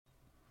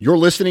You're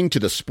listening to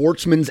the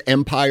Sportsman's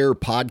Empire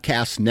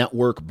Podcast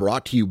Network,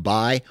 brought to you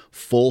by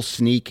Full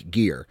Sneak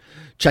Gear.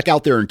 Check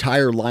out their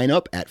entire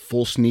lineup at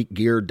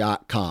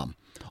fullsneakgear.com.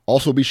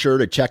 Also be sure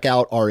to check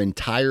out our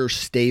entire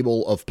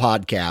stable of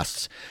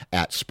podcasts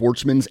at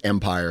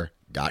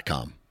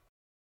sportsmansempire.com.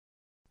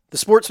 The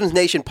Sportsman's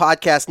Nation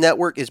Podcast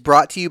Network is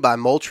brought to you by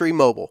Moultrie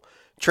Mobile.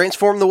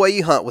 Transform the way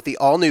you hunt with the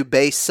all-new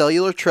base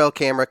cellular trail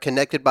camera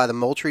connected by the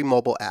Moultrie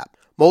Mobile app.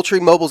 Moultrie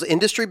Mobile's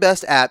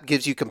industry-best app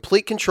gives you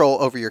complete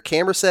control over your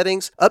camera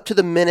settings,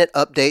 up-to-the-minute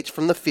updates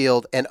from the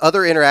field, and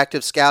other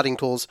interactive scouting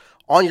tools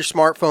on your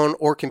smartphone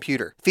or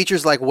computer.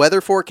 Features like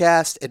weather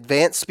forecast,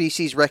 advanced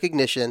species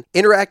recognition,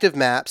 interactive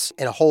maps,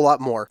 and a whole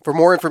lot more. For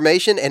more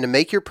information and to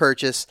make your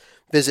purchase,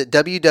 visit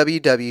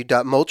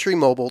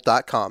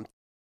www.moultriemobile.com.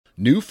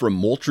 New from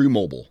Moultrie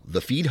Mobile,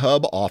 the Feed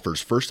Hub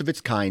offers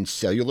first-of-its-kind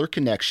cellular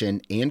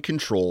connection and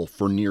control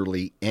for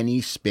nearly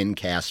any spin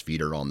cast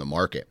feeder on the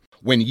market.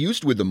 When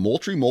used with the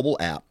Moultrie Mobile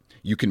app,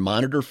 you can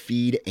monitor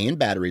feed and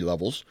battery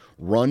levels,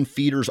 run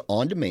feeders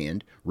on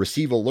demand,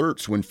 receive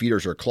alerts when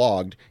feeders are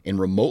clogged, and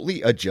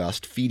remotely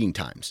adjust feeding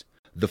times.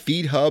 The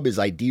Feed Hub is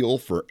ideal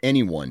for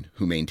anyone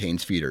who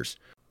maintains feeders.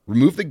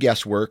 Remove the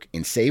guesswork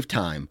and save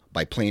time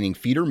by planning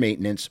feeder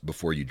maintenance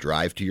before you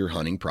drive to your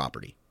hunting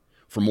property.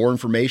 For more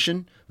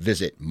information,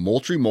 visit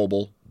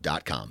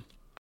moultriemobile.com.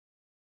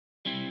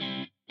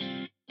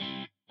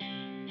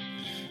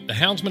 The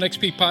Houndsman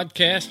XP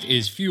podcast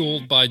is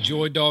fueled by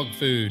Joy Dog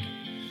Food.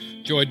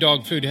 Joy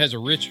Dog Food has a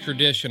rich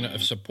tradition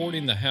of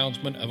supporting the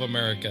Houndsman of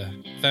America.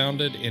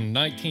 Founded in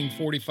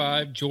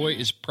 1945, Joy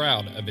is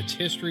proud of its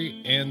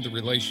history and the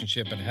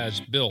relationship it has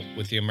built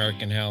with the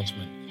American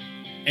Houndsman.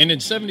 And in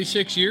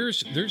 76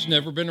 years, there's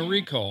never been a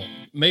recall.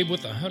 Made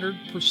with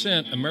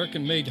 100%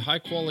 American-made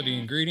high-quality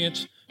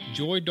ingredients,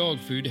 Joy Dog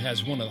Food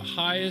has one of the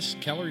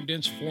highest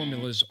calorie-dense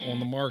formulas on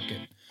the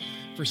market.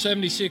 For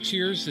 76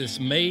 years, this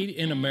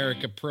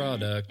made-in-America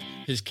product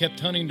has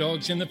kept hunting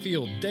dogs in the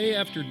field day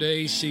after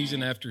day,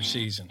 season after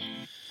season.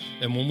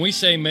 And when we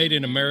say made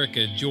in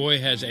America, Joy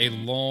has a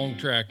long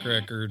track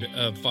record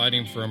of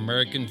fighting for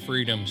American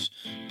freedoms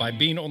by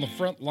being on the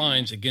front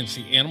lines against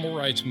the animal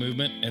rights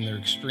movement and their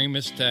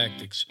extremist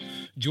tactics.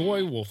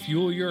 Joy will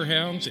fuel your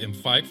hounds and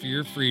fight for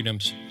your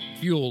freedoms,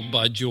 fueled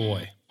by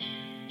Joy.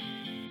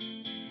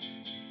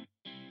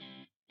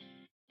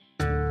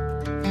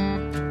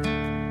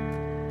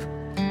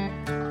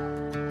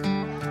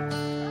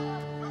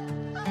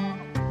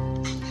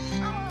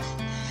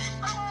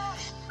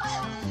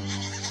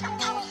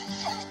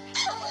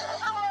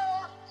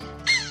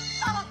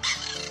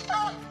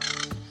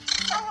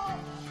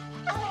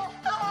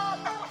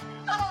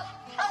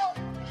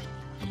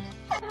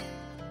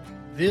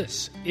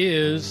 This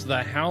is the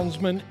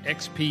Houndsman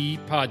XP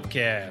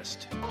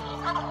podcast.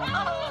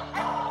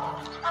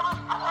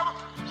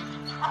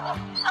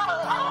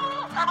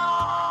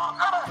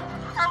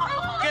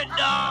 Good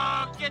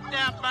dog, get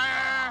that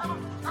bear.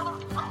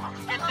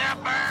 Get that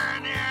bear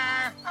in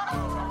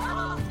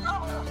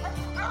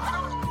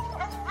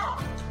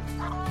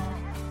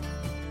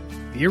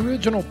The here.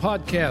 original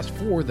podcast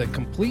for the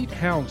complete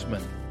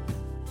Houndsman.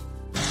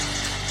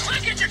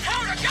 Look at your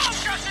coat of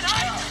golf, Justin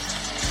Hyde.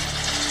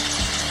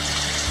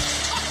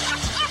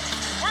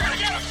 We're gonna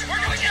get him.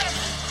 We're gonna get him.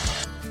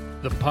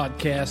 The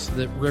podcast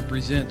that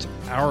represents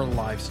our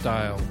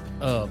lifestyle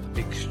of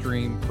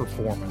extreme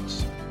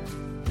performance.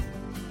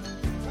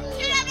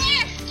 Get up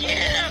there. Get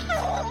him.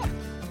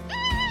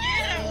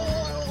 Get him.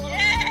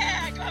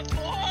 Yeah, good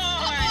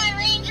boy. Good boy,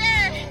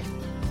 Ranger.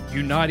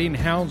 Uniting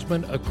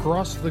houndsmen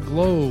across the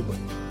globe,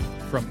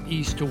 from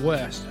east to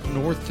west,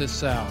 north to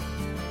south.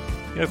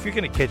 You know, if you're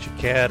going to catch a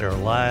cat or a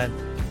lion,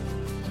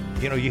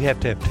 you know, you have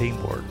to have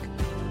teamwork.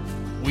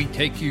 We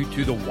take you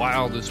to the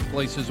wildest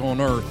places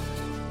on earth.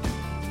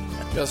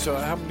 Yeah, so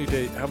how many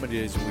days a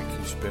week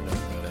you spend on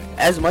that?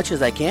 As much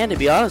as I can, to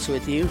be honest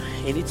with you.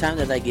 Anytime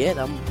that I get,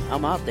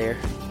 I'm out there.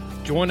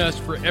 Join us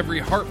for every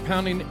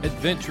heart-pounding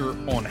adventure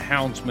on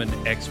Houndsman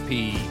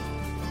XP.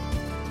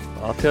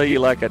 I'll tell you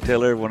like I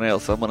tell everyone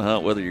else, I'm going to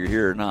hunt whether you're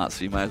here or not,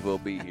 so you might as well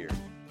be here.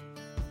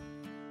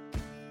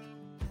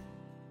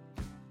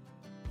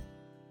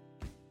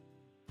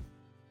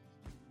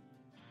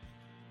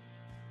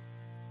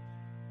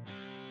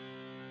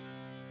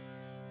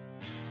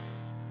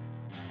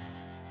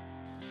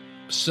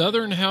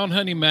 Southern Hound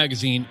Hunting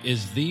Magazine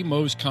is the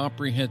most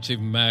comprehensive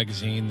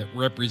magazine that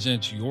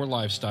represents your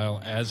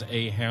lifestyle as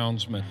a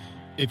houndsman.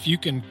 If you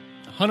can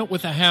hunt it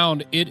with a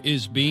hound, it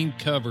is being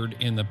covered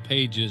in the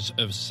pages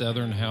of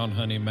Southern Hound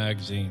Hunting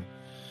Magazine.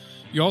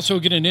 You also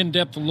get an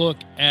in-depth look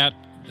at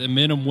the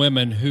men and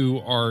women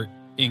who are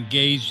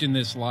engaged in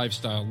this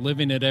lifestyle,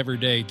 living it every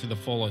day to the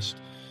fullest.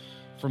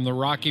 From the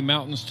Rocky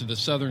Mountains to the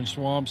southern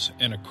swamps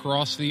and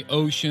across the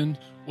ocean,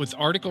 with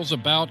articles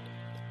about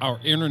our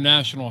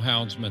international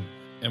houndsmen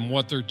and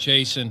what they're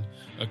chasing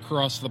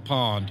across the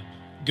pond.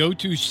 Go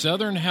to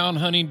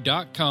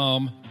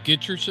southernhoundhunting.com,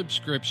 get your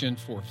subscription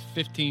for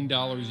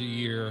 $15 a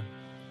year.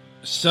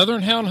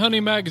 Southern Hound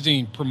Hunting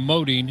Magazine,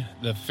 promoting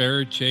the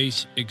fair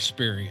chase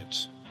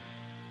experience.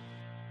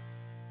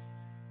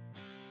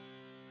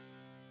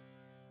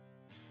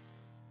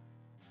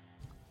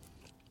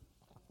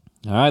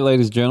 All right,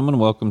 ladies and gentlemen,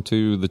 welcome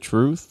to The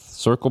Truth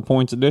Circle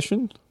Points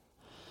Edition.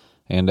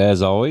 And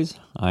as always,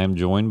 I am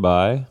joined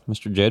by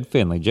Mr. Jed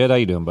Finley. Jed, how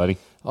you doing, buddy?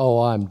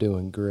 Oh, I'm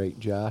doing great,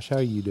 Josh. How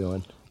are you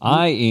doing?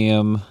 I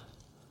am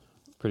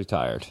pretty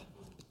tired,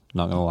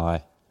 not going to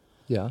lie.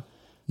 Yeah.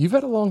 You've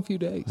had a long few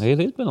days. It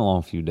has been a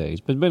long few days,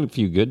 but it's been a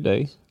few good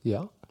days.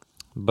 Yeah.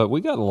 But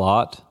we got a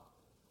lot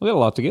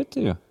to get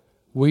to.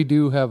 We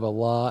do have a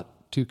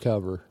lot to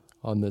cover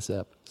on this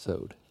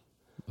episode.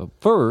 But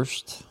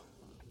first,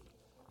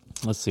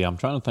 let's see, I'm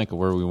trying to think of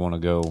where we want to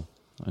go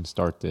and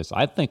start this.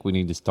 I think we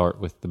need to start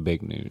with the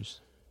big news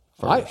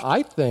first.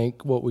 I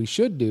think what we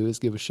should do is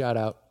give a shout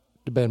out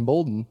to Ben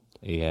Bolden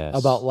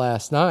about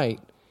last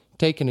night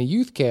taking a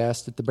youth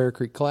cast at the Bear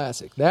Creek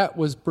Classic. That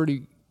was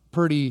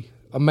pretty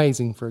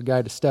amazing for a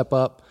guy to step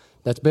up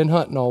that's been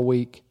hunting all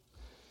week,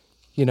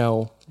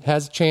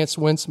 has a chance to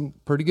win some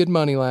pretty good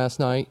money last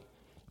night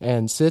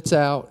and sits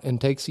out and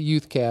takes a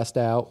youth cast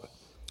out,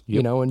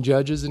 and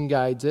judges and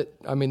guides it.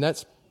 I mean,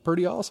 that's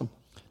pretty awesome.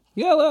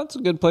 Yeah, that's a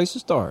good place to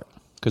start.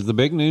 Because the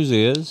big news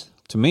is,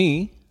 to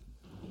me,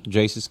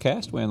 Jace's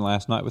cast win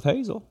last night with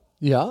Hazel.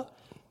 Yeah.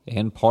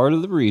 And part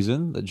of the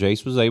reason that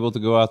Jace was able to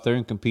go out there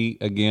and compete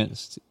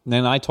against, and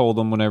then I told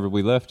him whenever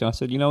we left, I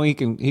said, he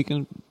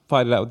can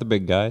fight it out with the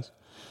big guys.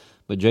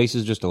 But Jace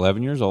is just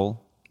 11 years old.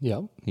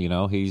 Yeah.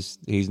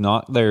 He's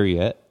not there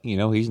yet.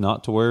 He's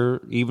not to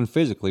where, even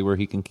physically, where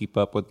he can keep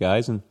up with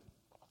guys. And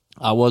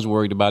I was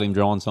worried about him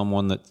drawing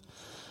someone that's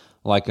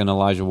like an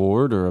Elijah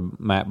Ward or a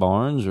Matt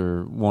Barnes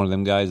or one of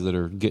them guys that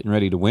are getting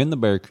ready to win the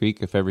Bear Creek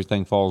if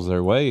everything falls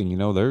their way.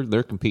 And,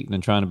 they're competing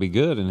and trying to be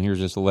good. And here's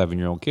this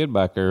 11-year-old kid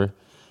back there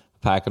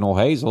packing old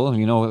Hazel.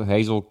 And,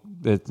 Hazel,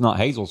 it's not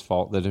Hazel's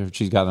fault that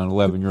she's got an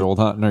 11-year-old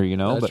hunting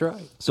her, That's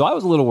right. So I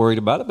was a little worried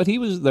about it, but he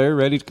was there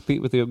ready to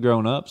compete with the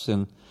grown-ups.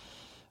 And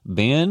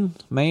Ben,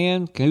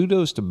 man,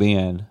 kudos to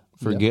Ben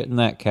for getting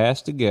that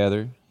cast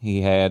together.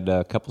 He had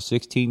a couple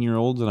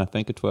 16-year-olds and I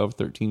think a 12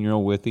 or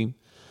 13-year-old with him.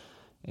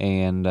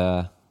 And,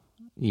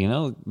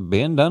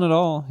 Ben done it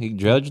all. He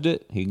judged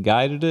it. He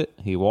guided it.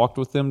 He walked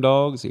with them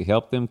dogs. He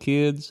helped them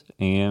kids.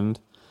 And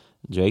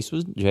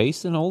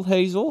Jace and old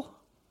Hazel,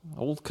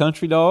 old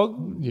country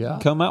dog,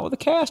 come out with a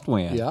cast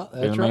win. Yeah,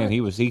 that's right. Man,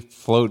 he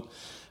flowed.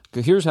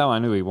 Here's how I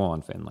knew he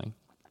won, Finley.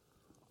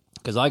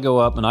 Because I go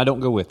up and I don't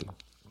go with him.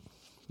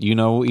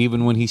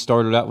 Even when he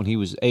started out when he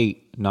was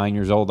 8, 9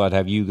 years old, I'd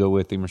have you go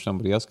with him or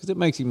somebody else because it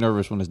makes him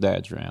nervous when his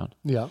dad's around.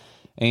 Yeah.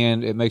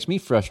 And it makes me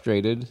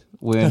frustrated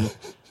when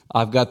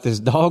I've got this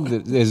dog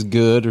that is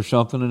good or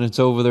something and it's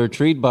over there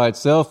treed by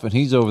itself and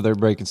he's over there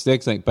breaking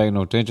sticks, ain't paying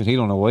no attention. He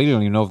don't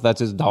even know if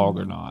that's his dog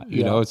or not,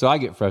 you know? So I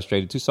get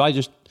frustrated too. So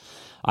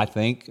I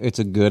think it's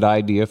a good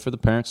idea for the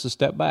parents to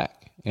step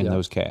back in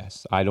those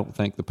casts. I don't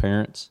think the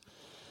parents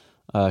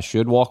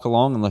should walk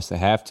along unless they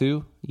have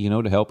to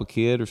help a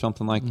kid or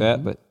something like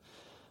that. But,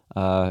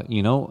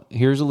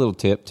 here's a little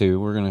tip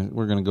too. We're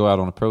going to go out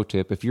on a pro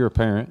tip. If you're a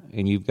parent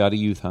and you've got a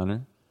youth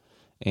hunter,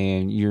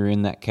 and you're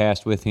in that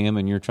cast with him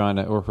and you're trying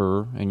to, or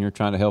her, and you're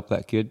trying to help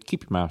that kid,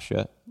 keep your mouth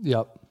shut.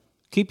 Yep.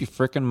 Keep your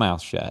freaking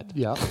mouth shut.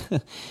 Yep.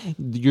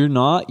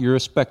 You're a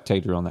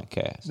spectator on that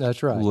cast.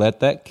 That's right. Let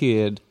that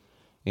kid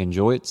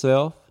enjoy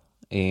itself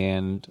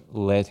and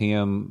let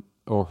him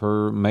or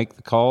her make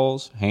the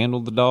calls,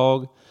 handle the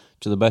dog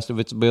to the best of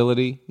its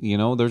ability.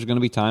 There's going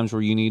to be times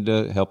where you need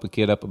to help a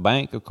kid up a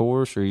bank, of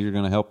course, or you're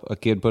going to help a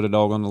kid put a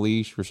dog on the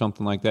leash or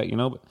something like that,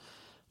 but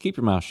keep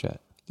your mouth shut.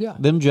 Yeah.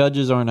 Them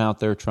judges aren't out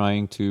there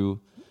trying to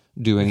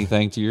do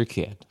anything to your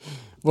kid.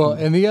 Well,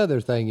 and the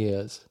other thing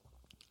is,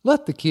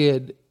 let the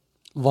kid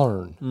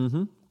learn.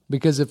 Mm-hmm.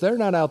 Because if they're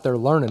not out there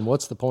learning,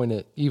 what's the point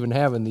of even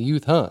having the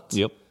youth hunts?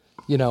 Yep.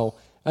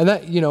 And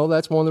that,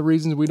 that's one of the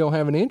reasons we don't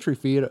have an entry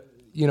fee at,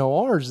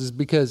 ours is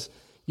because,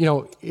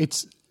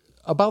 it's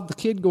about the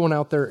kid going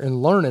out there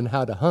and learning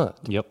how to hunt.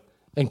 Yep.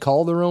 And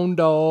call their own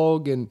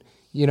dog and,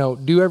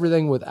 do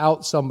everything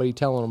without somebody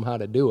telling them how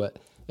to do it.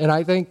 And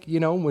I think,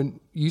 when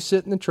you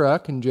sit in the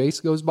truck and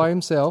Jace goes by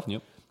himself,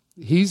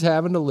 he's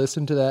having to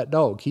listen to that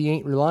dog. He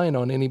ain't relying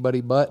on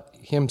anybody but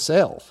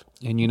himself.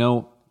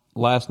 And,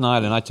 last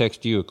night, and I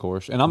text you, of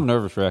course, and I'm a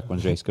nervous wreck when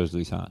Jace goes to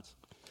these hunts.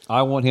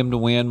 I want him to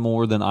win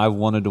more than I've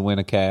wanted to win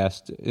a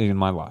cast in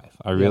my life.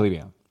 I really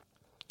do.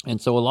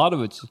 And so a lot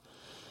of it's,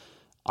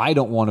 I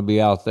don't want to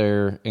be out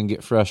there and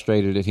get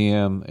frustrated at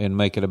him and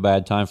make it a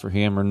bad time for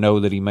him or know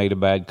that he made a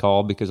bad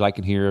call because I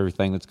can hear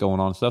everything that's going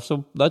on and stuff.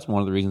 So that's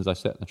one of the reasons I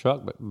sat in the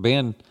truck. But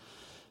Ben,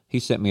 he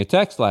sent me a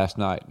text last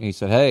night. He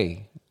said,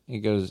 hey, he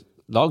goes,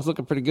 dog's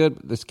looking pretty good,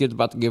 but this kid's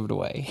about to give it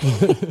away.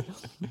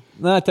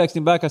 Then I texted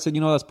him back. I said,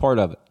 that's part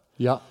of it.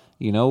 Yeah.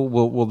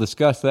 We'll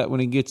discuss that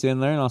when he gets in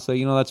there, and I'll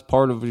say, that's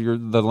part of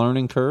the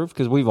learning curve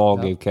because we've all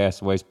gave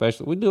casts away.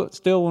 Especially we do it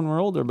still when we're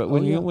older, but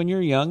when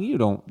you're young, you're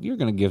going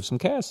to give some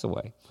casts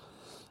away.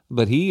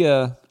 But he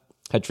had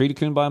treated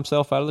coon by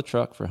himself out of the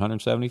truck for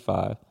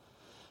 $175,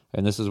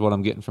 and this is what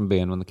I'm getting from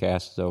Ben when the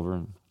cast is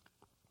over.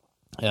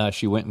 And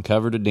she went and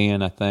covered a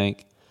den, I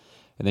think,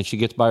 and then she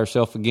gets by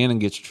herself again and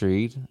gets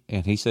treed.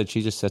 And he said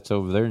she just sits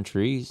over there and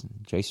trees.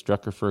 Jay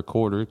struck her for a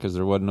quarter because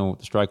the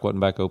strike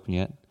wasn't back open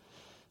yet.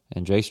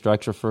 And Jay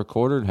strikes her for a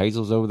quarter, and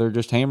Hazel's over there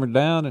just hammered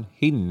down, and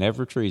he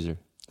never trees her.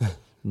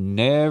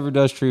 Never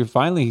does tree her.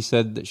 Finally, he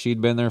said that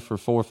she'd been there for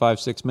 4, 5,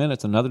 6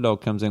 minutes. Another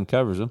dog comes in and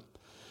covers him.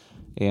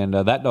 And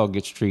that dog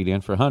gets treed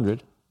in for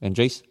 100, and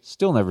Jace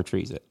still never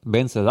trees it.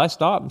 Ben says, I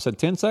stopped and said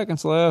 10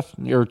 seconds left,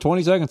 or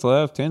 20 seconds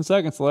left, 10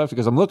 seconds left,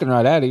 because I'm looking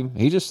right at him.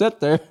 He just sat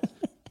there.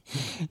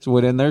 So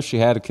went in there, she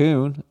had a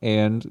coon,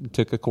 and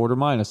took a quarter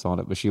minus on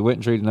it. But she went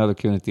and treated another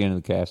coon at the end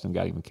of the cast and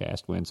got him a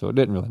cast win, so it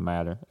didn't really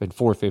matter. And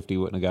 450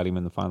 wouldn't have got him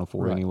in the Final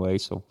Four anyway.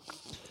 So,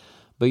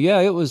 but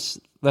yeah,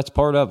 that's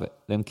part of it.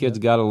 Them kids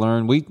got to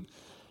learn.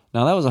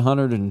 Now, that was a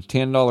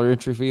 $110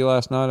 entry fee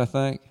last night, I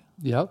think.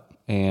 Yep.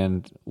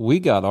 And we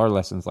got our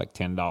lessons like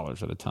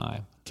 $10 at a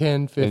time.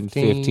 $10, $15. And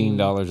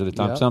 $15 at a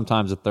time. Yep.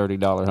 Sometimes a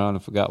 $30 hunt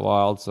if it got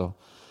wild. So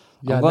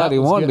yeah, I'm glad he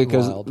won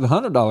because wild. the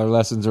 $100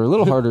 lessons are a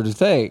little harder to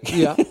take.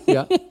 Yeah.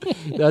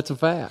 That's a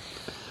fact.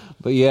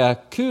 But yeah,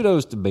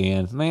 kudos to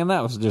Ben. Man,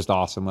 that was just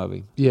awesome of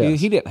him. Yes.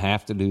 He didn't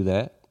have to do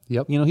that.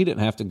 Yep. You know, he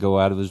didn't have to go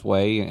out of his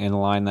way and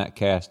line that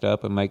cast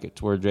up and make it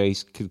to where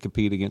Jace could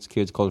compete against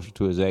kids closer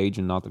to his age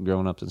and not the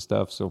grown-ups and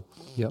stuff. So,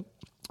 yep.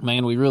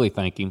 Man, we really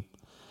thank him.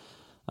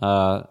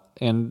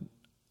 And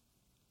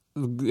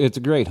it's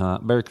a great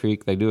hunt. Bear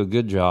Creek, they do a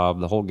good job.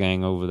 The whole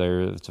gang over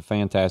there. It's a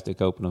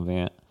fantastic open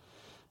event.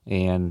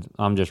 And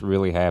I'm just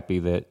really happy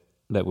that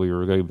we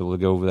were able to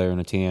go over there and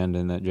attend,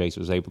 and that Jace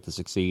was able to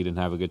succeed and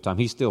have a good time.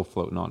 He's still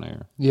floating on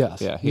air.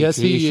 Yes. Yeah.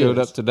 He showed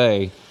is. up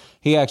today.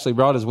 He actually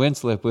brought his wind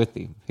slip with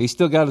him. He's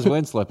still got his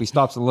wind slip. He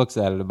stops and looks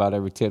at it about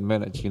every 10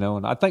 minutes,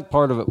 And I think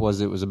part of it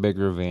was a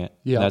bigger event.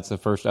 Yeah. That's the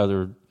first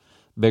other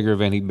bigger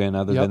event he'd been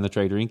other than the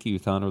Trader Inc.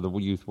 Youth Hunt or the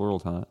Youth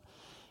World Hunt.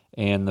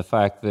 And the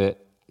fact that,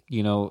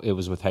 it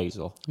was with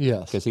Hazel.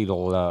 Yes. Because he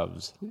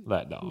loves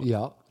that dog.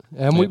 Yeah.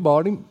 And we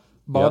bought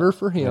her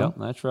for him. Yep,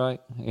 that's right.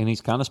 And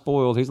he's kind of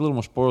spoiled. He's a little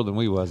more spoiled than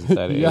we was at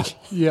that age.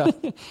 Yeah.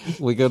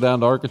 We go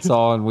down to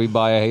Arkansas and we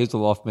buy a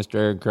Hazel off Mr.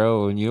 Aaron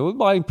Crow. And, we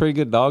buy him a pretty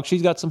good dog.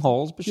 She's got some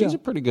holes, but she's a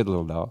pretty good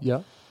little dog.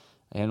 Yeah.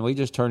 And we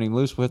just turn him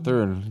loose with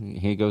her, and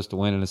he goes to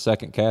win in a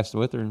second cast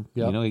with her. And,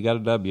 he got a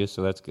W,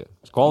 so that's good.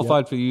 He's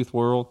qualified for the Youth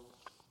World.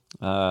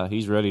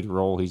 He's ready to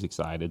roll. He's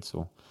excited.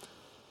 So,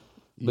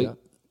 but,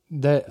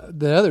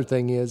 The other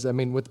thing is,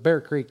 with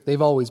Bear Creek,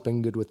 they've always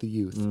been good with the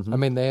youth.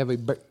 Mm-hmm. They have a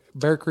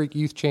Bear Creek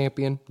youth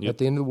champion at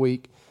the end of the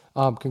week.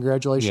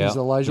 Congratulations to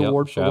Elijah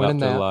Ward for winning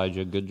that. Shout out to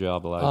Elijah. Good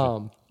job,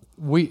 Elijah.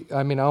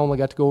 I only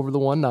got to go over the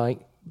one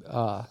night.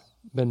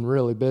 Been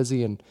really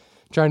busy and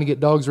trying to get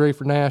dogs ready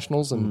for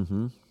nationals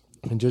and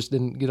just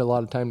didn't get a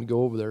lot of time to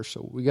go over there.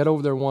 So we got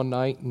over there one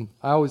night, and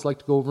I always like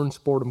to go over and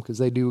support them because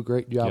they do a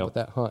great job with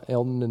that hunt.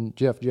 Eldon and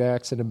Jeff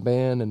Jackson and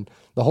Ben and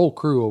the whole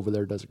crew over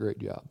there does a great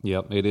job.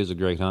 Yep, it is a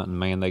great hunt, and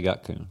man, they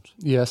got coons.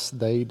 Yes,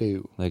 they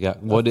do. They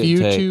got, what did it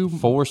take?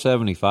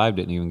 475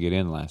 didn't even get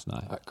in last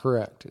night.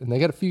 Correct. And they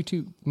got a few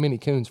too many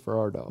coons for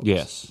our dogs.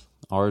 Yes.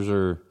 Ours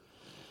are,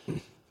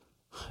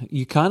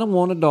 you kind of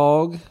want a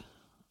dog.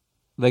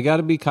 They got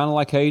to be kind of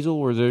like Hazel,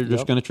 where they're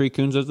just going to treat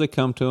coons as they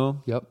come to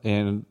them. Yep.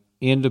 And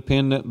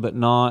independent, but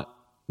not,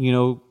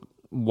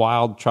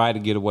 wild, try to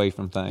get away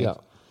from things. Yeah.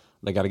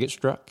 They got to get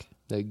struck.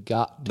 They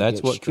got to That's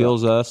get what struck.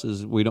 kills us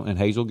is we don't, and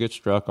Hazel gets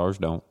struck, ours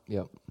don't.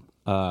 Yep.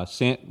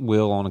 Scent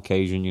will on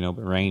occasion,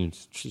 but Rain,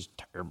 she's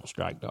a terrible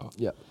strike dog.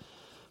 Yep.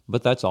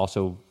 But that's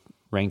also,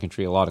 Rain can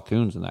tree a lot of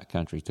coons in that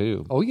country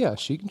too. Oh, yeah,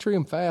 she can tree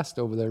them fast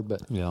over there,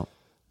 but Yeah.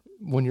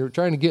 when you're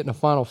trying to get in a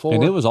Final Four.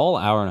 And it was all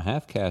hour and a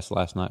half cast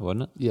last night,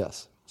 wasn't it?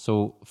 Yes.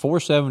 So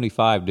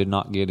 475 did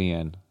not get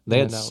in. They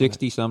had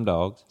 60-some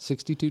dogs.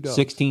 62 dogs.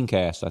 16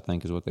 casts, I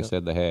think, is what they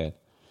said they had.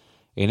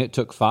 And it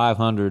took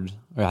 500,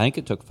 or I think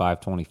it took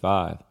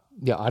 525.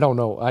 Yeah, I don't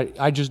know.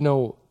 I just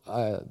know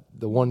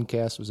the one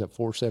cast was at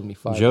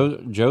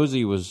 475.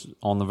 Josie was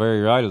on the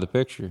very right of the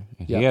picture,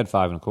 and he had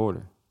 5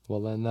 1/4.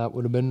 Well, then that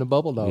would have been the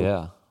bubble dog.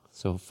 Yeah.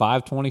 So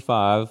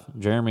 525.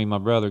 Jeremy, my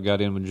brother,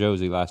 got in with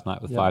Josie last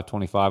night with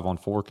 525 on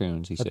 4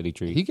 coons. He said he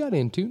treated. He got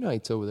in 2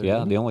 nights over there.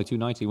 Yeah, the only 2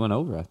 nights he went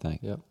over, I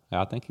think. Yeah.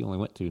 I think he only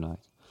went 2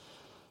 nights.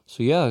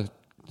 So, yeah,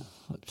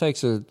 it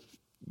takes a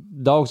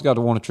dog's got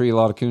to want to treat a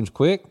lot of coons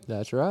quick.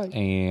 That's right.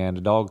 And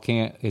a dog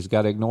has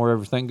got to ignore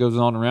everything that goes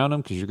on around them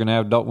because you're going to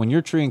have when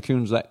you're treating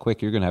coons that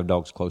quick, you're going to have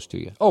dogs close to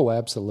you. Oh,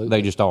 absolutely.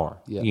 They just are.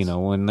 Yes.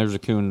 When there's a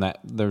coon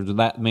there's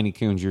that many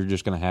coons, you're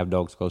just going to have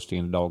dogs close to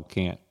you, and the dog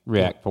can't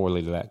react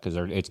poorly to that because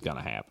it's going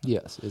to happen.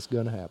 Yes, it's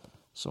going to happen.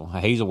 So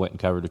Hazel went and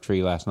covered a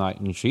tree last night,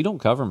 and she don't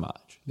cover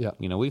much. Yeah.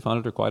 We've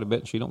hunted her quite a bit,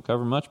 and she don't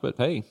cover much, but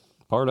hey,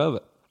 part of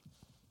it.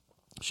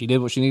 She did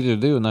what she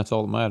needed to do, and that's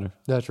all that mattered.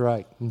 That's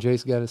right. And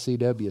Jace got a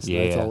CW, so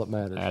that's all that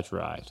matters. That's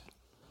right.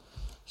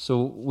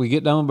 So we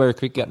get down to Bear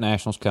Creek, got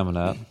nationals coming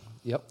up.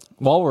 Yep.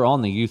 While we're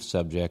on the youth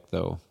subject,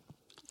 though,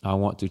 I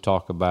want to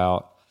talk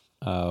about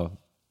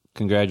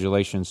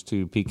congratulations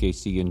to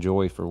PKC and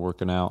Joy for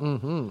working out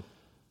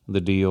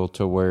the deal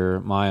to where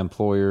my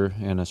employer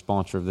and a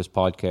sponsor of this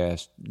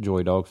podcast,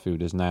 Joy Dog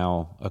Food, is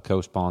now a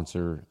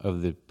co-sponsor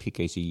of the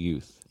PKC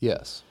Youth.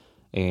 Yes.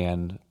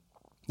 And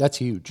that's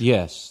huge.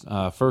 Yes.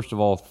 First of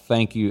all,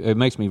 thank you. It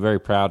makes me very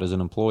proud as an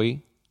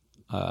employee.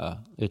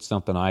 It's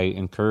something I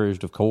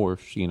encouraged, of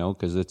course,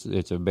 because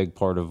it's a big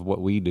part of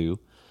what we do.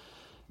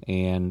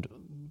 And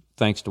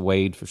thanks to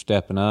Wade for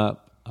stepping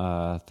up.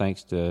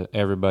 Thanks to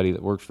everybody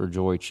that works for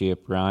Joy,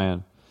 Chip,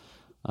 Ryan,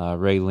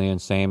 Ray Lynn,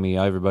 Sammy,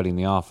 everybody in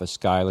the office,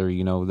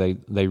 Skyler.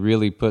 They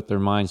really put their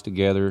minds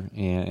together,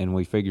 and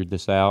we figured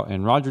this out.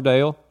 And Roger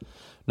Dale.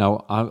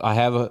 Now I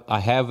have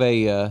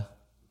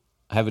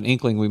an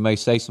inkling we may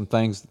say some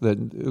things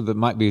that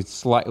might be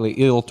slightly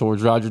ill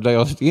towards Roger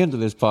Dale at the end of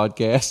this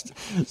podcast.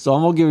 So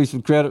I'm gonna give you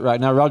some credit right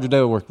now. Roger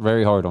Dale worked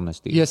very hard on this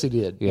deal. Yes, he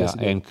did. Yeah, yes, he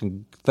did.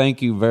 And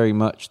thank you very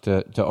much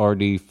to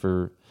RD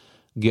for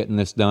getting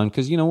this done,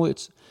 because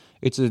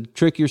it's a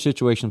trickier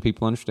situation than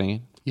people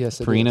understand.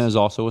 Yes, it Purina is. is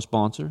also a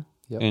sponsor,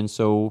 Yep. and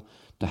so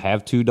to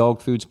have 2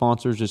 dog food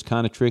sponsors is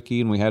kind of tricky,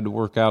 and we had to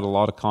work out a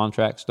lot of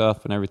contract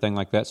stuff and everything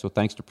like that. So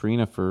thanks to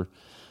Purina for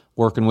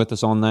working with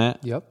us on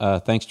that.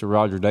 Yep. Thanks to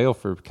Roger Dale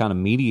for kind of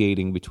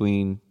mediating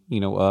between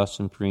us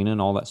and Purina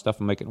and all that stuff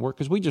and making it work,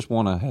 because we just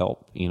want to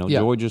help. Yeah.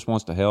 Joy just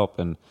wants to help,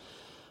 and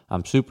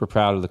I'm super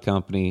proud of the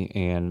company,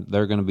 and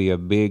they're going to be a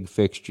big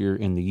fixture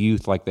in the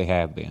youth like they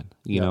have been.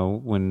 You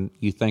know, when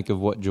you think of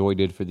what Joy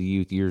did for the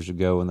youth years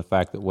ago, and the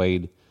fact that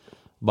Wade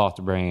bought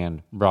the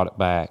brand, brought it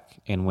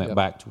back, and went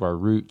back to our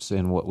roots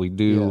and what we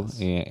do,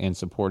 and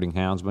supporting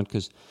houndsmen.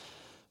 Because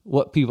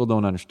what people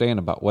don't understand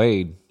about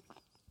Wade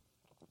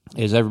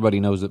is everybody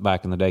knows that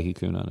back in the day he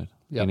coon hunted,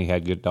 and he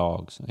had good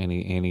dogs, and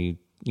he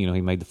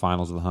he made the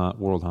finals of the hunt,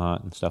 world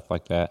hunt, and stuff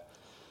like that.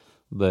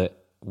 But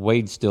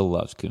Wade still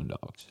loves coon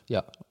dogs.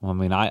 Yeah. I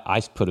mean,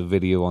 I put a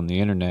video on the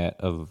internet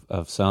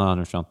of Son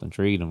or something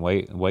treat, and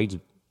Wade's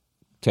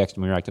texting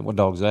me right there, what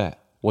dog's that?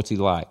 What's he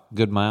like?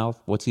 Good mouth?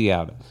 What's he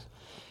out of?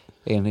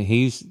 And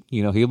he's,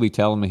 he'll be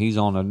telling me he's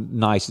on a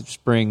nice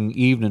spring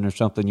evening or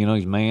something,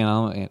 he's,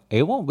 man,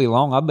 it won't be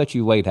long. I bet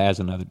you Wade has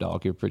another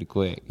dog here pretty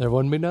quick. There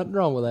wouldn't be nothing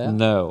wrong with that.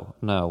 No,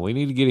 we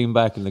need to get him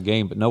back in the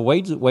game. But no,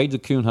 Wade's a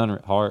coon hunter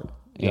at heart,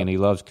 and he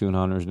loves coon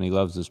hunters, and he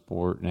loves the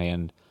sport.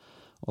 And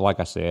like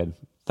I said,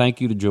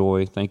 thank you to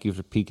Joy. Thank you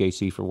for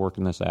PKC for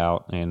working this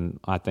out. And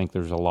I think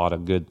there's a lot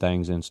of good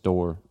things in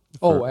store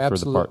for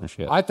the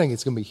partnership. I think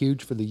it's going to be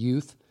huge for the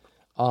youth.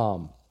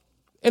 And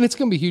it's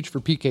going to be huge for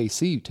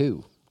PKC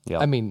too. Yeah.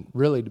 I mean,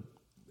 really,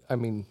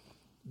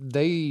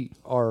 they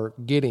are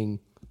getting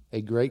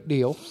a great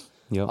deal.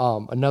 Yep.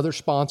 Another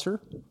sponsor,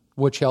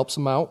 which helps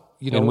them out.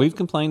 And we've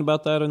complained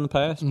about that in the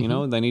past.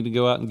 They need to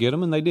go out and get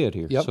them, and they did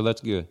here. Yep. So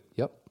that's good.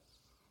 Yep.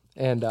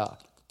 And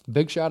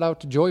big shout out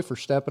to Joy for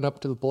stepping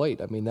up to the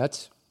plate. I mean,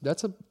 that's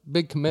a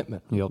big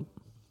commitment. Yep.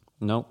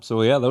 Nope.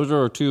 So, yeah, those are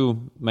our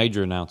 2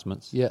 major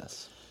announcements.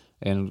 Yes.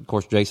 And, of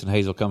course, Jason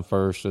Hayes will come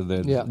first, and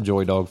then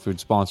Joy Dog Food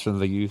sponsoring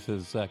the youth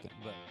is second.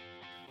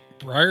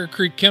 Briar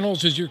Creek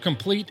Kennels is your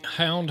complete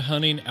hound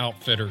hunting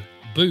outfitter.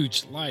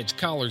 Boots, lights,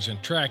 collars, and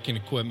tracking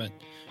equipment.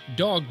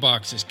 Dog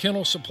boxes,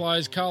 kennel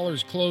supplies,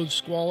 collars, clothes,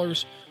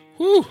 squallers.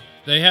 Whew,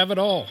 they have it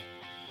all.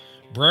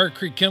 Briar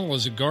Creek Kennel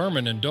is a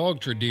Garmin and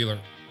Dogtra dealer.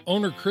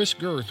 Owner Chris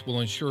Girth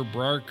will ensure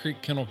Briar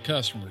Creek Kennel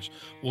customers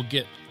will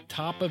get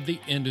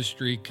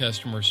top-of-the-industry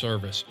customer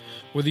service.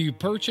 Whether you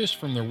purchase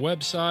from their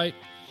website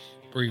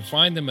or you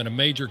find them at a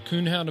major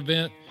coonhound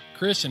event,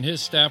 Chris and his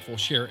staff will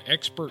share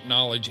expert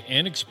knowledge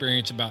and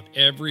experience about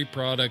every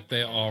product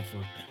they offer.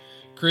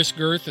 Chris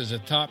Girth is a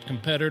top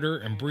competitor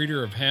and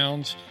breeder of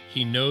hounds.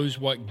 He knows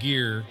what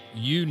gear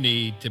you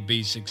need to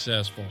be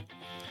successful.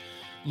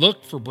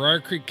 Look for Briar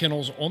Creek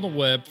Kennels on the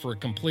web for a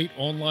complete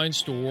online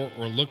store,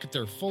 or look at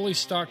their fully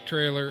stocked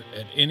trailer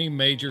at any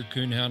major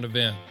coonhound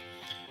event.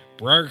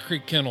 Briar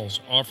Creek Kennels,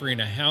 offering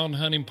a hound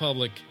hunting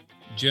public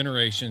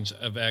generations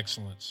of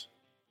excellence.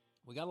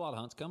 We got a lot of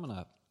hunts coming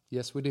up.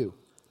 Yes, we do.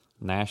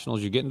 Nationals,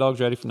 you're getting dogs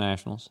ready for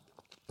Nationals.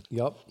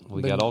 Yep.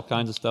 We got all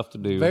kinds of stuff to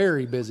do.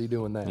 Very busy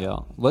doing that. Yeah.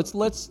 Let's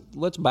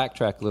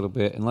backtrack a little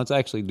bit, and let's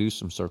actually do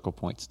some Circle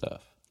Point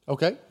stuff.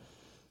 Okay.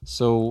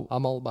 So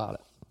I'm all about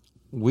it.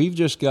 We've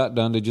just got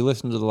done. Did you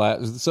listen to the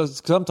last? So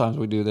sometimes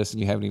we do this, and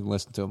you haven't even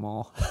listened to them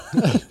all.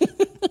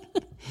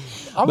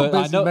 I'm a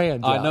busy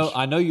man, Josh.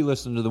 I know you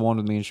listened to the one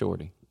with me and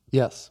Shorty.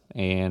 Yes.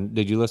 And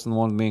did you listen to the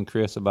one with me and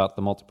Chris about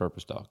the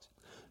multi-purpose dogs?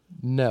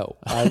 No.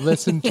 I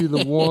listened to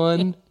the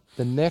one.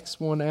 The next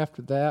one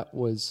after that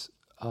was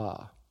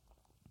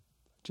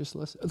just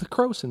listen. The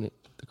Croson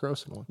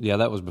one. Yeah,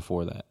 that was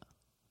before that.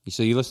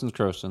 So you listened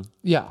to Croson.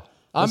 Yeah.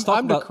 I'm to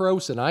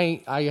Croson.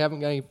 I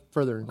haven't got any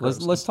further in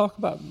Croson. Let's talk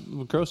about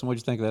Croson. What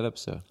did you think of that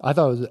episode? I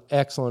thought it was an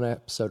excellent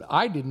episode.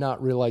 I did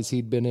not realize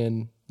he'd been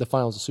in the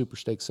finals of Super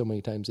Stakes so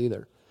many times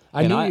either.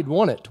 I knew he'd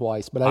won it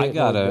twice, but I didn't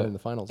know he'd been in the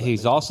finals.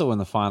 He's also in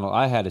the final.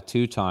 I had a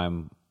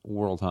 2-time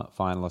World Hunt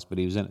finalist, but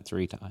he was in it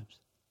 3 times.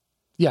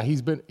 Yeah,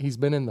 he's been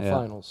in the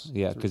finals.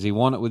 Yeah, because he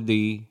won it with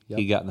D. Yep.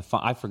 He got in the.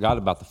 I forgot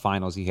about the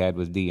finals he had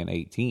with D in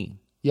 18.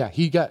 Yeah,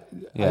 he got.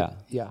 Yeah,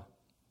 yeah,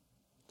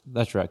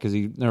 that's right. Because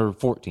or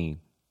 14.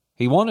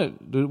 He won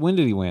it. When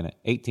did he win it?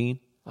 18.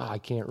 I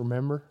can't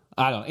remember.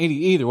 I don't.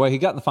 Either way, he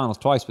got in the finals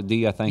twice with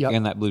D, I think,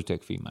 and that blue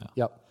tick female.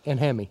 Yep, and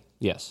Hemi.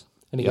 Yes,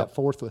 and he got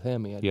 4th with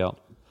Hemi. Yep,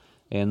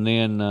 and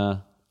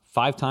then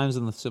 5 times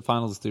in the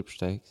finals of Super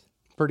Stakes.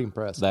 Pretty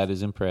impressive. That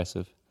is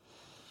impressive.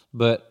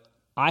 But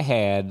I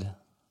had,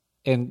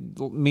 and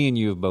me and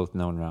you have both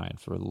known Ryan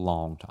for a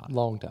long time.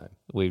 Long time.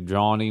 We've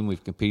drawn him.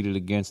 We've competed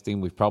against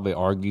him. We've probably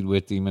argued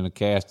with him in a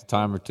cast a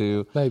time or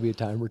two. Maybe a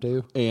time or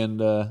two. And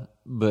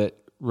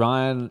but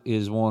Ryan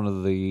is one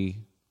of the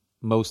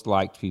most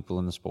liked people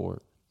in the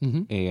sport.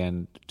 Mm-hmm.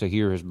 And to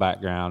hear his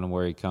background and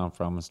where he come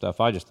from and stuff,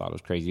 I just thought it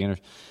was crazy.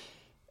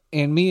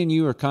 And me and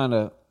you are kind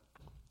of,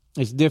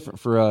 it's different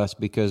for us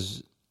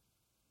because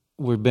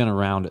we've been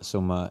around it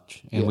so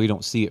much, and we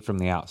don't see it from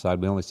the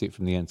outside. We only see it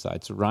from the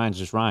inside. So Ryan's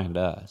just Ryan to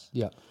us.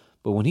 Yeah.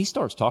 But when he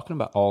starts talking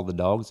about all the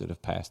dogs that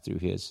have passed through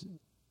his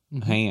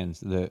hands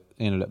that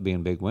ended up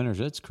being big winners,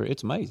 it's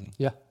amazing.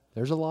 Yeah,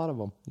 there's a lot of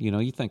them. You know,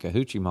 you think of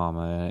Hoochie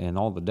Mama and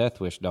all the Death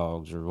Wish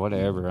dogs or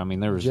whatever. I mean,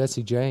 there was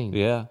Jesse Jane.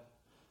 Yeah,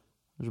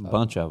 there's a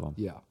bunch of them.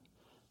 Yeah.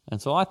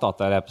 And so I thought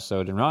that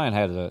episode, and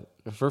Ryan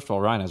first of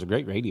all, Ryan has a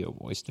great radio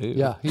voice too.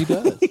 Yeah, he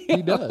does.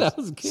 He does. That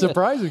was good.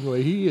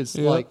 Surprisingly, he is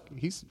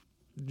he's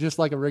just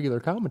like a regular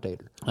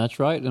commentator. That's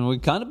right. And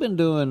we've kind of been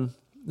doing,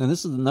 and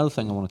this is another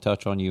thing I want to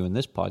touch on you in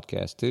this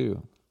podcast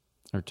too,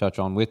 or touch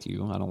on with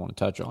you. I don't want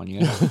to touch on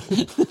you.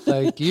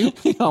 Thank you.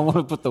 I want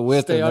to put the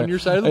with Stay in on there. your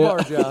side of the bar,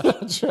 Josh.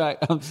 That's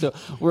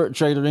right. We're at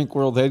Trader Inc.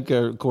 World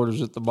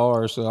headquarters at the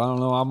bar, so I don't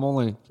know. I'm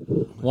only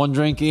one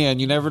drink in.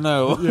 You never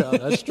know. Yeah,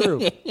 that's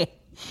true.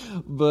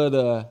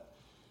 But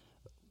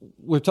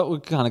we've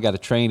kind of got a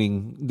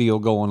training deal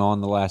going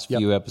on the last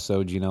few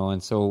episodes, you know,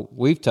 and so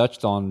we've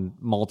touched on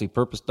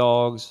multi-purpose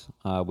dogs.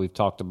 We've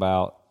talked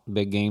about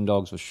big game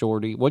dogs with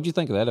Shorty. What did you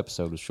think of that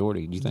episode with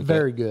Shorty? Do you think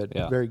very good?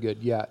 Yeah. Very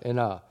good. Yeah, and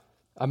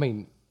I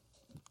mean,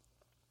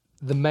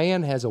 the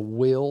man has a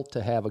will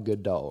to have a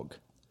good dog,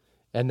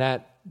 and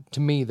that to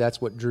me,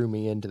 that's what drew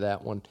me into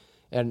that one.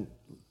 And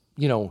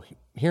you know,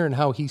 hearing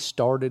how he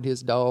started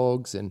his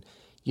dogs and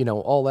you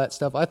know all that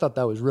stuff, I thought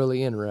that was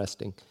really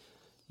interesting.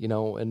 You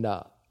know, and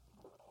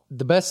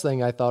the best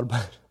thing I thought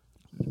about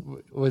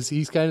was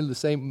he's kind of the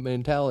same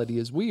mentality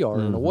as we are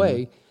in a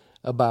way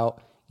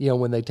about, you know,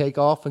 when they take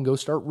off and go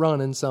start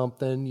running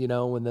something, you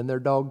know, and then their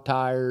dog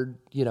tired,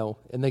 you know,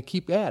 and they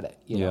keep at it.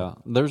 You know?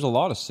 There's a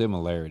lot of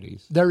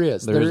similarities. There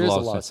is a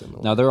lot of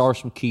similarities. Now, there are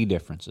some key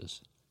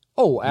differences.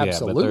 Oh,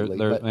 absolutely.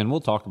 Yeah, and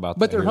we'll talk about that.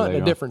 But they're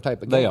hunting a different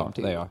type of game,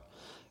 They are.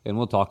 And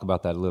we'll talk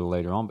about that a little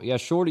later on. But yeah,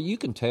 Shorty, you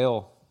can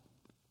tell,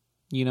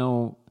 you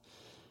know,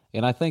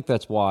 and I think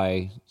that's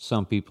why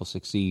some people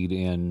succeed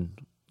in,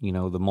 you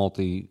know,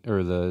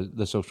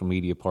 the social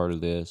media part of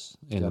this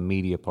and the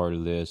media part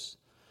of this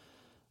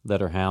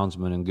that are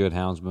houndsmen and good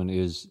houndsmen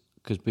is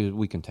because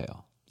we can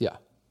tell. Yeah.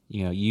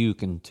 You know, you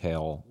can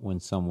tell when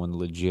someone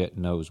legit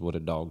knows what a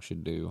dog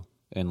should do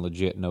and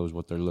legit knows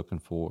what they're looking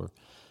for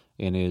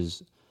and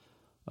is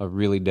a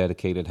really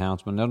dedicated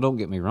houndsman. Now, don't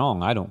get me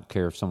wrong. I don't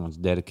care if someone's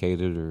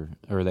dedicated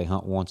or they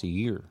hunt once a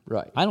year.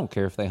 Right. I don't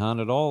care if they hunt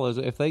at all.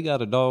 If they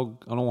got an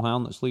old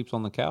hound that sleeps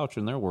on the couch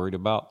and they're worried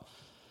about,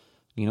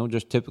 you know,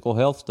 just typical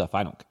health stuff,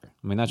 I don't care.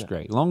 I mean, that's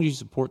great. As long as you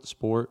support the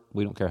sport,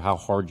 we don't care how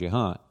hard you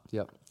hunt.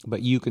 Yep.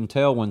 But you can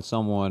tell when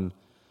someone,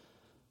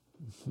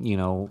 you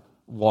know,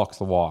 walks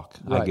the walk,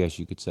 right. I guess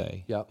you could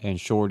say. Yep. And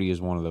Shorty is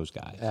one of those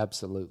guys.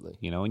 Absolutely.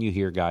 You know, and you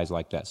hear guys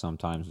like that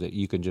sometimes that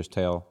you can just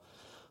tell.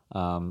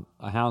 A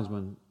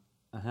houndsman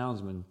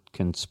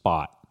can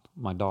spot.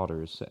 My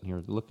daughter is sitting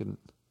here looking.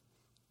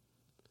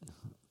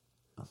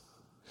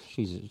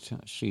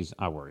 She's.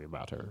 I worry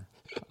about her.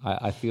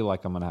 I feel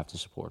like I'm going to have to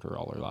support her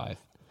all her life.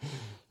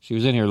 She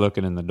was in here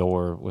looking in the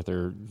door with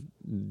her.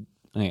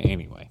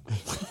 Anyway,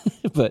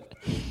 but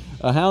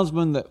a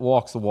houndsman that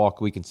walks the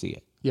walk, we can see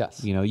it.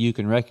 Yes. You know, you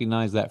can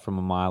recognize that from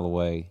a mile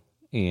away,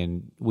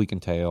 and we can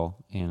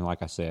tell. And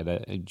like I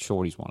said,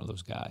 Shorty's one of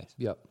those guys.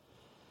 Yep.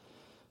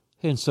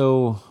 And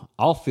so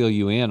I'll fill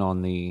you in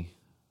on the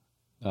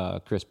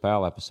Chris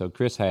Powell episode.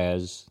 Chris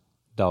has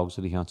dogs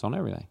that he hunts on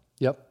everything.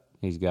 Yep.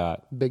 He's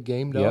got big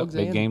game dogs.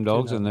 Big game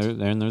dogs, and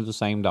they're the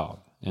same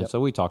dog. And so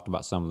we talked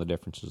about some of the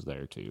differences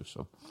there too.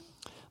 So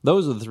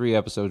those are the 3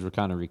 episodes we're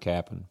kind of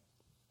recapping.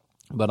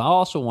 But I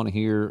also want to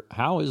hear,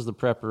 how is the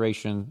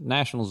preparation?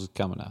 Nationals is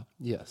coming up.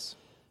 Yes.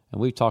 And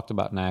we've talked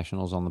about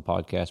Nationals on the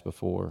podcast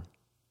before.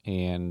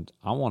 And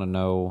I want to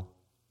know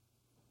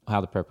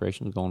how the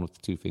preparation is going with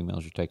the 2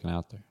 females you're taking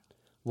out there.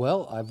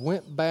 Well, I've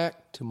went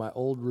back to my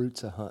old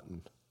roots of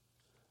hunting.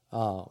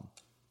 Of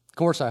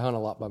course, I hunt a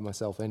lot by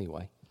myself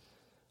anyway.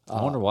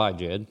 I wonder why,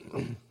 Jed.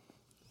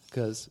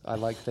 Because I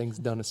like things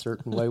done a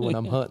certain way when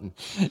I'm hunting.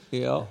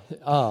 Yeah.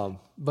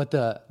 But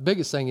the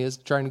biggest thing is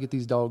trying to get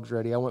these dogs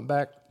ready. I went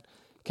back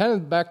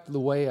to the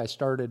way I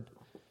started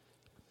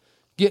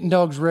getting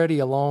dogs ready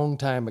a long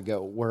time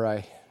ago, where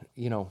I,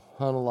 you know,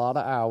 hunt a lot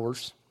of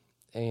hours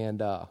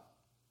and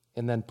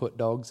then put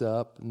dogs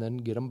up and then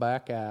get them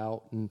back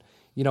out. And,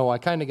 you know, I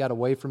kind of got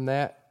away from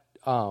that.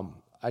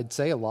 I'd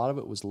say a lot of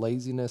it was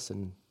laziness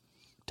and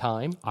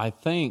time. I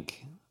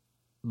think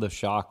the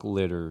shock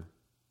litter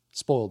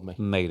spoiled me,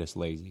 made us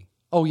lazy.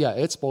 Oh yeah,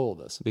 it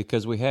spoiled us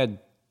because we had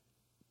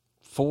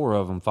 4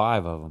 of them,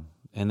 5 of them,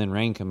 and then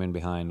rain come in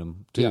behind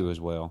them too as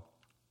well.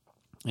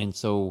 And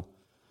so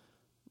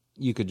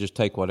you could just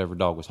take whatever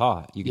dog was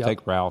hot. You could Yep.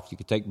 take Ralph, you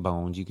could take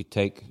Bones, you could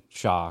take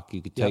Shock,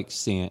 you could Yep. take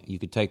Scent, you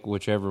could take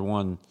whichever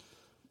one.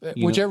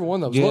 Whichever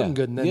one that was looking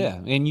good. And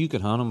then and you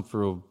could hunt them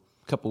for a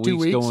couple 2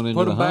 weeks, weeks, going into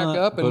put the them back hunt,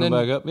 up, put and them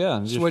then back up,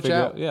 and just switch figure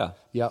out. Yeah.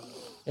 Yep.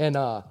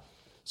 And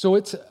so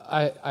it's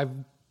I've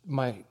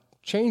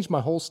changed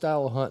my whole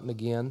style of hunting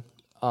again,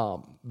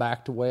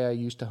 back to the way I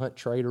used to hunt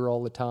Trader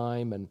all the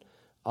time, and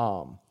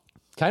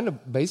kind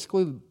of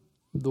basically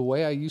the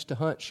way I used to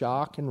hunt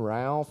Shock and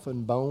Ralph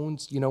and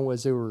Bones,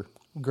 as they were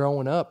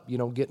growing up,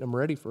 getting them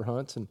ready for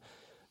hunts, and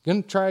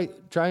gonna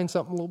trying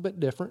something a little bit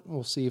different.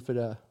 We'll see if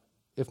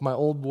my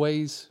old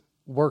ways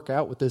work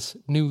out with this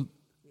new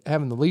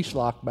having the leash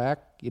lock back.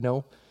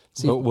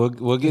 See But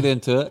we'll get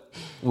into it.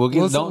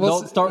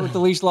 Don't start with the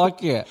leash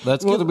lock yet.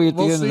 That's going to be at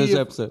the end of this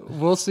episode.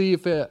 We'll see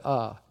if it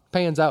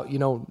pans out.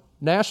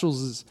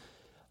 Nationals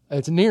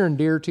it's near and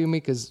dear to me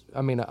because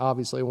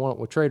obviously I want it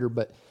with Trader,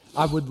 but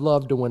I would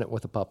love to win it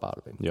with a pup out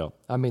of him. Yeah.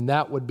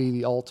 That would be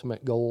the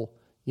ultimate goal.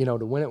 To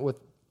win it with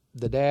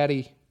the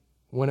daddy,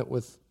 win it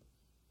with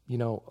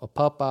a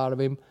pup out of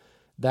him.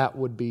 That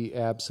would be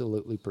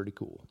absolutely pretty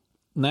cool.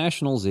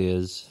 Nationals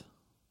is,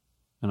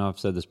 and I've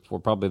said this before,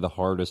 probably the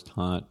hardest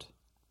hunt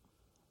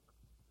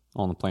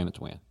on the planet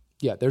to win.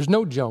 Yeah, there's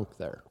no junk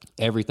there.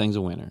 Everything's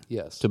a winner.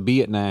 Yes. To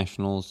be at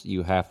Nationals,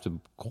 you have to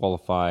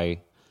qualify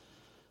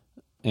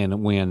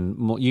and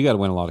win. You got to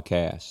win a lot of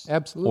casts.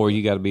 Absolutely. Or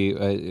you got to be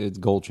a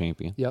gold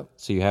champion. Yep.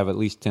 So you have at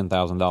least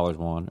 $10,000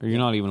 won, or you're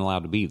not even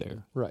allowed to be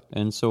there. Right.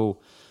 And so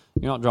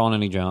you're not drawing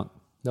any junk.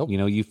 Nope.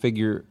 You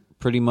figure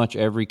pretty much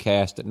every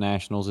cast at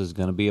Nationals is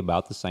going to be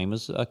about the same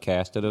as a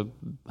cast at a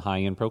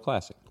high-end Pro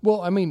Classic.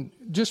 Well,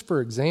 just for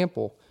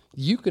example,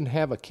 you can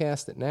have a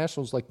cast at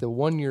Nationals like the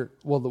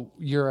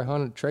year I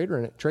hunted Trader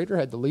in it. Trader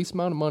had the least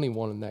amount of money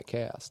won in that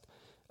cast.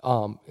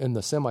 In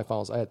the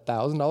semifinals, I had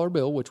 $1,000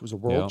 bill, which was a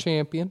world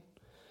champion.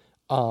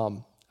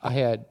 I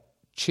had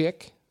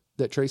Chick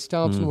that Tracy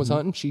Thompson was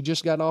hunting. She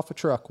just got off a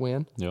truck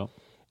win. Yeah.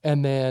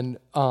 And then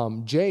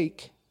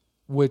Jake,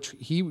 which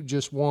he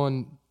just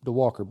won the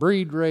Walker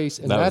Breed race.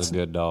 And that was a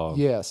good dog.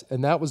 Yes,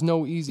 and that was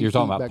no easy. You're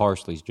talking about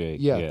Parsley's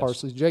Jake. Yeah, yes.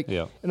 Parsley's Jake.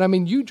 Yeah.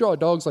 And you draw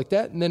dogs like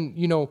that, and then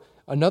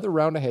another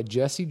round I had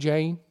Jesse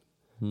Jane.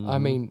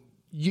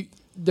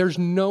 There's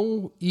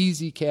no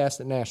easy cast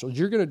at Nationals.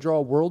 You're going to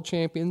draw world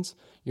champions.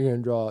 You're going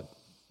to draw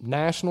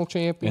national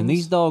champions. And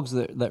these dogs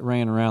that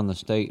ran around the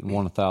state and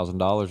won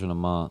 $1,000 in a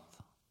month,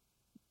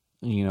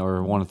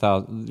 or won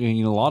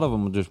 $1,000. A lot of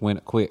them will just win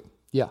it quick.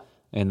 Yeah.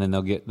 And then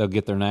they'll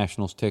get their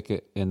Nationals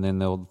ticket, and then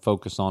they'll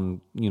focus on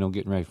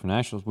getting ready for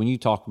Nationals. When you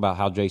talk about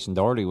how Jason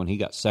Daugherty, when he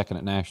got second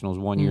at Nationals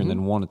one year and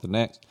then won at the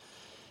next,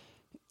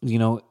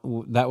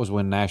 that was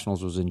when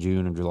Nationals was in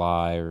June or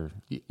July, or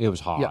it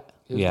was hot.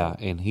 Yeah,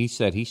 and he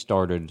said he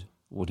started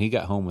when he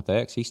got home with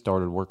X. He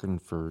started working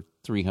for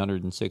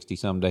 360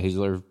 some days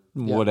or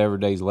whatever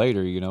days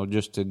later,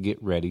 just to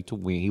get ready to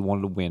win. He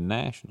wanted to win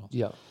Nationals.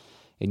 Yeah,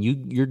 and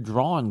you're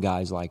drawing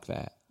guys like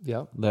that.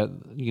 Yeah.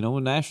 That,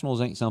 Nationals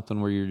ain't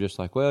something where you're just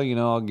like, well,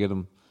 I'll get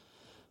them.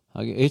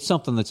 It's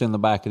something that's in the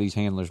back of these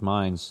handlers'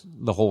 minds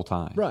the whole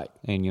time. Right.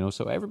 And,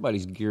 so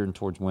everybody's gearing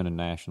towards winning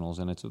Nationals,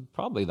 and it's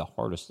probably the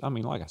hardest.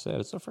 Like I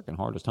said, it's the freaking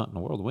hardest hunt in the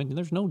world to win.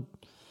 There's no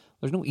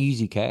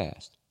easy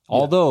cast. Yeah.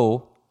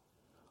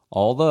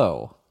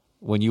 Although,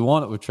 when you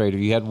won it with Trader,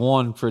 you had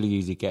one pretty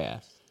easy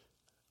cast.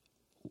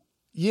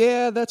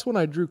 Yeah, that's when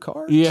I drew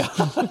cards. Yeah,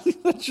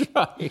 that's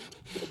right.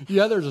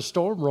 Yeah, there's a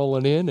storm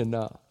rolling in, and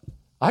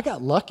I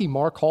got lucky.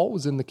 Mark Hall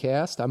was in the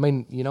cast.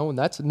 And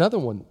that's another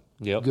one.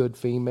 Yep. Good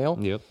female.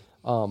 Yep.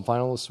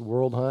 Finalist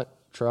world hunt,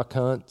 truck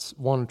hunts,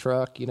 won a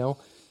truck,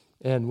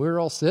 And we were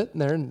all sitting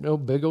there and no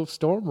big old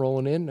storm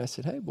rolling in. And I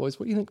said, hey, boys,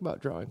 what do you think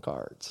about drawing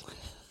cards?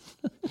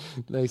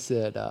 They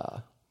said,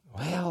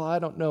 well, I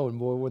don't know. And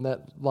boy, when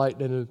that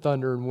lightning and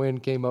thunder and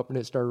wind came up and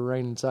it started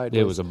raining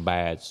sideways. It was a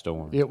bad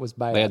storm. It was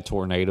bad. They had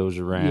tornadoes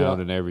around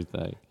and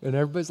everything. And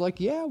everybody's like,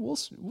 yeah,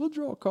 we'll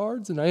draw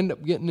cards. And I ended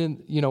up getting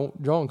in,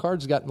 drawing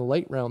cards, got in the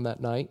late round that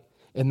night.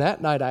 And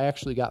that night I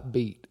actually got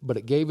beat, but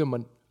it gave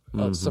him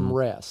some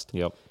rest.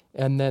 Yep.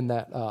 And then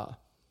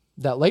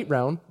that late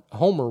round,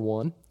 Homer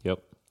won.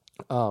 Yep.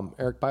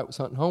 Eric Pite was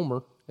hunting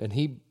Homer, and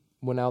he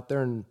went out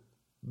there and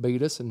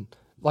beat us. And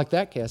like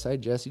that cast, I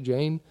had Jesse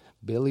Jane,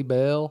 Billy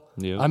Bell.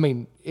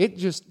 Yep.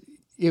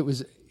 It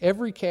was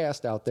every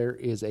cast out there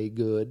is a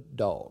good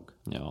dog.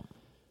 Yeah.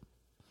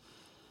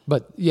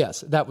 But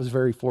yes, that was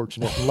very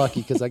fortunate and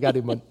lucky because I got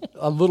him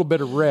a little bit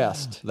of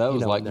rest. That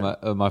was like my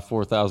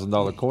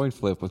 $4,000 coin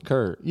flip with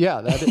Kurt.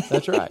 Yeah,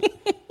 that's right.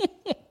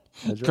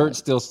 Kurt's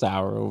still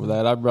sour over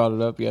that. I brought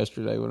it up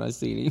yesterday when I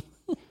seen him.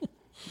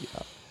 Yeah.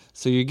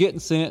 So you're getting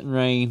Scent and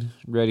Rain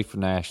ready for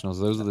Nationals.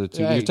 Those are the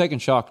two. Hey, you're taking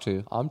Shock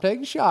too. I'm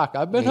taking Shock.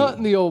 I've been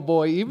hunting the old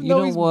boy, even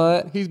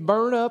though he's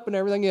burned up and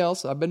everything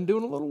else. I've been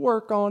doing a little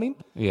work on him.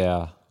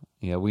 Yeah.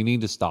 We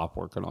need to stop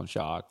working on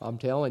Shock. I'm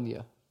telling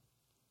you,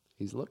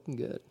 he's looking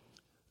good.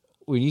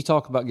 When you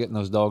talk about getting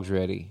those dogs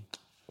ready,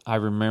 I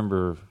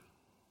remember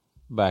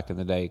back in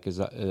the day because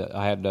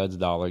I had Dud's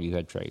Dollar, you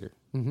had Trader.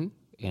 Mm-hmm.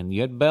 And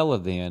you had Bella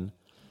then,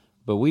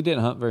 but we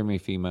didn't hunt very many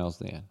females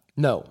then.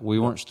 No. We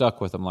weren't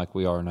stuck with them like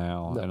we are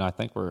now. No. And I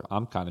think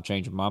I'm kind of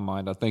changing my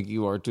mind. I think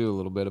you are too a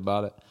little bit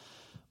about it.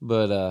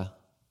 But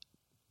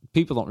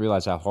people don't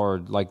realize how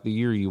hard, like the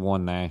year you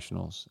won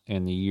nationals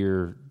and the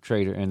year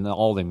Trader, and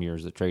all them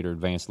years that Trader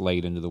advanced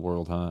late into the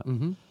world hunt,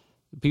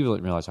 people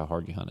didn't realize how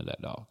hard you hunted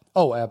that dog.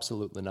 Oh,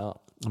 absolutely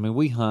not. I mean,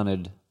 we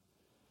hunted,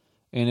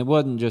 and it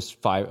wasn't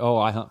just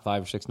I hunt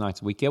 5 or 6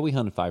 nights a week. Yeah, we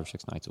hunted 5 or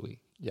 6 nights a week.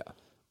 Yeah.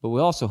 But we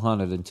also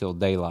hunted until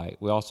daylight.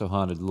 We also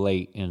hunted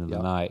late into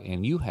the night,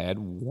 and you had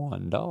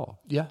one dog.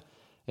 Yeah.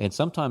 And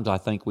sometimes I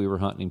think we were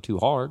hunting him too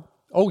hard.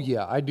 Oh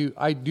yeah, I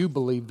do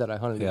believe that I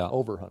hunted him,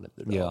 over-hunted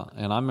the dog.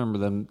 Yeah, and I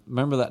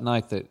remember that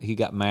night that he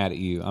got mad at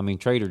you. I mean,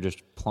 Trader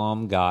just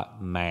plumb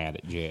got mad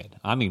at Jed.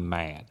 I mean,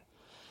 mad.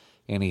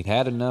 And he'd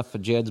had enough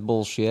of Jed's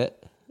bullshit,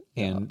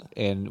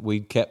 and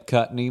we kept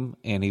cutting him,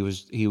 and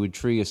he would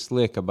tree a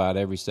slick about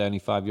every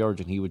 75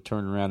 yards, and he would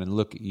turn around and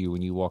look at you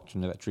when you walked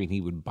into that tree, and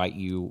he would bite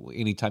you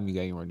anytime you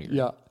got anywhere near him.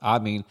 Yeah. I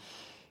mean,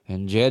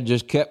 and Jed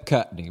just kept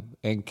cutting him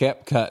and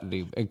kept cutting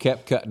him and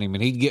kept cutting him,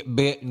 and he'd get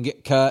bit and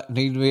get cut,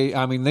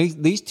 and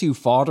these two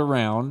fought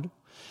around,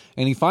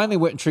 and he finally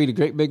went and treated a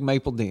great big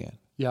maple den.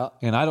 Yeah.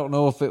 And I don't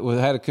know if it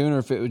had a coon or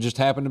if it just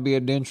happened to be a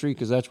den tree,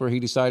 because that's where he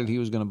decided he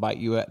was going to bite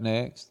you at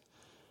next.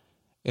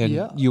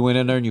 And you went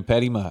in there and you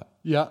pet him up.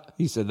 Yeah.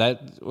 He said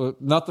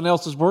nothing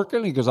else is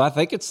working. He goes, I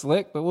think it's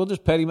slick, but we'll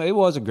just pet him. It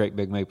was a great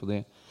big maple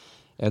den.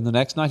 And the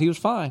next night he was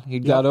fine. He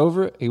got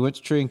over it. He went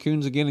to treeing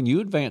coons again, and you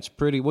advanced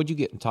pretty. What'd you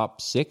get in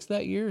top 6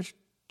 that year?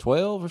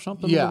 12 or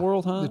something in the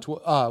world hunt?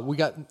 We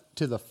got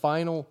to the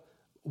final,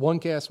 one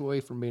cast away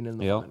from being in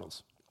the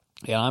finals.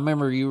 Yeah, I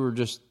remember you were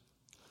just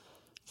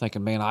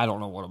thinking, man, I don't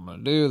know what I'm going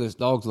to do. This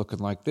dog's looking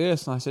like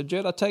this. And I said,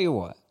 Jed, I'll tell you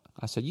what.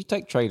 I said, you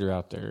take Trader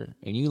out there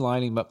and you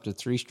line him up to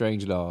 3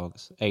 strange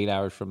dogs 8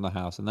 hours from the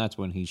house, and that's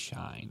when he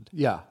shined.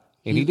 Yeah.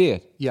 And he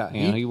did. Yeah.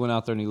 He went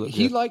out there and he looked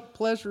He good. liked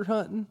pleasure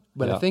hunting,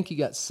 but I think he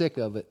got sick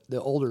of it the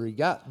older he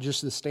got,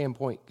 just the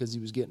standpoint because he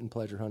was getting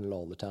pleasure hunted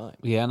all the time.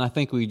 Yeah, and I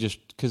think we just,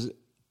 because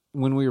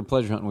when we were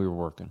pleasure hunting, we were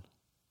working.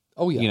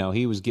 Oh, yeah. You know,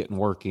 he was getting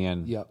work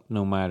in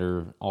no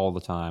matter all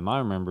the time. I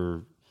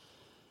remember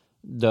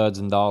Duds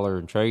and Dollar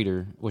and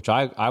Trader, which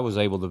I was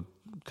able to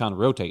kind of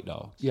rotate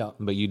dogs. Yeah.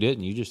 But you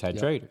didn't. You just had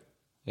Trader.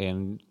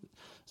 And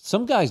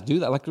some guys do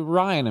that. Like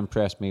Ryan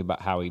impressed me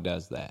about how he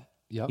does that.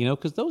 Yep. You know,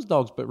 because those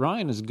dogs, but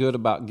Ryan is good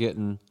about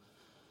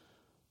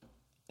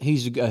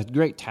he's a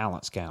great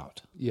talent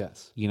scout.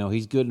 Yes. You know,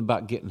 he's good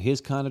about getting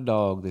his kind of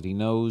dog that he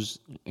knows,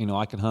 you know,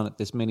 I can hunt it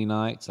this many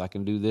nights. I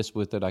can do this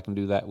with it. I can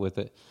do that with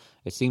it.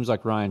 It seems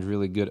like Ryan's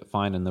really good at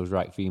finding those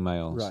right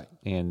females. Right.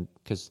 And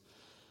because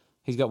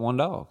he's got one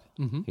dog.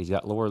 Mm-hmm. He's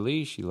got Laura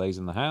Lee. She lays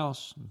in the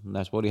house, and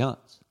that's what he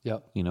hunts.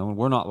 Yep. You know, and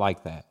we're not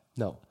like that.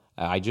 No.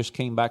 I just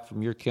came back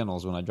from your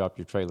kennels when I dropped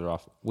your trailer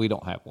off. We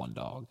don't have one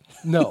dog.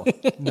 No.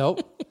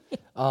 Nope.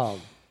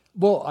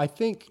 Well, I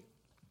think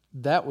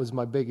that was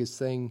my biggest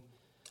thing.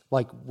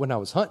 Like when I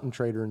was hunting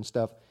Trader and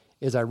stuff,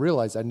 is I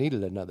realized I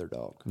needed another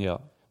dog. Yeah.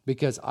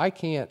 Because I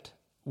can't,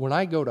 when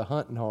I go to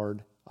hunting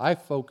hard, I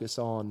focus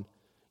on,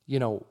 you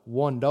know,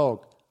 one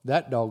dog.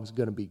 That dog's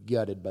going to be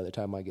gutted by the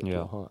time I get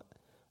to a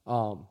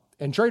hunt.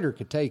 And Trader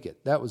could take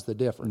it. That was the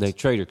difference.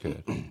 Trader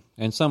could.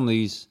 And some of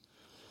these,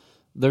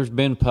 there's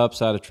been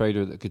pups out of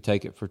Trader that could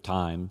take it for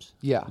times.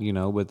 Yeah. You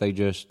know, but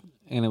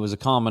and it was a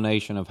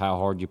combination of how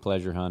hard you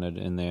pleasure hunted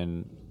and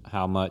then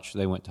how much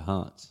they went to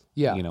hunts.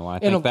 Yeah. You know, I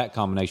think that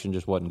combination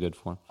just wasn't good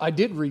for them. I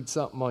did read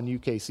something on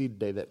UKC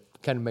today that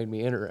kind of made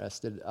me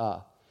interested.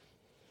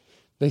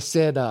 They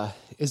said,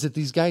 is it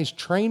these guys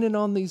training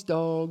on these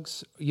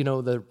dogs? You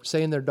know, they're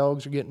saying their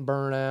dogs are getting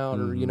burnt out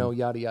or, you know,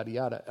 yada, yada,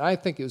 yada. I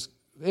think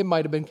it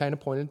might have been kind of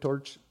pointed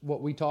towards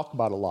what we talk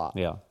about a lot.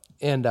 Yeah.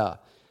 And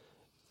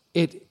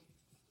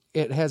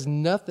it has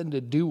nothing to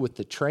do with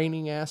the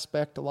training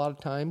aspect a lot of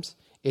times.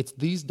 It's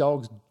these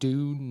dogs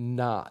do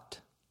not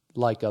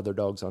like other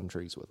dogs on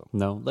trees with them.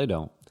 No, they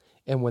don't.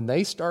 And when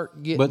they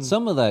start getting... But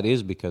some of that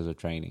is because of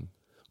training.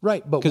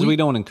 Right. Because we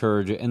don't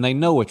encourage it, and they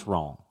know it's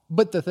wrong.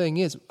 But the thing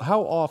is,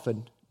 how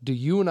often do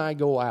you and I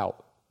go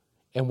out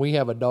and we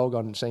have a dog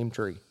on the same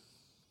tree?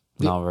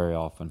 Not very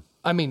often.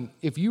 I mean,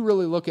 if you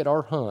really look at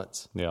our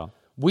hunts,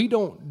 we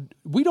don't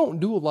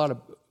do a lot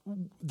of...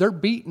 They're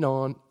beating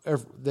on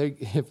if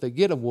they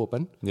get a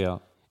whooping. Yeah,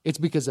 it's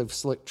because of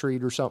slick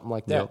treat or something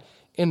like that. Yep.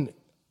 And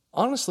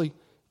honestly,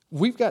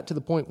 we've got to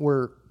the point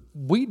where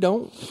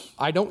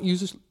I don't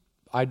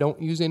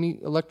use any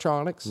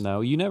electronics. No,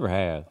 you never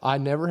have. I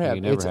never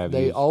have.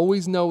 They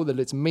always know that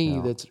it's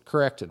me that's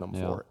correcting them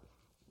for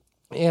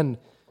it. And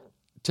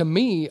to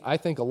me, I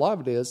think a lot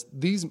of it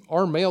is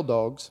our male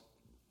dogs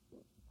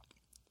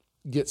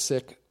get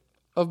sick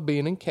of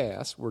being in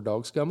casts where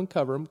dogs come and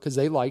cover them because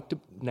they like to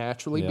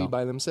naturally be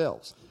by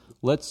themselves.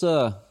 We're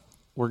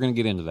going to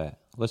get into that.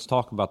 Let's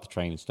talk about the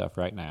training stuff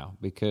right now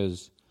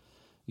because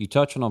you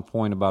touched on a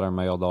point about our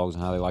male dogs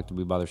and how they like to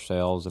be by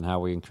themselves and how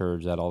we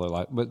encourage that all their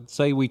life. But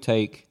say we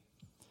take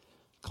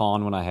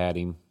Con when I had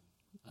him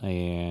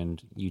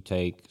and you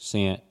take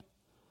Scent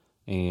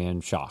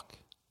and Shock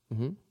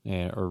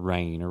or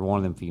Rain or one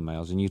of them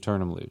females and you turn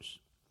them loose.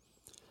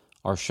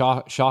 Our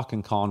Shock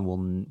and Con will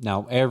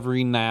now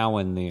every now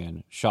and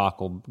then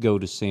Shock will go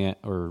to scent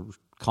or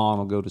Con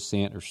will go to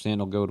scent or scent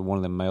will go to one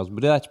of them males,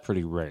 but that's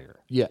pretty rare.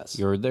 Yes,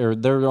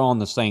 they're on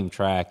the same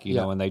track, you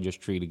know, and they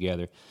just tree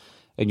together,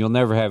 and you'll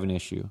never have an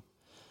issue.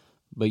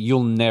 But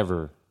you'll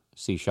never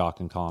see Shock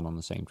and Con on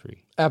the same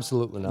tree.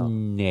 Absolutely not.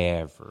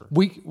 Never.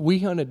 We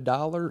hunted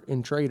Dollar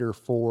and Trader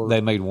for. They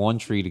made one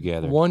tree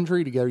together. One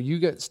tree together.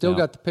 You still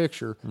got the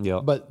picture.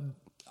 Yep. But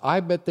I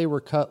bet they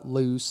were cut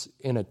loose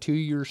in a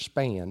 2-year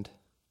span.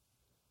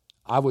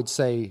 I would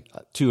say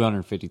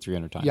 250,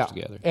 300 times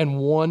together. And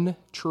one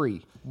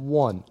tree.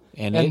 One.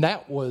 And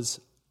that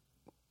was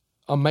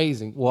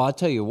amazing. Well, I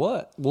tell you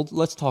what. Well,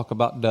 let's talk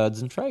about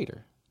Duds and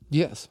Trader.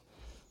 Yes.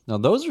 Now,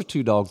 those are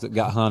two dogs that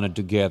got hunted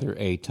together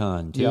a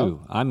ton, too.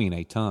 Yep. I mean,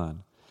 a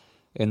ton.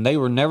 And they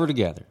were never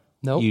together.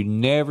 Nope. You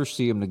never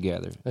see them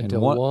together.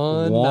 Until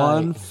and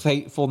one night.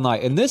 fateful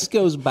night. And this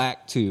goes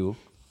back to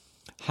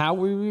how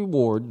we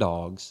reward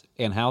dogs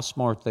and how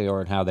smart they are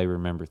and how they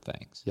remember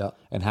things. Yep.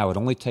 And how it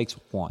only takes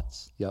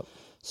once. Yep.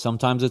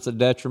 Sometimes it's a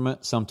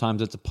detriment,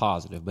 sometimes it's a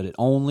positive, but it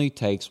only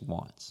takes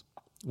once.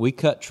 We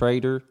cut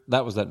Trader.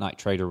 That was that night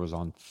Trader was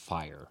on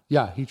fire.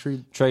 Yeah,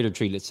 Trader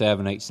treated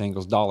 7, 8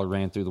 singles. Dollar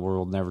ran through the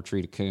world, never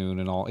treated a coon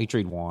and all. He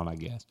treated one, I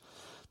guess.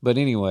 But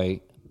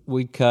anyway,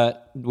 we'd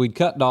cut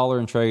Dollar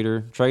and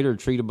Trader. Trader would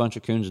treat a bunch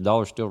of coons.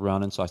 Dollar's still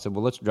running. So I said,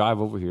 well, let's drive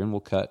over here and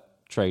we'll cut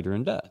Trader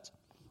and Duds.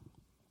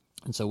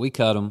 And so we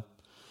cut them.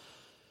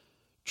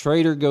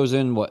 Trader goes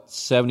in,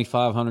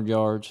 7,500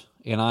 yards?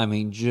 And I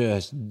mean,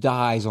 just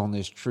dies on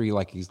this tree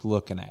like he's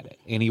looking at it.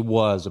 And he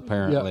was,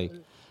 apparently.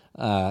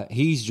 Yeah.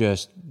 He's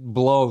just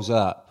blows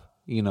up,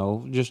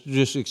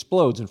 just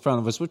explodes in front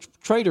of us, which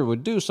Trader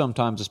would do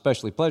sometimes,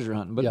 especially pleasure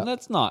hunting. But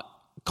that's not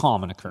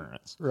common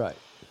occurrence. Right.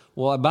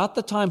 Well, about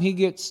the time he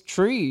gets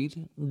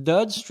treed,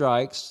 Dud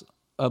strikes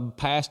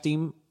past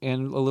him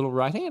and a little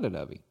right-handed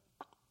of him.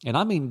 And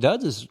I mean,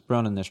 Duds is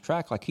running this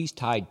track like he's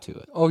tied to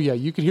it. Oh, yeah.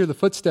 You could hear the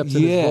footsteps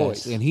in his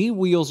voice. And he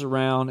wheels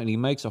around and he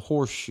makes a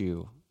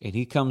horseshoe and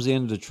he comes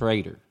into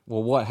Trader.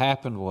 Well, what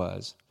happened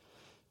was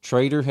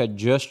Trader had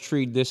just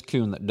treed this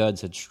coon that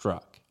Duds had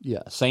struck.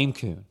 Yeah. Same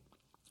coon.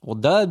 Well,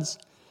 Duds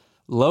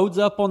loads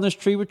up on this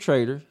tree with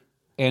Trader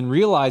and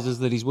realizes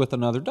that he's with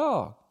another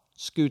dog.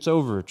 Scoots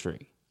over a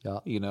tree. Yeah.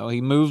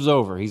 He moves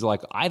over. He's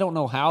like, I don't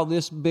know how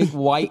this big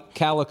white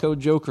calico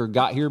joker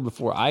got here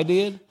before I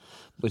did,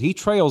 but he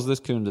trails this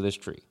coon to this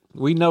tree.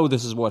 We know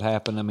this is what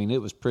happened. I mean,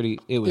 it was obvious.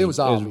 It was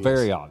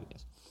very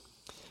obvious.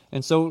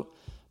 And so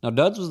now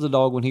Duds was the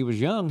dog when he was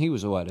young. He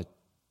was a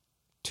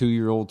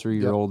 2-year-old,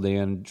 3-year-old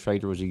then.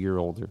 Trader was a year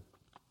older.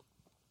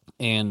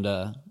 And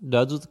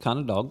Duds was the kind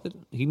of dog that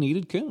he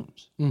needed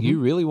coons. Mm-hmm. You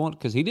really want,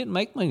 because he didn't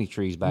make many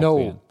trees back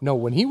then. No,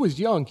 when he was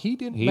young, he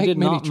did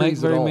not make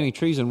very many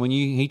trees. And when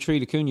he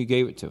treated a coon, you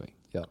gave it to him.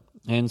 Yeah.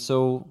 And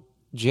so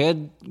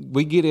Jed,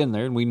 we get in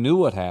there and we knew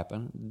what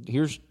happened.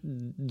 Here's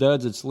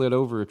Duds had slid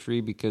over a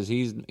tree because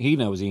he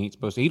knows he ain't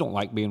supposed to. He don't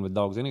like being with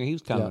dogs anyway. He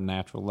was kind of a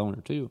natural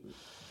loner too.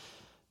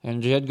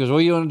 And Jed goes, what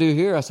do you want to do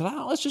here? I said,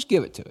 let's just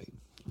give it to him.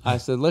 I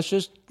said, let's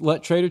just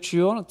let Trader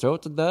chew on it, throw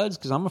it to Duds,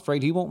 because I'm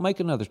afraid he won't make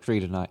another tree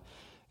tonight.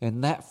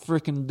 And that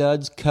freaking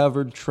Duds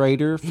covered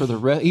Trader for the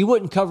rest. He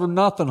wouldn't cover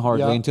nothing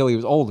hardly until he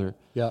was older.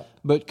 Yeah.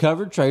 But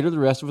covered Trader the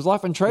rest of his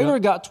life. And Trader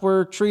got to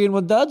where treeing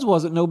with Duds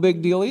wasn't no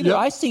big deal either.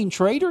 I seen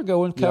Trader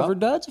go and cover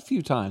Duds a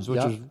few times,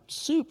 which was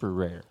super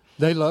rare.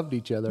 They loved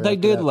each other. They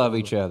did love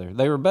each other.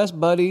 They were best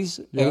buddies,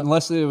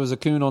 unless it was a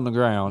coon on the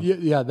ground.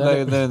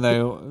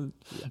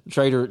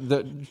 Trader,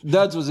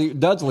 Duds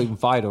will even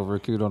fight over a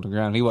coon on the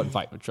ground. He wasn't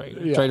fighting with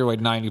Trader. Yeah. Trader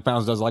weighed 90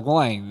 pounds. Duds was like, well,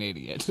 I ain't an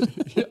idiot.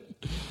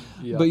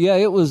 But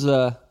it was,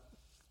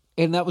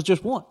 and that was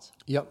just once.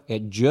 Yep.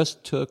 It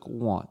just took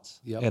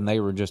once. Yep. And they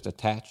were just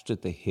attached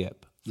at the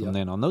hip from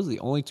then on. Those are the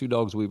only two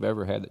dogs we've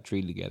ever had that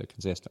treated together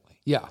consistently.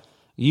 Yeah.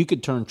 You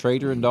could turn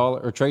Trader and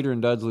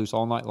Duds loose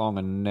all night long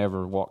and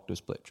never walk to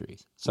split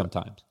trees.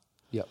 Sometimes,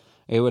 yep.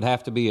 It would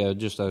have to be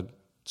just a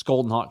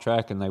scalding hot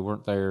track, and they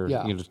weren't there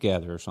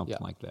together or something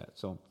like that.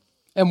 So,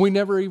 and we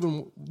never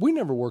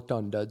worked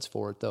on Duds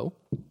for it though.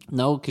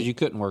 No, because you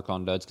couldn't work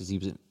on Duds because he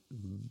was a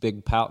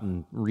big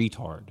pouting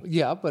retard.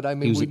 Yeah, but I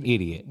mean, he was an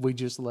idiot. We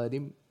just let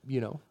him.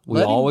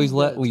 We always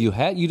let. Well, you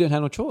didn't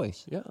have no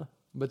choice. Yeah,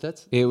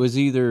 but it was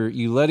either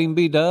you let him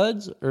be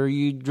Duds or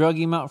you drug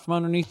him out from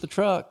underneath the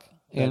truck.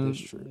 And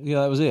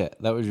that was it.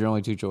 That was your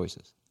only two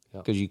choices.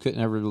 Because you couldn't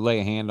ever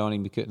lay a hand on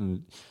him. You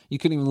couldn't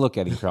even look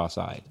at him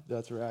cross-eyed.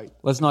 That's right.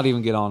 Let's not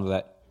even get on to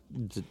that.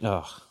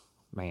 Ugh,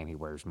 man, he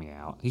wears me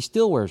out. He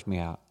still wears me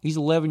out. He's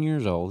 11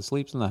 years old. He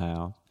sleeps in the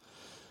house.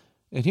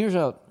 And here's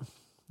I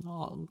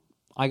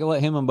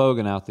let him and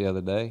Bogan out the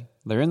other day.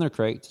 They're in their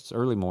crates. It's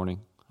early morning.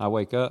 I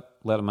wake up,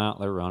 let them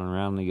out. They're running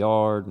around the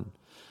yard. And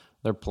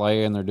they're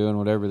playing. They're doing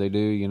whatever they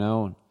do,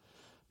 And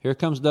here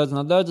comes Duds.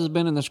 Now, Duds has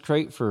been in this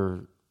crate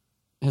for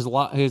his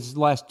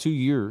last 2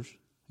 years.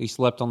 He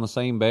slept on the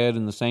same bed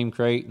in the same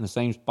crate in the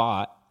same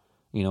spot,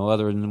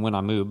 other than when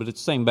I moved. But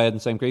it's the same bed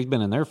and same crate. He's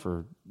been in there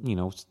for,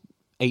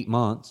 8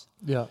 months.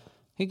 Yeah.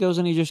 He goes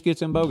and he just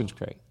gets in Bogan's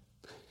crate.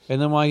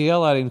 And then while I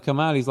yell at him to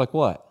come out, he's like,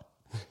 what?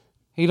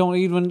 He don't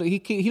even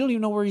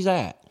know where he's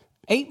at.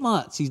 8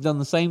 months he's done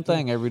the same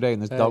thing every day,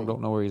 and this dog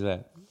don't know where he's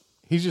at.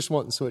 He's just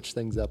wanting to switch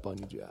things up on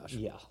you, Josh.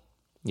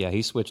 Yeah,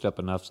 he switched up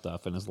enough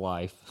stuff in his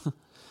life.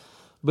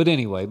 But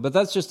anyway,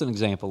 that's just an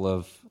example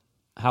of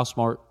how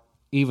smart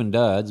even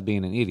Duds,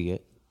 being an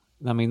idiot,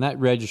 I mean, that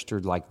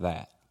registered like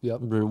that. Yep.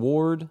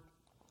 Reward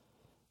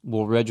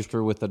will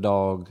register with the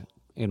dog.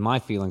 In my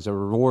feelings, a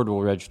reward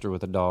will register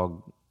with a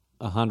dog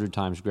 100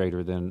 times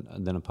greater than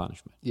a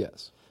punishment.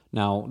 Yes.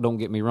 Now, don't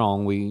get me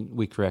wrong.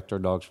 We correct our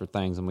dogs for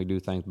things and we do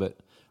things, but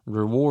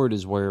reward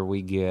is where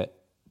we get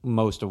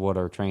most of what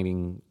our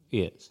training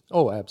is.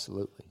 Oh,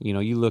 absolutely. You know,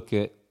 you look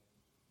at,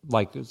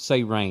 like,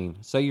 say Rain.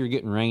 Say you're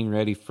getting Rain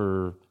ready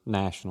for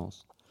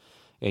nationals,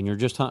 and you're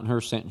just hunting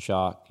her scent and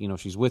shock. You know,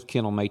 she's with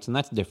kennel mates, and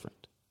that's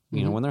different.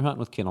 You know, when they're hunting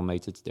with kennel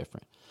mates, it's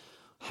different.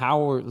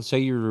 Say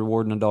you're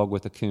rewarding a dog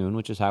with a coon,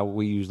 which is how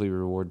we usually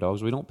reward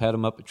dogs. We don't pet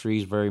them up at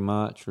trees very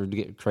much or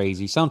get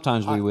crazy.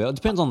 Sometimes we will. It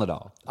depends on the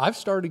dog. I've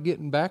started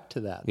getting back to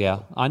that.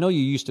 Yeah. I know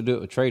you used to do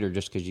it with Trader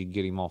just because you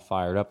get him all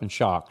fired up. And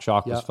Shock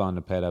was fun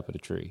to pet up at a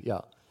tree.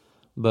 Yeah.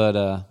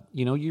 But,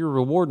 you know, you're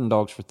rewarding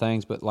dogs for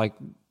things, but, like,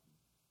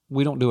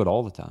 we don't do it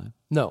all the time.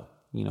 No.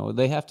 You know,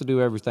 they have to do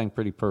everything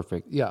pretty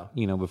perfect. Yeah.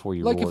 You know, before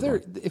you like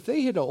reward them. if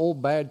they hit an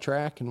old bad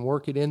track and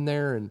work it in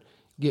there and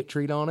get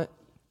treat on it,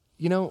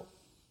 you know,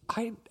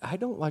 I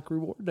don't like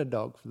rewarding a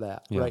dog for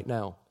that right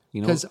now.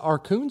 Because our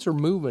coons are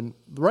moving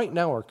right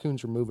now. Our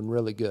coons are moving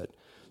really good.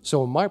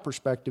 So my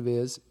perspective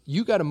is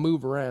you got to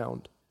move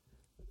around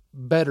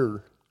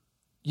better.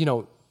 You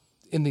know,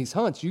 in these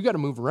hunts, you got to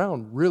move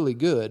around really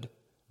good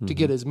to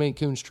get as many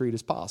coons treat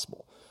as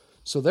possible.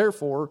 So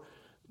therefore,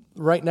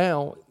 right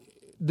now,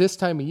 this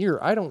time of year,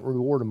 I don't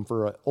reward them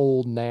for an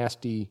old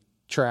nasty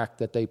track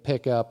that they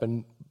pick up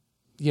and,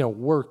 you know,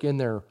 work in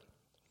their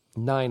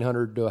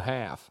 900 to a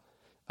half.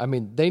 I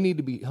mean, they need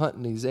to be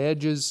hunting these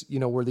edges, you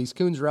know, where these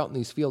coons are out in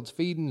these fields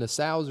feeding. The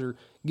sows are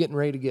getting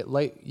ready to get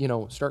late, you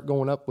know, start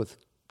going up with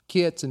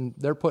kits, and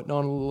they're putting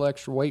on a little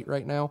extra weight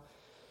right now.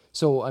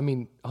 So, I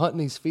mean, hunting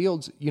these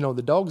fields, you know,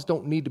 the dogs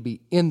don't need to be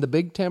in the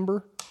big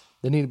timber.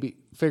 They need to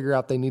figure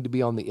out they need to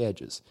be on the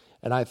edges.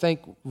 And I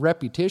think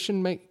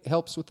repetition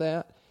helps with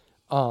that.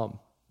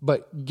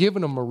 But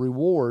giving them a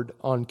reward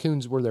on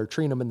coons where they're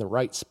treating them in the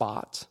right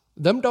spots.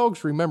 Them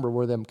dogs remember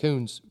where they've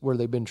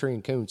been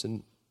treating coons,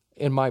 and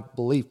in my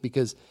belief,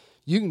 because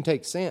you can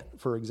take scent,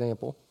 for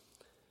example,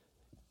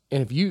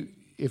 and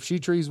if she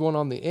trees one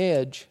on the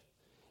edge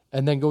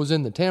and then goes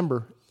in the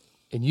timber,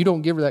 and you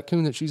don't give her that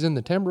coon that she's in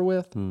the timber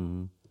with,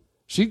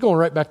 she's going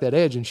right back that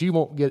edge, and she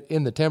won't get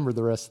in the timber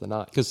the rest of the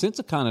night. Because Scent's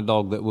the kind of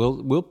dog that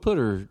we'll put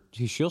her,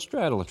 she'll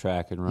straddle a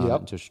track and run it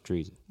until she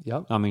trees it.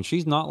 Yep. I mean,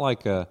 she's not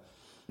like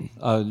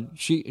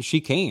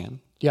she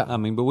can. Yeah. I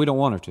mean, but we don't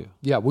want her to.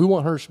 Yeah, we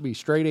want her to be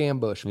straight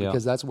ambush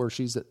because that's where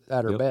she's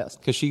at her best.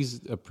 Because she's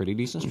a pretty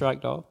decent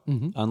strike dog,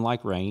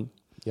 unlike Rain.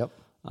 Yep.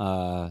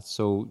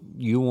 So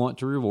you want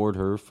to reward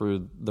her for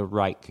the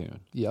right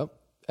coon. Yep.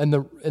 And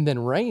then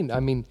Rain,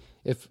 I mean,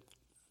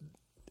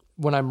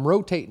 when I'm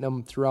rotating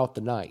them throughout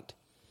the night,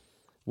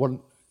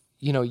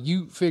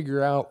 you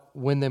figure out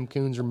when them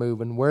coons are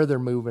moving, where they're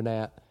moving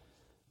at,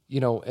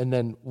 you know, and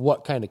then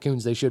what kind of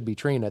coons they should be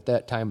treating at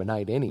that time of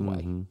night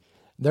anyway.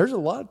 There's a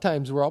lot of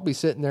times where I'll be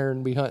sitting there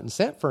and be hunting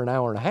scent for an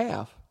hour and a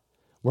half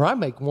where I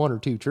make 1 or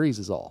 2 trees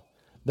is all.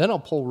 Then I'll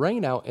pull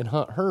Rain out and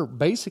hunt her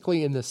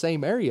basically in the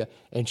same area,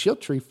 and she'll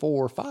tree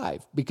 4 or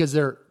 5 because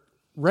they're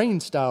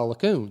Rain style of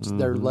coons.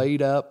 They're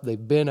laid up,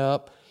 they've been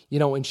up, you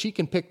know, and she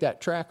can pick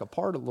that track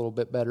apart a little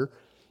bit better,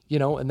 you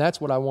know, and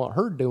that's what I want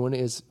her doing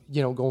is,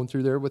 you know, going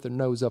through there with her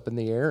nose up in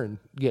the air and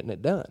getting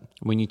it done.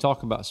 When you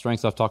talk about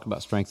strengths, I've talked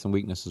about strengths and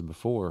weaknesses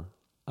before.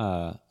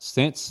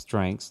 Scent's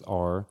strengths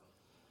are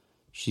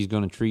she's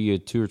going to tree you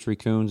 2 or 3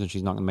 coons and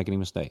she's not going to make any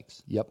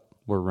mistakes. Yep.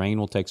 Where Rain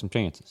will take some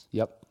chances.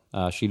 Yep.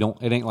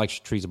 It ain't like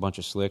she trees a bunch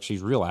of slicks.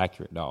 She's a real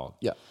accurate dog.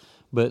 Yeah.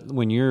 But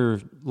when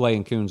you're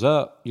laying coons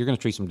up, you're going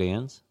to tree some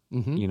dens.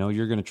 You know,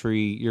 you're going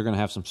to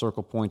have some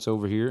circle points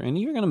over here, and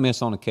you're going to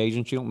miss on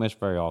occasion. She don't miss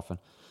very often,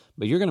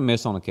 but you're going to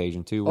miss on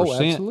occasion too.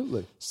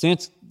 Absolutely.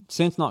 Scent's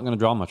not going to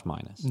draw much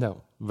minus.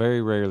 No.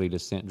 Very rarely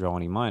does Scent draw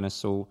any minus.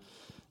 So,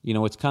 you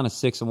know, it's kind of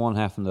 6 of one,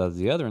 half of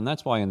the other, and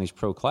that's why in these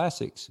pro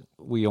classics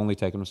we only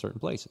take them to certain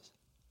places.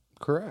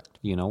 Correct.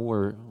 You know,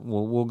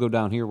 we'll go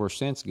down here where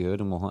Scent's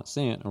good and we'll hunt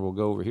Scent, or we'll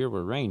go over here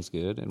where Rain's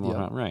good and we'll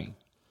hunt Rain.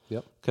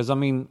 Yep. Because I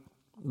mean,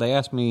 they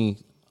asked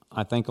me,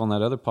 I think on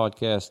that other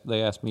podcast,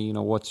 they asked me, you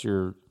know, what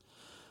are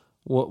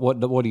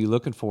you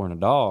looking for in a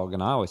dog?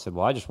 And I always said,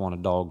 well, I just want a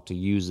dog to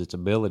use its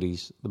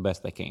abilities the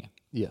best they can.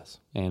 Yes.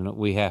 And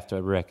we have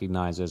to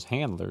recognize as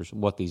handlers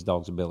what these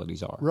dogs'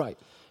 abilities are. Right.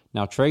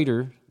 Now,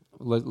 Trader,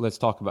 let's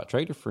talk about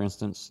Trader, for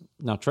instance.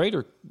 Now,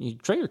 Trader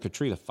could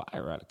treat a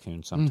fire out of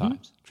coons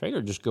sometimes. Trader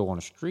would just go on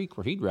a streak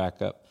where he'd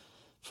rack up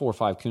 4 or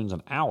 5 coons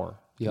an hour,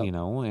 you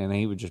know, and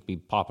he would just be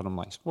popping them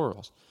like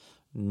squirrels.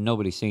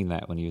 Nobody's seen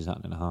that when he was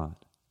hunting in a hunt.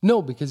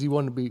 No, because he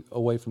wanted to be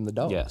away from the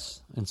dog.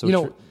 Yes. And so, you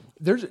know,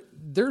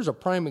 there's a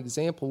prime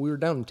example. We were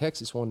down in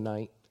Texas one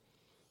night,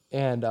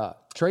 And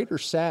Trader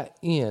sat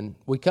in.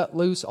 We cut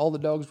loose. All the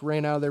dogs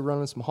ran out of there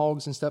running some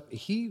hogs and stuff.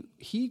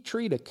 He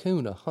treed a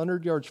coon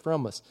 100 yards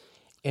from us,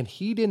 and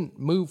he didn't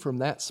move from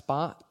that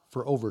spot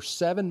for over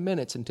 7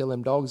 minutes until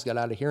them dogs got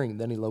out of hearing.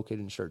 Then he located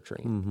and started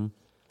treeing. Mm-hmm.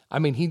 I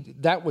mean,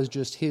 that was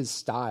just his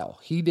style.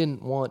 He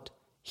didn't want.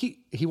 He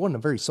wasn't a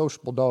very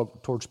sociable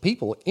dog towards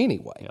people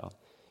anyway. Yeah.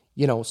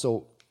 You know,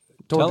 so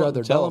towards other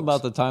dogs. Tell him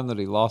about the time that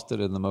he lost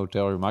it in the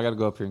motel room. I got to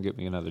go up here and get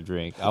me another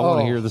drink. I want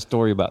to hear the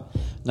story about.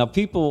 Now,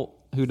 people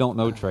who don't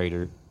know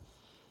Trader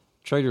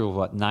was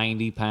what,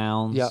 90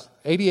 pounds? Yeah,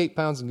 88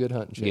 pounds in good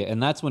hunting shape. Yeah,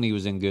 and that's when he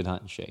was in good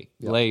hunting shape.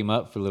 Yeah. Lay him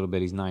up for a little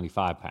bit, he's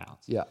 95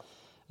 pounds. Yeah.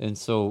 And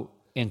so,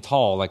 and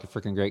tall like a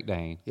freaking Great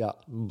Dane. Yeah.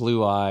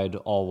 Blue-eyed,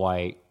 all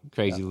white,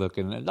 crazy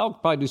looking. The dog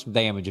would probably do some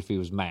damage if he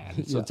was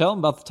mad. So Yeah. tell him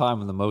about the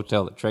time in the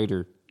motel that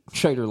Trader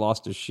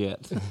lost his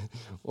shit.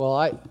 Well,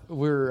 I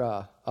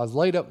was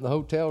laid up in the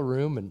hotel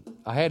room, and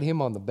I had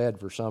him on the bed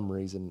for some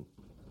reason.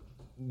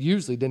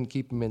 Usually didn't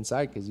keep him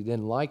inside because he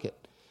didn't like it.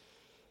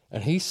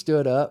 And he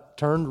stood up,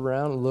 turned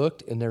around, and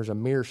looked, and there's a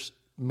mirror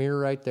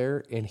right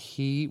there, and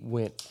he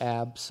went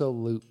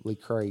absolutely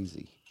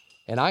crazy.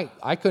 And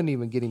I couldn't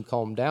even get him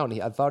calmed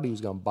down. I thought he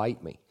was going to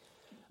bite me.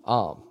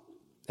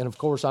 And of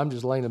course, I'm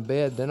just laying in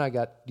bed. Then I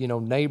got,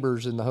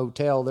 neighbors in the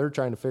hotel. They're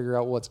trying to figure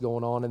out what's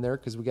going on in there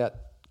because we got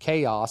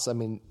chaos. I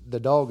mean, the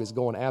dog is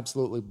going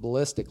absolutely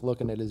ballistic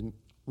looking at his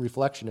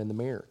reflection in the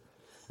mirror.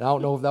 And I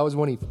don't know if that was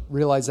when he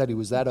realized that he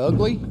was that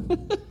ugly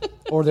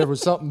or there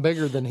was something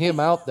bigger than him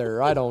out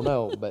there. I don't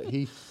know, but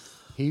he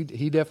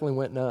definitely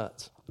went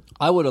nuts.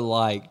 I would have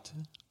liked,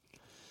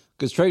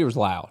 because Trader was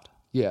loud.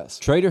 Yes.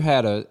 Trader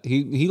had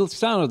he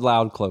sounded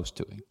loud close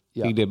to him.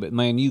 Yeah. He did, but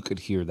man, you could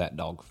hear that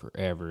dog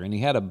forever. And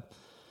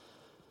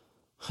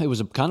it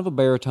was a kind of a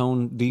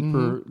baritone,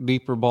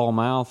 deeper ball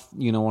mouth,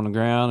 on the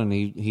ground, and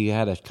he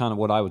had a kind of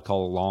what I would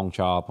call a long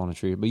chop on a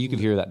tree, but you could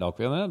hear that dog.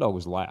 I mean, that dog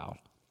was loud.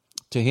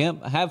 To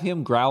have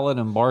him growling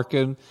and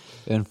barking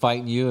and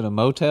fighting you in a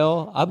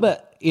motel, I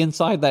bet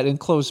inside that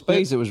enclosed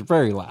space it was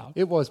very loud.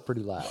 It was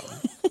pretty loud.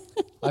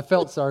 I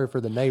felt sorry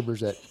for the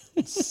neighbors at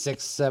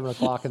 6, 7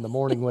 o'clock in the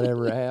morning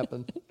whenever it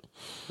happened.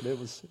 But it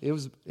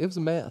was a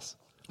mess.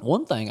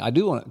 One thing I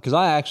do want to, because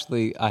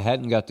I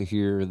hadn't got to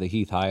hear the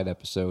Heath Hyatt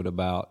episode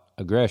about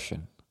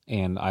aggression,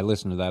 and I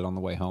listened to that on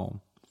the way home,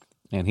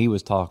 and he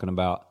was talking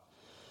about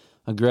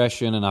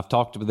aggression, and I've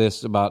talked about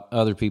this about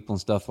other people and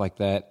stuff like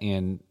that,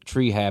 and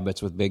tree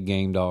habits with big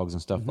game dogs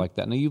and stuff like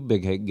that. Now, you've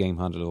big game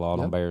hunted a lot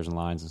on bears and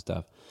lions and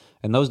stuff,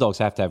 and those dogs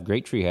have to have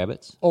great tree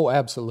habits. Oh,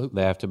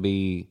 absolutely. They have to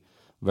be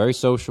very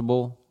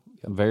sociable,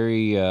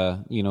 very,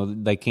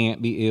 they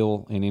can't be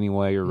ill in any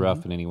way or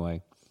rough in any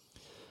way.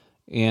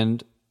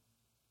 And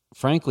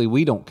frankly,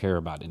 we don't care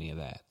about any of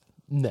that.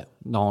 No.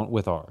 Not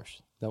with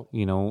ours. Nope.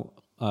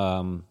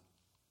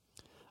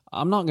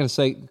 I'm not going to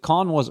say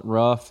Con wasn't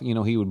rough.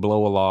 He would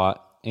blow a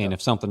lot, and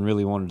if something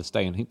really wanted to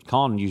stay, and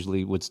Con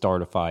usually would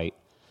start a fight,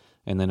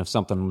 and then if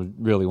something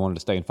really wanted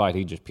to stay and fight,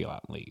 he'd just peel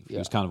out and leave. He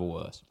was kind of a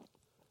wuss.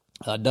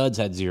 Duds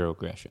had zero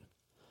aggression,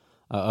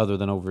 other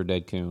than over a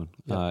dead coon.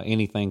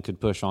 Anything could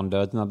push on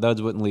Duds. Now,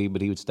 Duds wouldn't leave,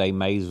 but he would stay.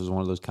 Maze was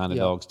one of those kind of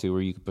dogs, too,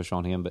 where you could push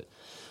on him. But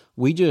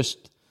we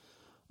just,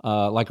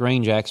 like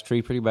Rain Jack's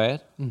tree pretty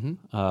bad.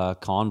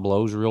 Con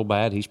blows real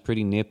bad. He's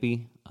pretty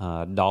nippy.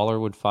 Dollar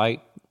would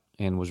fight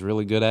and was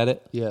really good at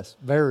it. Yes,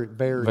 very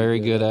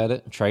good at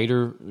it.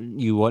 Trader,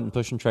 you wasn't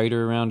pushing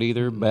Trader around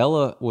either.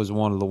 Bella was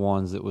one of the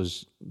ones that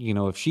was,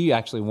 if she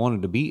actually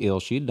wanted to be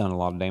ill, she'd done a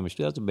lot of damage.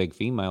 That's a big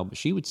female, but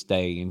she would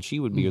stay and she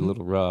would be a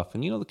little rough.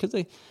 And, because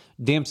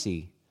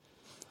Dempsey's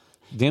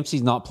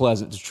not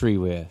pleasant to tree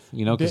with,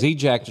 because he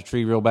jacked a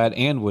tree real bad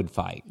and would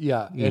fight.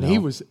 Yeah, and he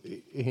was,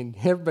 and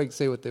everybody can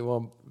say what they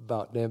want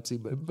about Dempsey,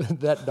 but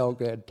that dog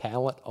had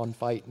talent on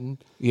fighting.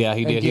 Yeah,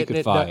 he did. He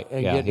could fight.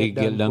 He'd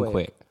get it done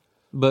quick.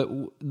 But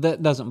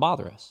that doesn't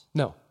bother us.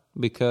 No.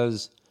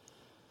 Because,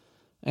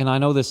 and I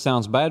know this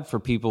sounds bad for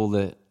people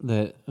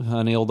that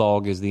an ill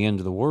dog is the end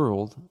of the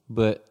world,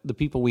 but the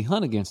people we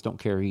hunt against don't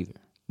care either.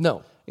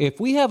 No.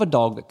 If we have a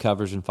dog that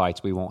covers and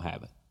fights, we won't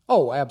have it.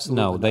 Oh,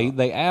 absolutely. No,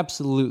 they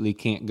absolutely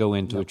can't go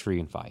into a tree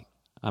and fight.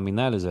 I mean,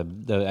 that is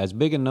as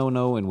big a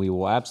no-no, and we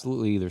will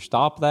absolutely either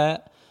stop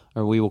that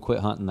or we will quit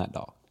hunting that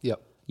dog.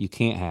 Yep. You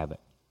can't have it.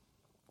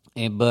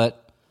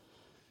 But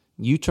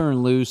you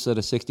turn loose at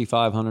a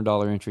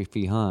 $6,500 entry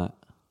fee hunt,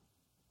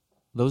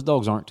 those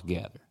dogs aren't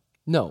together.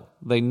 No.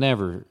 They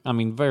never,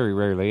 very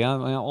rarely.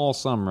 All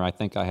summer, I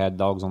think I had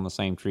dogs on the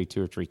same tree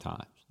 2 or 3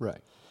 times.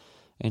 Right.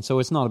 And so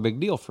it's not a big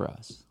deal for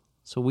us.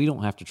 So we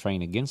don't have to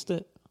train against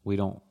it.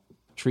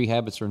 Tree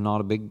habits are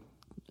not a big,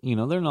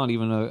 they're not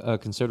even a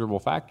considerable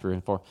factor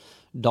for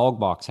dog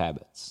box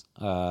habits.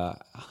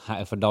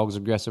 If a dog's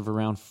aggressive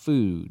around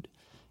food,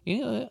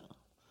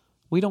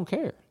 we don't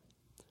care.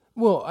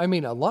 Well,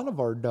 a lot of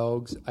our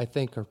dogs, I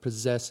think, are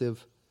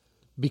possessive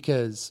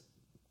because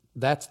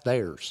that's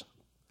theirs.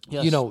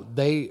 Yes.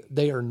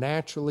 They are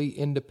naturally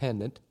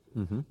independent.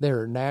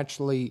 They're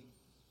naturally,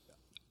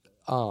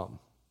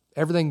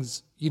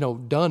 everything's,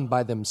 done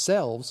by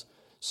themselves.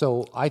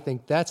 So I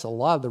think that's a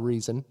lot of the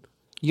reason.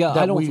 Yeah,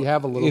 that we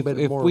have a little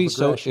bit more of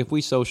aggression. If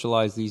we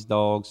socialize these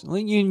dogs,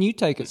 you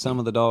take it some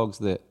of the dogs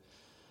that,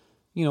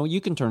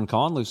 you can turn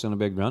Con loose in a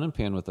big running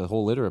pen with a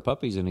whole litter of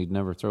puppies and he'd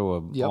never throw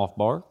a off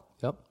bark.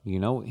 Yep.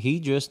 He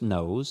just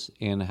knows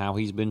and how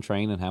he's been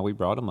trained and how we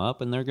brought him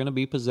up, and they're going to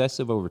be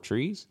possessive over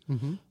trees.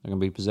 Mm-hmm. They're going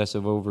to be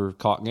possessive over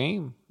caught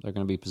game. They're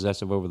going to be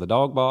possessive over the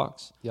dog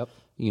box. Yep.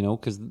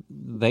 Because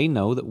they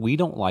know that we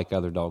don't like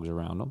other dogs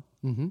around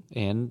them,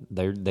 and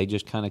they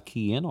just kind of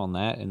key in on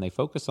that and they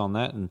focus on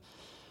that and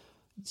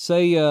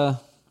say,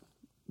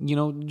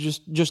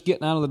 just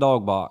getting out of the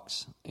dog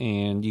box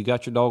and you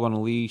got your dog on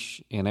a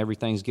leash and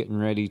everything's getting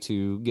ready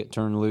to get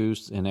turned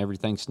loose and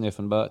everything's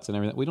sniffing butts and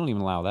everything. We don't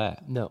even allow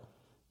that. No.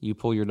 You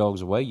pull your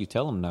dogs away, you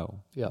tell them no.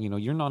 Yeah.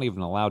 You're not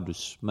even allowed to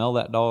smell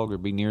that dog or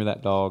be near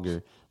that dog,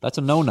 or that's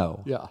a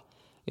no-no. Yeah.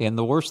 And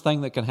the worst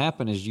thing that can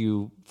happen is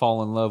you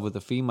fall in love with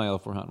a female.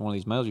 If we're hunting one of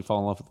these males, you fall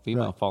in love with the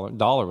female. Right.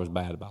 Dollar was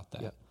bad about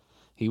that. Yeah.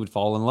 He would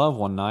fall in love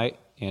one night,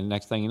 and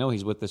next thing you know,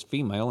 he's with this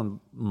female, and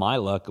my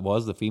luck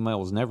was the female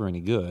was never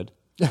any good.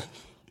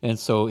 And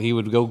so he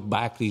would go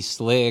back these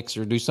slicks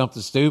or do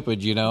something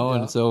stupid,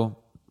 and so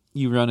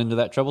you run into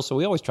that trouble. So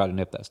we always try to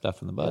nip that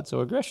stuff in the bud. Yeah. So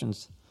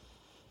aggression's,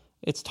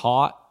 it's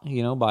taught,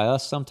 by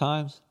us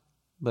sometimes,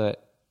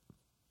 but,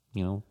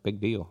 big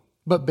deal.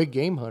 But big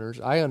game hunters,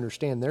 I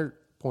understand their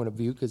point of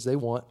view because they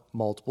want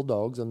multiple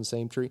dogs on the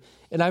same tree.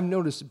 And I've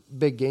noticed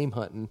big game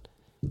hunting,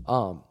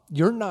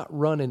 you're not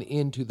running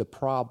into the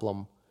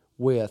problem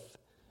with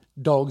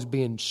dogs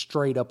being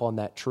straight up on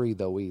that tree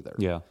though either.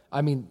 Yeah.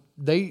 I mean,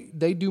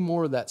 they do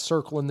more of that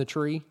circle in the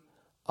tree.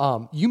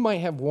 You might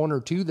have one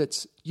or two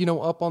that's,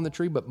 up on the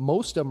tree, but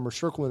most of them are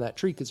circling that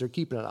tree because they're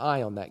keeping an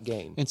eye on that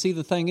game. And see,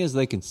 the thing is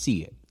they can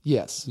see it.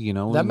 Yes.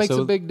 That makes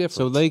a big difference.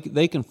 So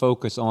they can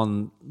focus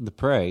on the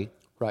prey.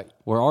 Right.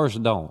 Where ours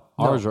don't.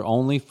 Ours are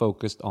only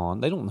focused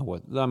on, they don't know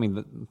what,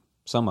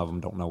 some of them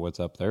don't know what's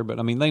up there, but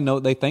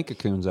they think a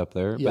coon's up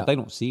there, but they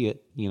don't see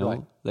it,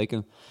 Right.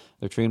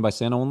 They're trained by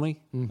scent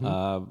only,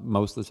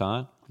 most of the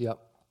time. Yep.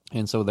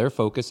 And so their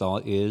focus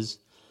is,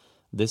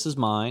 this is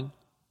mine.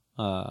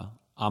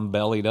 I'm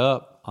bellied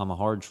up. I'm a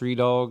hard tree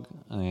dog,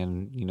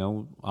 and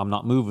I'm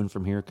not moving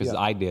from here because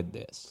I did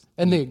this.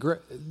 And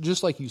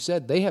just like you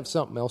said, they have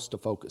something else to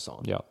focus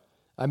on. Yeah.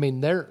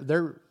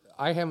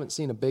 I haven't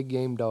seen a big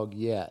game dog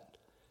yet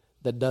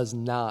that does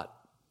not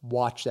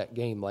watch that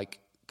game,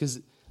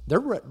 because they're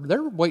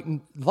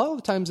waiting. A lot of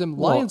the times, them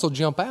lions will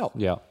jump out.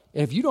 Yeah.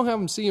 And if you don't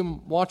have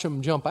them watch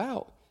them jump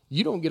out,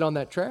 you don't get on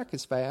that track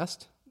as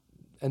fast,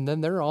 and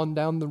then they're on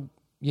down the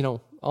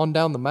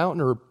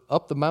mountain or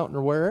up the mountain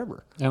or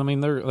wherever.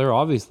 And they're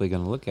obviously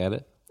going to look at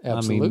it.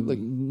 Absolutely.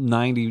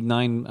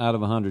 99 out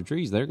of 100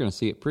 trees, they're going to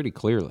see it pretty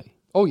clearly.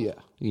 Oh yeah.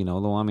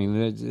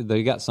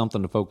 They got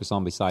something to focus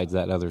on besides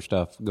that other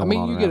stuff going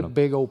on. You around get a them.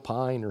 big old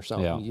pine or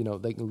something. Yeah.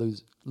 They can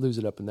lose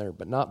it up in there,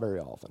 but not very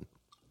often.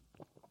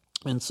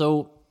 And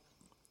so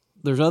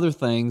there's other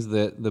things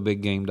that the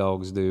big game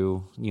dogs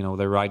do.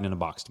 They're riding in a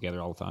box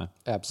together all the time.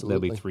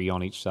 Absolutely. There'll be 3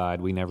 on each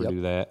side. We never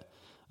do that.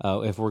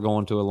 If we're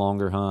going to a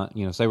longer hunt,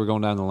 say we're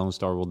going down to Lone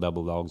Star, we'll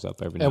double dogs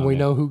up every now and then. And we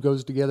know who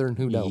goes together and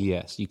who don't.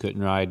 Yes, you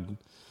couldn't ride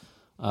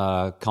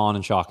Con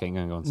and Shock ain't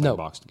going to go in the same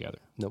box together.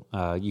 Nope.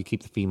 You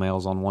keep the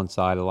females on one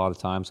side a lot of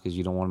times because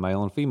you don't want a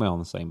male and a female in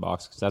the same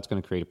box because that's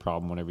going to create a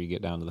problem whenever you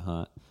get down to the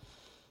hunt.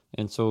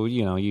 And so,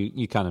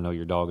 you kind of know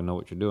your dog and know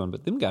what you're doing.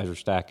 But them guys are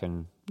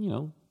stacking,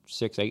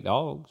 6, 8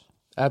 dogs.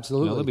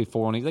 Absolutely. There'll be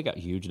 4 on each. They got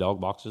huge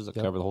dog boxes that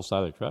cover the whole side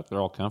of their truck.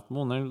 They're all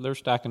comfortable, and they're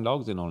stacking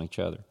dogs in on each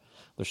other.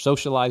 They're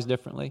socialized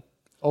differently.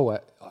 Oh,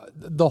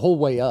 the whole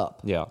way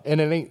up. Yeah.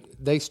 And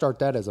they start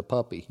that as a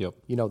puppy.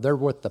 Yep. They're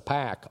with the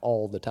pack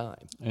all the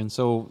time. And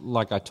so,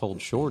 like I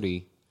told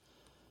Shorty,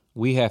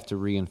 we have to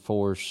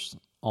reinforce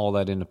all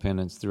that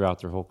independence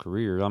throughout their whole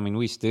career.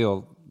 We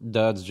still,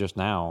 Duds just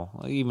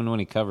now, even when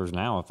he covers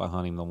now, if I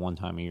hunt him the one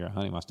time a year I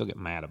hunt him, I still get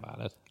mad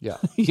about it. Yeah.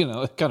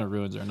 It kind of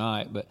ruins their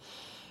night. But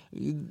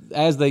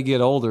as they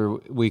get older,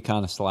 we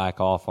kind of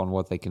slack off on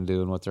what they can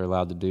do and what they're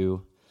allowed to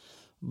do.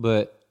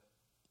 But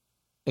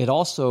it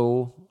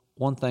also,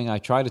 one thing I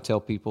try to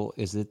tell people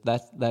is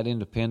that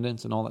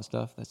independence and all that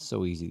stuff, that's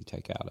so easy to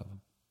take out of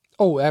them.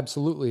 Oh,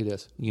 absolutely it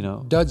is.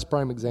 Dud's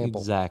prime example.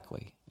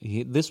 Exactly.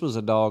 This was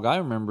a dog, I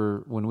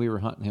remember when we were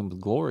hunting him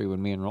with Glory,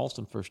 when me and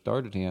Ralston first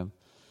started him,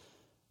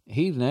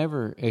 he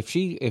never, because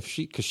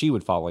she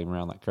would follow him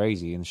around like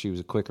crazy, and she was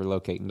a quicker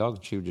locating dog,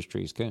 and she would just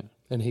treat his coon.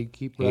 And he'd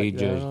keep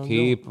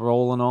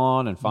rolling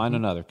on and find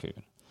another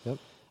coon. Yep.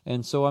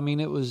 And so,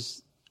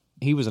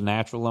 he was a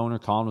natural owner,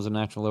 Colin was a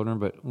natural owner,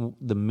 but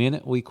the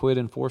minute we quit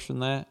enforcing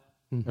that,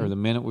 or the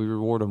minute we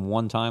reward him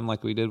one time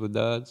like we did with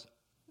Duds,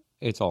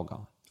 it's all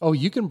gone. Oh,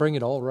 you can bring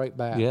it all right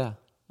back. Yeah.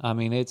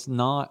 It's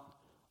not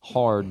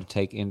hard to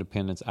take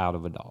independence out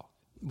of a dog.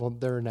 Well,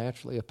 they're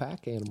naturally a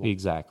pack animal.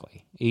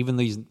 Exactly.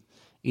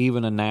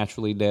 Even a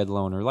naturally dead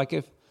loner.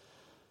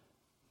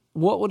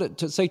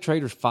 Say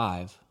Trader's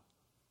 5,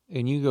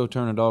 and you go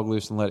turn a dog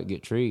loose and let it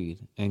get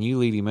treed, and you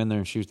lead him in there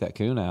and shoot that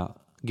coon out,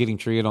 getting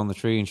treed on the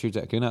tree and shoots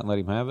that coon out and let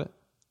him have it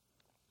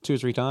 2 or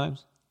 3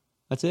 times,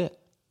 that's it.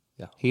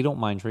 Yeah. He don't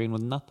mind treeing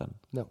with nothing.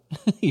 No.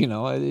 You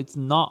know, it's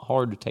not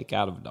hard to take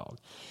out of a dog.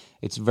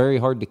 It's very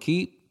hard to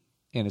keep,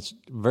 and it's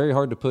very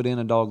hard to put in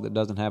a dog that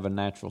doesn't have a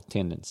natural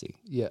tendency.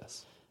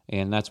 Yes.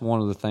 And that's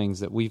one of the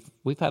things that we've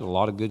had a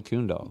lot of good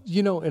coon dogs.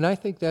 You know, and I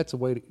think that's a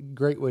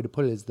great way to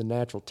put it, is the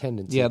natural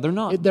tendency. Yeah, they're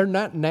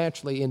not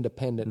naturally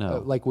independent,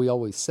 No. like we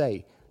always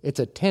say. It's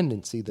a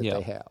tendency that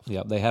they have.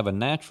 Yeah, they have a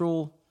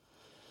natural,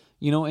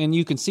 you know, and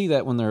you can see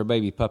that when they're a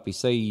baby puppy.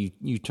 Say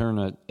you turn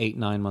a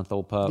 8-9 month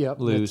old pup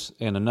loose,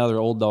 and another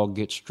old dog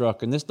gets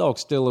struck, and this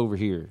dog's still over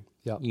here.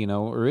 Yep. You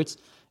know, or it's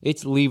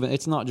leaving.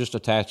 It's not just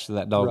attached to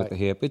that dog Right. at the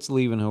hip. It's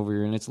leaving over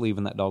here, and it's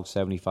leaving that dog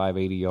 75,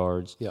 80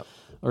 yards. Yep.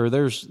 Or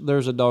there's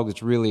a dog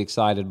that's really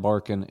excited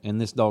barking,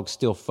 and this dog's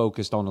still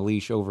focused on a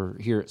leash over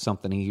here at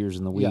something he hears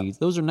in the weeds. Yeah.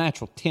 Those are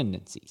natural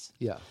tendencies.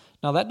 Yeah.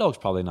 Now, that dog's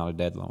probably not a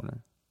dead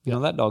loner. You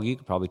know, that dog, you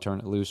could probably turn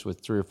it loose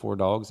with 3 or 4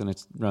 dogs, and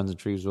it runs and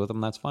retrieves with them.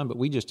 That's fine. But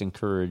we just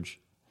encourage,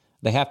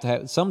 they have to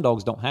have, some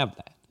dogs don't have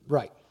that.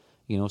 Right.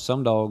 You know,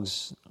 some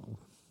dogs,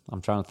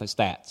 I'm trying to think,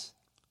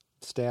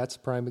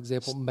 Stats, prime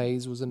example.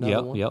 Maze was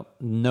another one. Yep.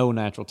 No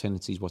natural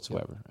tendencies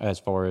whatsoever as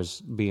far as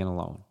being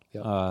alone.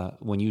 Yep.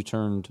 When you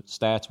turned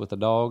Stats with a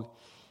dog,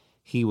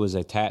 he was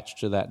attached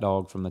to that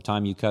dog from the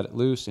time you cut it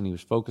loose, and he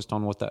was focused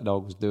on what that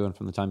dog was doing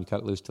from the time you cut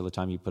it loose till the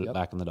time you put it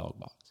back in the dog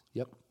box.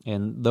 Yep.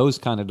 And those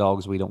kind of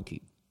dogs we don't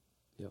keep.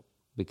 Yep.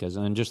 Because,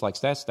 and just like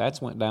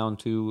Stats went down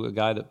to a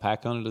guy that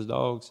pack hunted his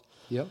dogs.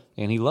 Yep.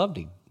 And he loved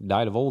him.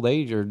 Died of old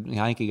age, or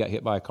I think he got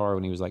hit by a car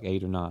when he was like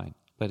 8 or 9.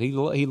 But he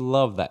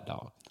loved that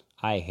dog.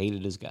 I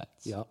hated his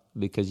guts. Yep.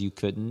 Because you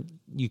couldn't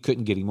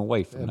get him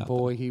away from And nothing.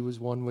 boy, he was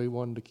one we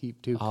wanted to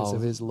keep too because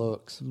of his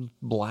looks.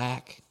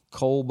 Black,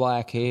 coal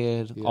black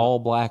head, Yeah. all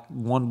black,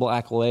 one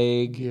black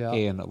leg, Yeah.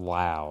 and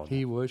loud.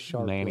 He was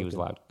sharp. Man, he was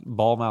looking. loud.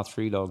 Ball mouth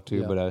tree dog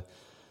too, Yeah. but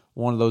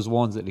one of those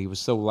ones that he was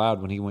so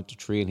loud when he went to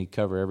tree and he'd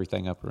cover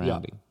everything up around Yeah.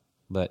 him.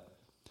 But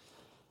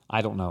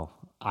I don't know.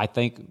 I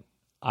think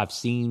I've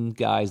seen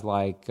guys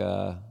like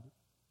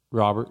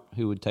Robert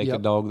who would take a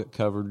Yep. dog that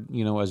covered,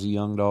 you know, as a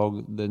young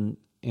dog,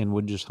 and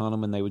would just hunt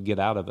them, and they would get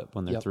out of it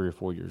when they're Yep. 3 or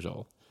 4 years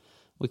old.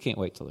 We can't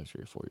wait till they're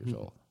 3 or 4 years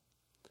old.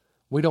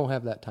 We don't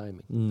have that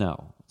timing.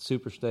 No.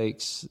 Super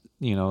stakes,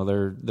 you know,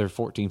 they're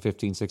 14,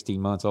 15,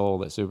 16 months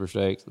old at super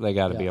stakes. They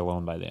got to be Yeah.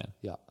 alone by then.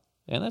 Yeah.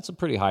 And that's a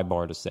pretty high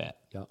bar to set.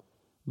 Yeah.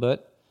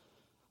 But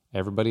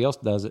everybody else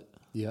does it.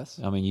 Yes.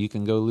 I mean, you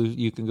can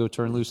go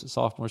turn loose at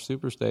sophomore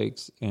super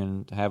stakes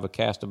and have a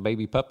cast of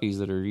baby puppies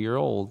that are a year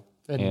old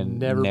And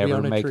never be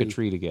on a make tree. a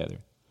tree together.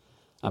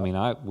 I mean,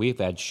 we've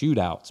had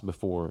shootouts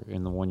before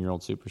in the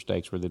 1-year-old super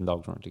stakes where them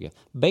dogs weren't together.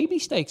 Baby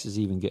stakes is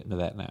even getting to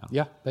that now.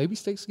 Yeah. Baby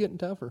stakes getting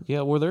tougher.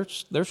 Yeah, well, they're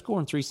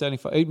scoring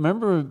 375. Hey,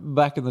 remember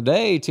back in the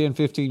day, 10,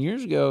 15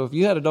 years ago, if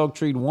you had a dog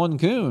treat one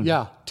coon,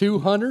 Yeah.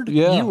 200.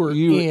 yeah, You were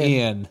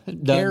in. Done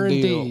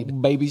Guaranteed. deal.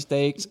 Baby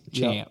stakes,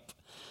 champ.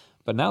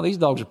 But now these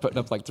dogs are putting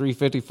up like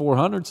 350,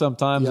 400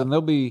 sometimes, Yep. and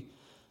they'll be,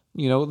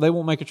 you know, they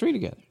won't make a tree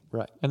together.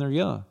 Right. And they're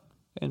young.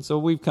 And so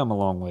we've come a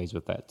long ways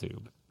with that too.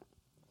 But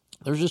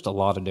there's just a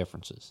lot of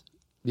differences.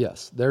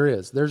 Yes, there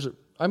is. There's a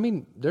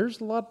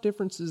lot of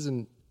differences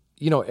in,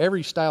 you know,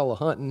 every style of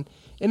hunting,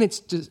 and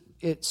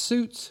it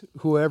suits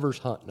whoever's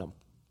hunting them.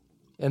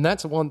 And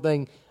that's one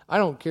thing. I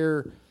don't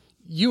care.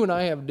 You and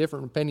I have a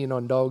different opinion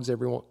on dogs a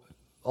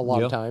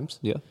lot of times.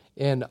 Yeah.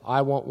 And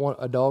I want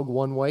a dog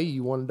one way,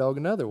 you want a dog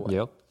another way.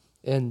 Yep.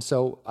 And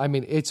so, I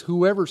mean, it's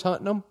whoever's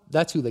hunting them,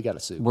 that's who they got to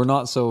suit. We're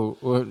not so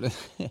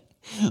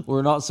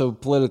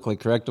politically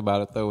correct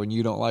about it though. When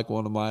you don't like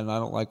one of mine, and I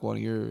don't like one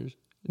of yours.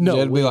 No,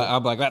 Jed'd be like,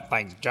 I'm like, that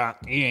thing's junk.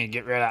 You ain't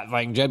get rid of that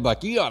thing. Jed'd be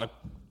like, you ought to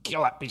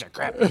kill that piece of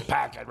crap and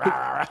pack it. Rah,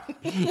 rah,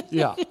 rah.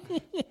 Yeah.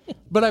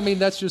 But I mean,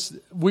 that's just,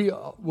 we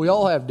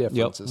all have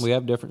differences. Yep, we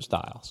have different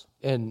styles.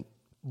 And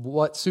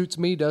what suits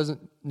me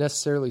doesn't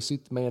necessarily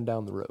suit the man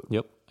down the road.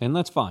 Yep, and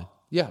that's fine.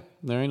 Yeah.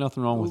 There ain't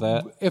nothing wrong with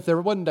that. If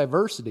there wasn't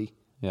diversity,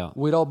 Yeah.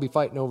 we'd all be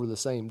fighting over the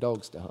same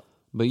dogs to hunt.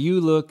 But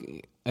you look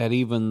at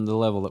even the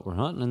level that we're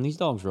hunting, and these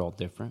dogs are all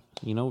different.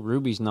 You know,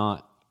 Ruby's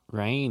not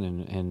Rain,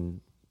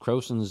 and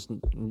Croson's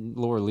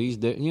Laura Lee's,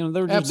 you know,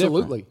 they're just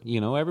Absolutely. different.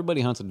 You know,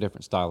 everybody hunts a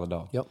different style of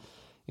dog. Yep.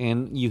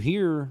 And you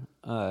hear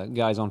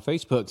guys on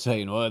Facebook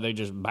saying, well, they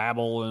just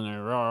babble and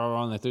they're rah,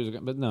 rah, and they threw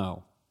the, but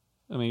no.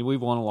 I mean,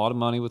 we've won a lot of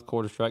money with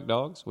quarter strike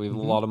dogs. We have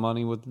a lot of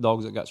money with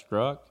dogs that got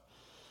struck.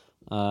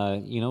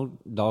 You know,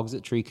 dogs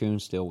that tree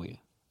coons still win.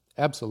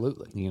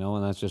 Absolutely. You know,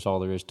 and that's just all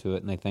there is to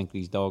it. And they think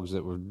these dogs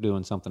that were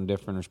doing something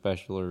different or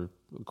special or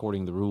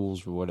according to the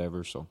rules or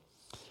whatever. So,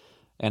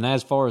 and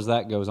as far as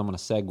that goes, I'm going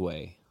to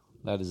segue.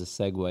 That is a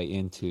segue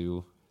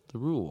into the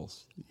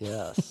rules.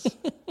 Yes.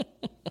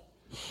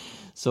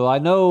 So I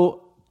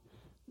know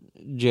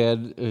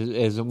Jed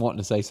is wanting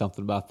to say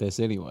something about this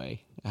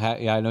anyway.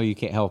 I know you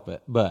can't help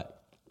it,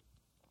 but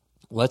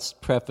let's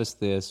preface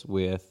this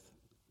with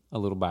a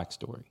little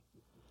backstory.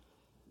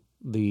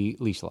 The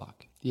leash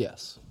lock.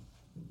 Yes.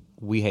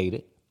 We hate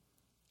it.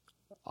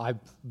 I've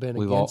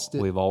been against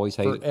it We've always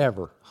hated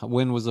forever. it.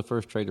 When was the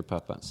first Trader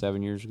Pup hunt?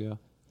 7 years ago?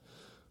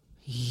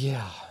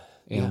 Yeah.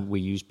 And we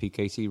used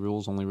PKC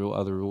rules. Only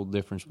other rule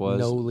difference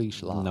was No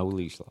leash lock. No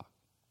leash lock.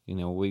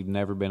 We've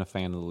never been a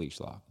fan of the leash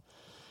lock.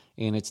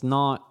 And it's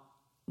not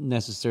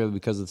necessarily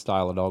because of the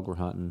style of dog we're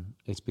hunting.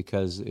 It's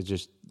because it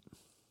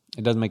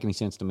doesn't make any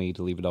sense to me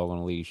to leave a dog on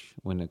a leash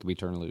when it can be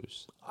turned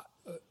loose.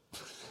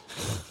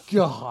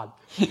 God.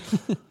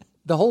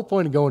 The whole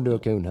point of going to a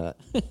coon hunt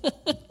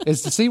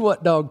is to see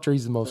what dog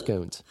trees the most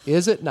coons.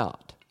 Is it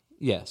not?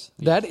 Yes.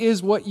 That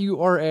is what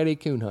you are at a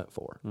coon hunt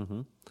for.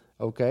 Mm-hmm.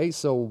 Okay,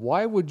 so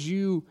why would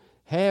you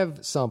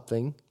have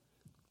something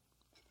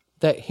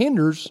that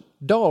hinders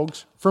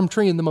dogs from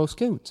treeing the most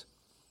coons?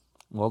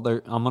 Well,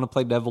 I'm going to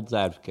play devil's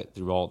advocate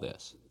through all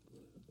this.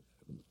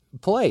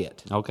 Play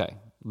it. Okay.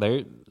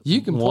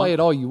 You can play it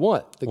all you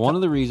want. One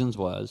of the reasons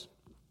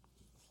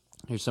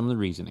here's some of the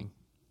reasoning.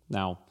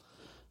 Now,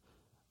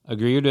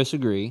 agree or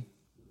disagree,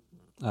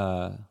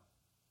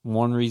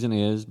 one reason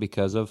is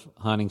because of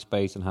hunting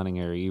space and hunting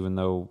area, even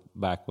though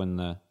back when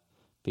the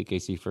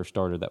PKC first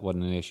started, that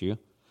wasn't an issue.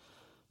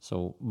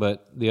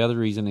 But the other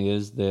reason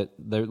is that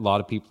a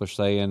lot of people are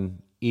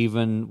saying,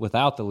 even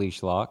without the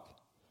leash lock,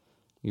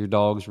 your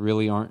dogs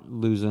really aren't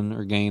losing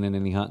or gaining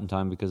any hunting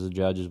time because the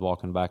judge is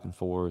walking back and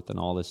forth and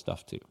all this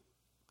stuff too.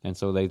 And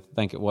so they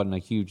think it wasn't a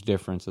huge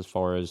difference as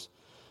far as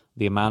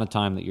the amount of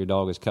time that your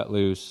dog is cut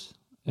loose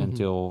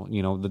until,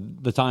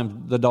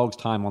 the dog's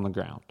time on the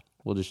ground.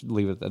 We'll just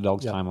leave it at the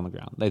dog's time on the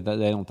ground. They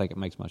don't think it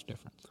makes much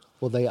difference.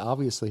 Well, they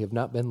obviously have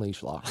not been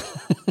leash locked.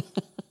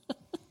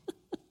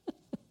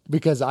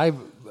 Because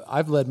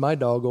I've led my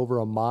dog over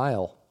a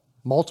mile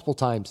multiple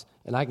times,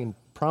 and I can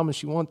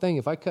promise you one thing: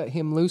 if I cut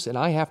him loose and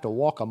I have to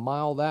walk a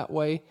mile that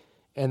way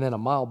and then a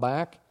mile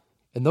back,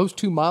 and those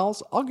 2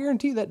 miles, I'll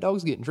guarantee that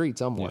dog's getting treed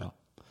somewhere. Yeah.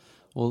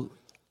 Well,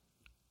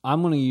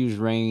 I'm going to use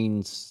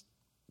Rain's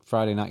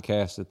Friday night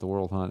cast at the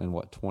World Hunt in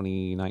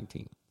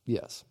 2019.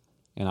 Yes.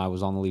 And I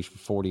was on the leash for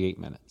 48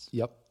 minutes.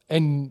 Yep.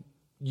 And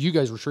you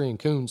guys were treeing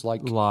coons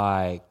like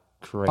crazy.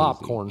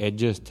 Popcorn. It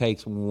just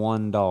takes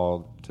one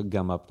dog to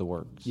gum up the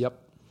works. Yep.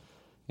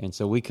 And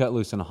so we cut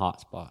loose in a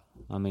hot spot.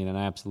 I mean, an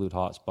absolute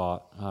hot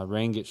spot.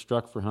 Rain gets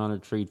struck for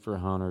 100, treed for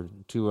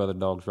 100. 2 other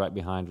dogs right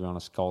behind her on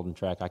a scalding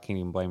track. I can't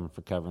even blame them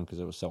for covering because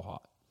it was so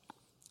hot.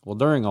 Well,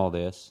 during all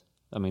this,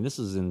 this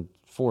is in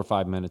 4 or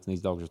 5 minutes, and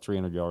these dogs are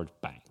 300 yards,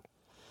 bang.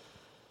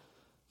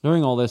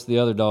 During all this, the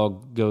other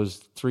dog goes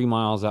 3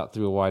 miles out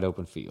through a wide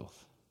open field.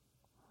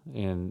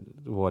 And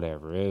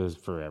whatever, it was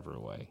forever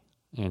away.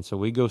 And so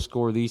we go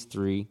score these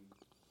 3.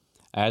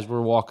 As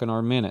we're walking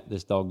our minute,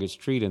 this dog gets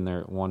treed in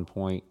there at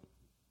 1.12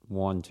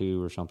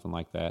 or something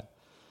like that.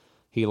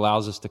 He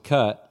allows us to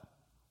cut,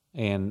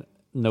 and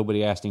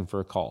nobody asked him for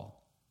a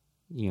call,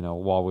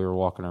 while we were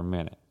walking our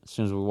minute. As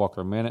soon as we walk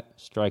our minute,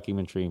 strike him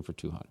and tree him for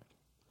 200.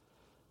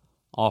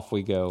 Off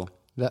we go.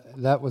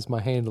 That was my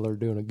handler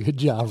doing a good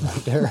job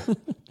right there.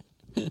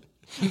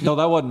 No,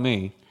 that wasn't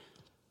me.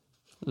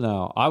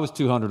 No, I was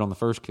 200 on the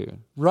first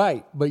coon.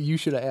 Right, but you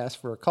should have asked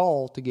for a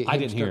call to get him. I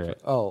didn't hear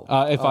it.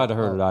 If I'd have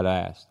heard it, I'd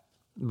have asked.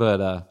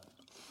 But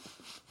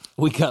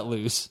we cut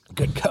loose.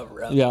 Good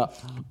cover up. Yeah,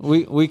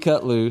 we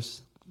cut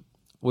loose.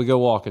 We go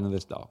walking to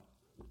this dog.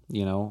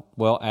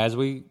 Well, as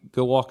we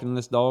go walking to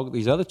this dog,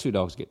 these other 2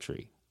 dogs get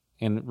treed.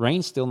 And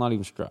Rain's still not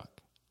even struck.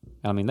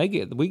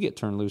 We get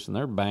turned loose, and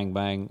they're bang,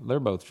 bang. They're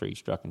both treed,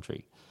 struck and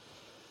treed.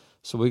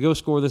 So we go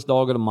score this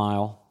dog at a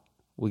mile.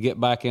 We get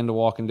back into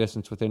walking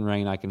distance within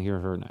Rain. I can hear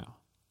her now.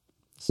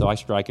 So I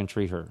strike and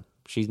treat her.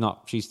 She's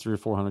 300 or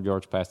 400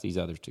 yards past these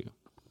other 2.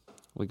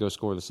 We go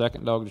score the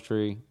second dog to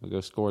tree. We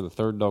go score the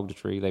third dog to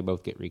tree. They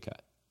both get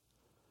recut.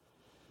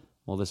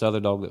 Well, this other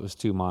dog that was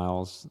 2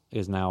 miles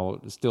is now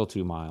still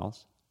 2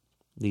 miles.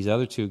 These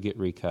other 2 get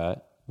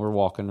recut. We're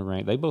walking to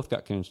Rain. They both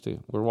got coons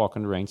too. We're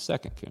walking to Rain's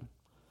second coon.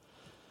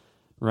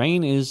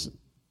 Rain is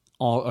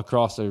all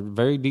across a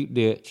very deep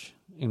ditch,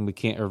 and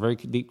a very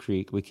deep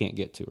creek. We can't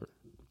get to her.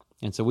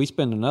 And so we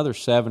spend another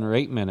 7 or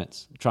 8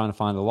 minutes trying to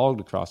find a log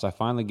to cross. I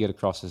finally get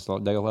across this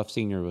log. Dale Huff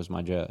Sr. was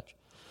my judge.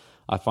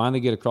 I finally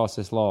get across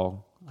this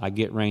log. I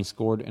get Rain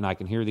scored, and I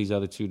can hear these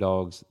other 2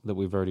 dogs that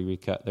we've already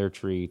recut. They're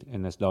treed,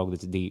 and this dog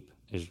that's deep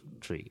is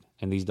treed.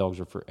 And these dogs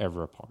are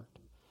forever apart.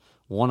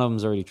 One of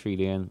them's already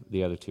treed in.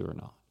 The other 2 are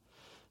not.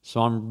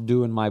 So I'm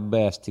doing my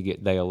best to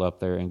get Dale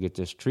up there and get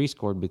this tree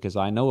scored, because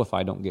I know if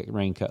I don't get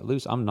Rain cut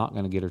loose, I'm not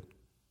going to get her.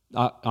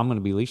 I'm going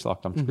to be leash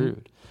locked. I'm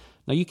screwed.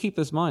 Now, you keep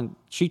this in mind.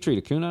 She treed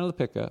a coon out of the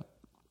pickup.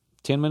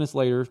 10 minutes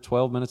later,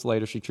 12 minutes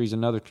later, she trees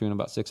another coon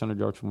about 600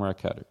 yards from where I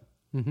cut her.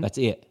 That's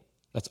it.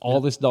 That's all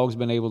this dog's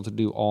been able to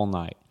do all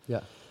night. Yeah.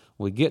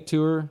 We get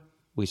to her.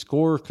 We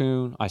score her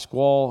coon. I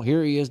squall.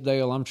 Here he is,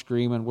 Dale. I'm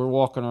screaming. We're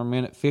walking our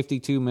minute.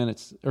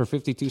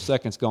 52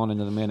 seconds gone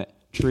into the minute.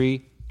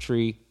 Tree.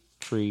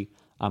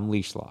 I'm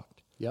leash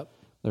locked. Yep.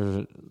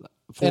 There's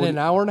and an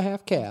hour and a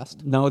half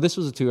cast. No, this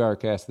was a 2-hour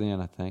cast then,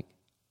 I think.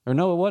 Or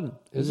no, it wasn't.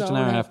 It was just an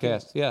hour and a half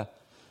cast. Yeah.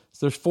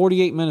 So there's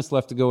 48 minutes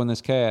left to go in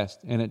this cast,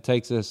 and it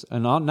takes us.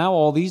 And now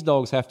all these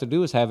dogs have to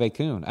do is have a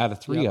coon out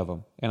of 3 of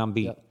them, and I'm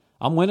beat. Yep.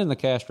 I'm winning the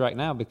cast right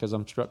now because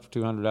I'm struck for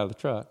 200 out of the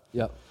truck.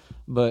 Yep.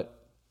 But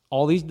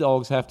all these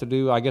dogs have to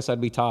do, I guess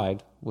I'd be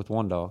tied with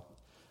one dog.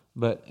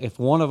 But if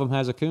one of them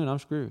has a coon, I'm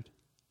screwed.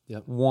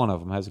 Yep. One of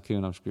them has a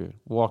coon, I'm screwed.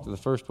 Walk to the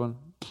first one,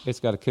 It's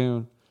got a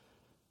coon.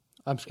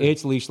 I'm screwed.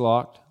 It's leash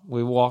locked.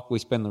 We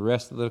spend the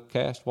rest of the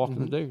cast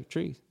walking the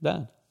trees.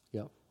 Done.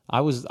 Yep.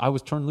 I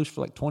was turned loose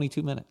for like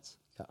 22 minutes.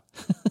 Yeah.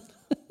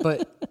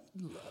 But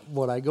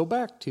what I go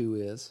back to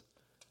is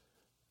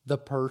the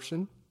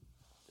person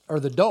or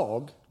the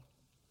dog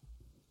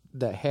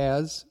that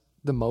has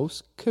the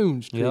most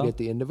coons treated at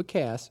the end of a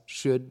cast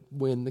should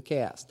win the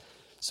cast.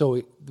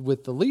 So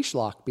with the leash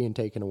lock being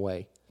taken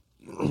away,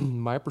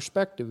 my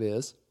perspective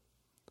is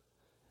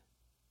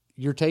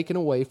you're taken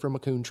away from a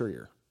coon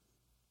treer.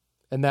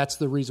 And that's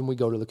the reason we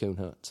go to the coon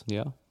hunts.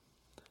 Yeah.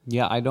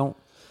 Yeah, I don't.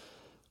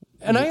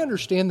 And I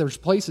understand there's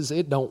places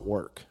it don't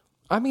work.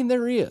 I mean,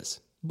 there is.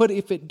 But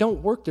if it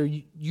don't work there,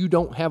 you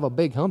don't have a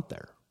big hunt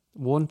there.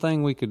 One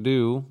thing we could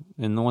do,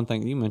 and the one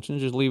thing that you mentioned,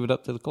 is just leave it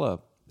up to the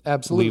club.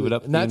 Absolutely. Leave it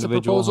up to and the that's a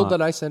individual proposal hunt.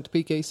 that I sent to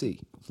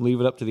PKC. Leave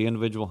it up to the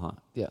individual hunt.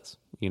 Yes.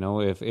 You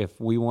know, if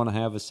we want to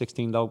have a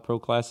 16-dog pro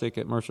classic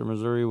at Mercer,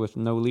 Missouri with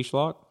no leash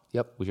lock,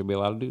 Yep. we should be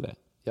allowed to do that.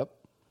 Yep.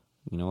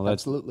 You know,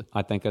 that's, Absolutely.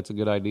 I think that's a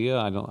good idea.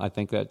 I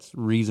think that's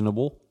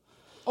reasonable.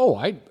 Oh,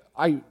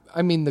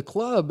 I mean, the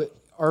club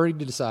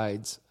already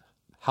decides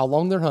how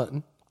long they're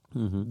hunting,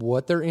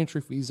 what their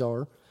entry fees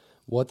are,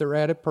 what their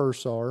added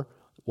purse are,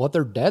 what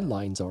their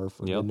deadlines are,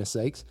 for goodness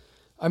sakes.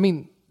 I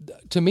mean,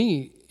 to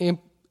me,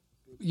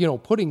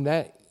 putting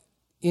that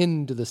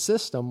into the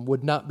system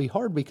would not be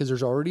hard because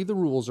there's already the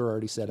rules are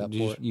already set up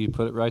for it. You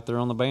put it right there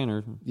on the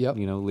banner. Yep.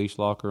 You know, leash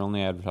lock or on the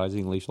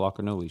advertising, leash lock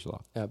or no leash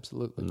lock.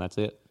 Absolutely. And that's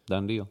it.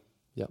 Done deal.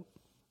 Yep.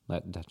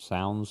 That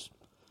sounds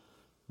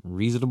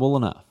reasonable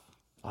enough.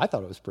 I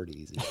thought it was pretty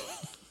easy.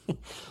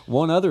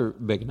 One other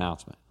big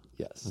announcement.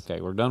 Yes.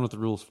 Okay, we're done with the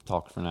rules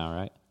talk for now,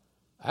 right?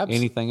 Absolutely.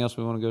 Anything else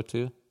we want to go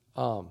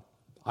to?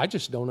 I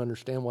just don't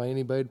understand why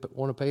anybody would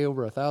want to pay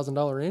over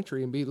 $1,000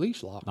 entry and be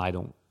leash locked. I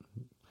don't.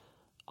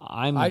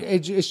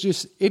 It's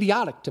just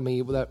idiotic to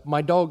me that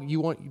my dog. You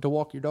want to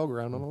walk your dog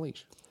around on a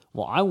leash.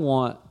 Well, I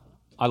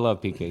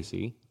love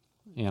PKC,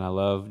 and I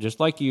love,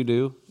 just like you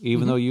do,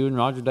 even though you and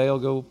Roger Dale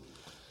go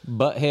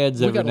butt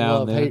heads every got a now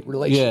and then. love-hate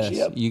relationship.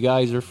 Yes, you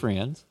guys are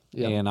friends,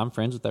 Yep. and I'm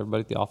friends with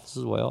everybody at the office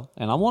as well,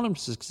 and I want them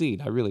to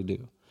succeed. I really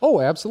do.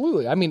 Oh,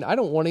 absolutely. I mean, I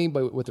don't want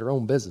anybody with their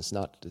own business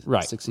not to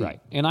succeed. Right.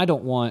 And I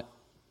don't want,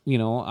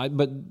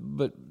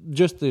 but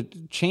just the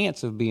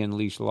chance of being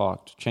leash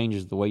locked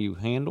changes the way you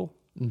handle,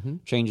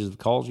 changes the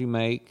calls you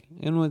make.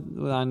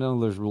 And I know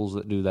there's rules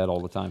that do that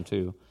all the time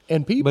too.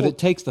 And people, but it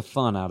takes the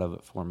fun out of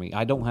it for me.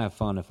 I don't have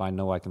fun if I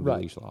know I can be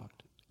leash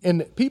locked.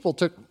 And people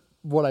took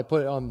what I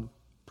put on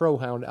Pro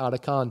Hound out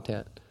of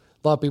content.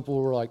 A lot of people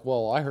were like,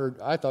 well,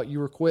 I thought you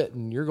were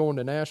quitting. You're going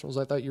to nationals.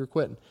 I thought you were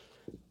quitting.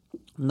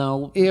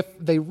 No. If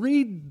they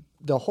read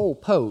the whole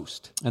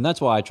post. And that's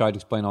why I tried to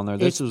explain on there.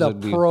 It's the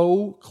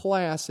pro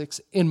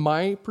classics. In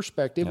my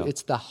perspective,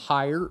 it's the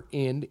higher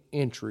end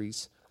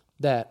entries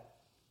that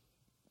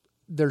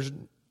there's,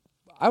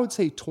 I would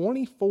say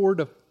 24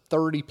 to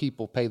 30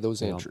 people pay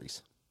those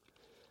entries.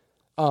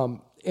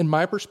 In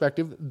my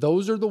perspective,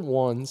 those are the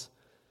ones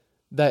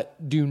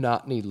that do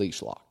not need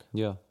leash lock.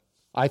 Yeah.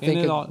 I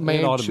think a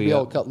man should be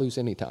able to cut loose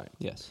anytime.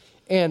 Yes.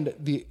 And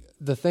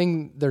the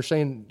thing they're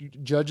saying,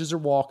 judges are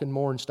walking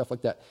more and stuff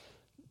like that.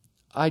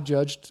 I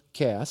judged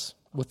Cass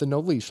with the no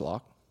leash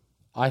lock.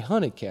 I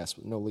hunted Cass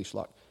with no leash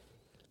lock.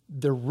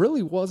 There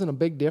really wasn't a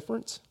big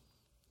difference.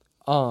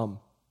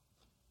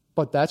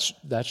 But that's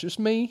just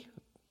me.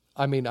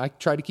 I mean, I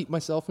try to keep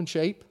myself in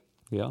shape.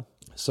 Yeah.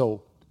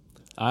 So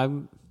I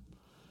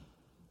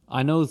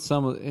know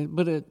some of it,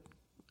 but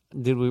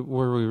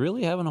were we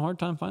really having a hard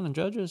time finding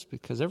judges?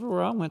 Because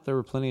everywhere I went, there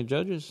were plenty of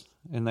judges,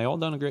 and they all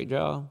done a great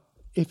job.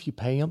 If you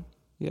pay them.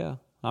 Yeah.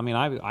 I mean,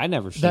 I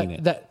never seen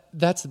it.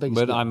 That's the biggest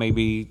But deal. I may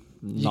be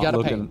not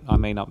looking. I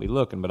may not be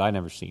looking, but I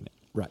never seen it.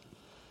 Right.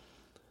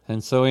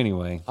 And so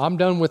anyway, I'm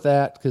done with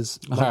that because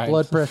my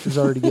blood pressure's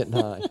already getting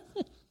high.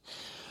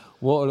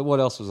 What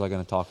else was I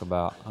going to talk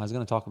about? I was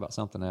going to talk about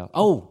something else.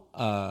 Oh,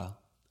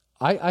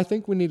 I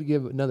think we need to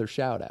give another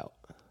shout out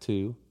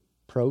to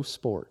Pro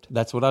Sport.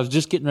 That's what I was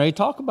just getting ready to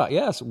talk about.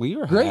 Yes, we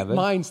are great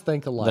minds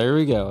think alike. There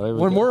we go.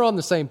 When we're on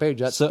the same page,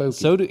 that's spooky.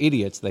 So do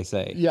idiots, they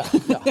say. Yeah.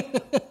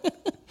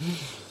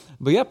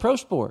 But yeah, Pro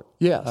Sport.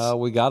 Yes.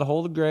 We got a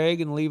hold of Greg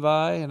and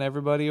Levi and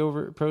everybody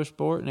over at Pro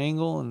Sport and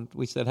Engel, and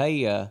we said,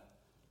 hey,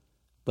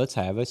 let's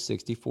have a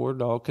 64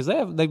 dog, because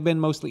they've been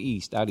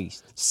mostly out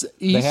east.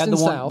 East and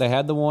south. They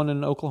had the one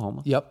in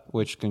Oklahoma. Yep.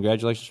 Which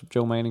congratulations to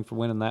Joe Manning for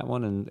winning that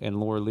one, and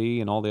Laura Lee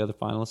and all the other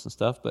finalists and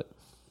stuff. But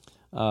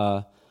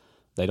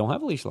they don't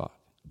have a leash lock.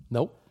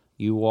 Nope.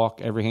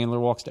 Every handler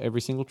walks to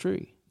every single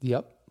tree.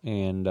 Yep.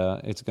 And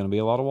it's going to be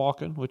a lot of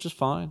walking, which is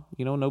fine.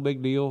 No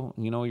big deal.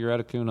 You're at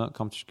a coon hunt,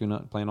 come to coon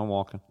hunt, plan on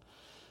walking.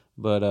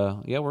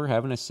 But yeah, we're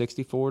having a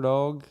 64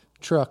 dog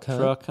truck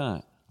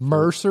hunt.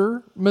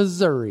 Mercer,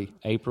 Missouri.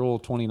 April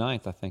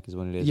 29th, I think, is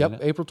when it is. Yep,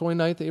 isn't it? April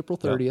 29th, April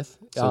 30th.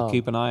 Yep. So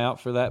keep an eye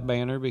out for that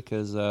banner,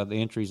 because the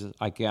entries,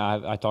 I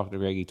talked to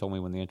Greg, he told me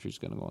when the entry's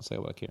going to go on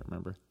sale, but I can't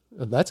remember.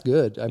 That's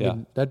good. I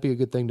mean, that'd be a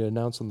good thing to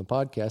announce on the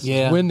podcast.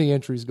 Yeah. When the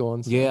entry's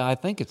going. Yeah, I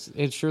think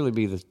it'd surely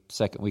be the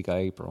second week of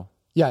April.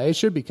 Yeah, it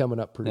should be coming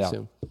up pretty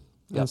soon.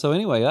 And so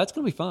anyway, that's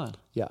going to be fun.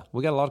 Yeah.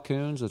 We got a lot of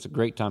coons. It's a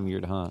great time of year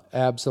to hunt.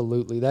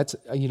 Absolutely. That's,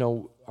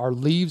 our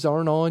leaves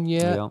aren't on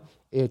yet. Yeah.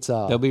 It's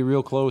they'll be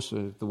real close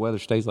if the weather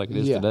stays like it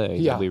is today.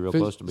 Yeah. They'll be real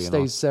close to being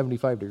stays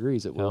 75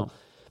 degrees, it will.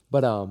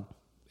 But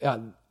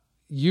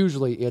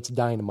usually it's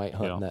dynamite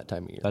hunting that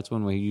time of year. That's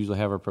when we usually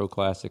have our Pro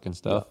Classic and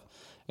stuff.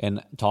 Yeah.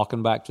 And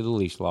talking back to the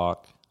leash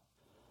lock,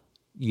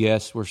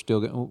 yes, we're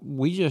still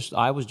going.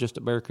 I was just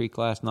at Bear Creek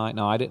last night.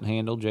 No, I didn't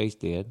handle. Jace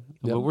did,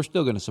 but we're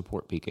still going to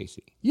support PKC.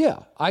 Yeah,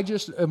 I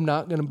just am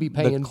not going to be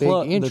paying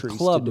big entries. The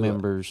club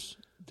members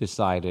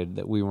decided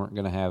that we weren't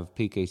going to have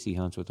PKC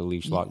hunts with a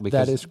leash lock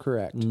because that is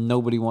correct.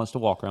 Nobody wants to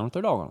walk around with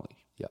their dog on a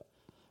leash. Yeah.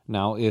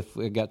 Now, if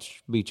it got to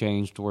be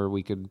changed to where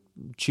we could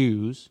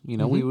choose,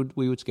 we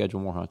would schedule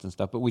more hunts and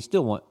stuff. But we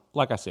still want,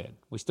 like I said,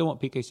 we still want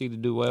PKC to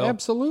do well.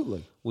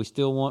 Absolutely. We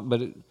still want,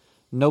 but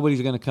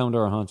nobody's going to come to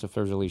our hunts if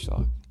there's a leash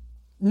lock.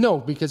 No,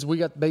 because we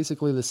got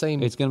basically the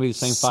same. It's going to be the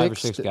same 5 or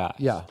 6 guys.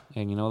 Yeah,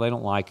 and they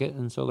don't like it,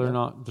 and so they're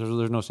not.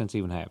 There's no sense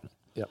even having it.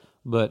 Yeah.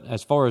 But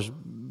as far as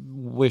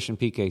wishing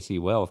PKC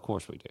well, of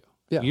course we do.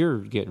 Yeah. You're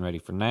getting ready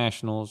for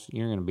nationals.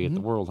 You're going to be at the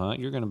World Hunt.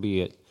 You're going to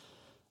be at,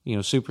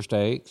 Super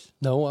Stakes.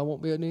 No, I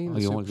won't be at any of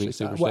the you won't be at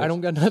Super Stakes? I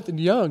don't got nothing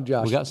young,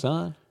 Josh. We got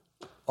Son.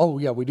 Oh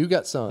yeah, we do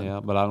got Son. Yeah,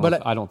 but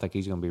I don't think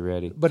he's going to be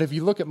ready. But if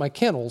you look at my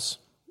kennels.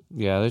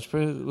 Yeah, it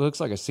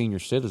looks like a senior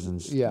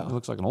citizens. Yeah. It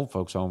looks like an old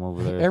folks home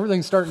over there.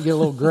 Everything's starting to get a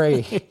little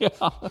gray. Yeah.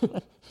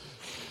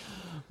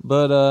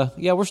 But,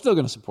 we're still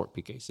going to support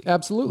PKC.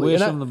 Absolutely. Wish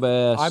them the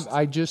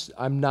best.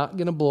 I'm not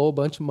going to blow a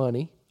bunch of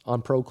money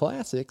on Pro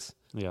Classics.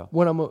 Yeah.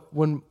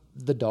 When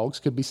the dogs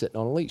could be sitting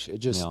on a leash.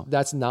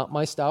 That's not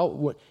my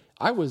style.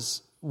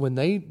 When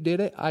they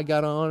did it, I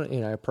got on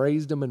and I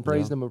praised them and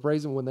praised them and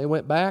praised them. When they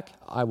went back,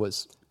 I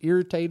was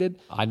irritated.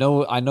 I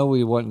know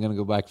we wasn't going to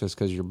go back to this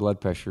because of your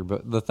blood pressure,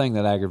 but the thing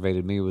that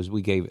aggravated me was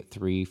we gave it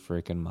 3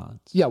 freaking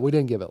months. Yeah, we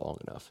didn't give it long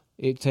enough.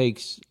 It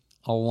takes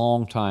a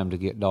long time to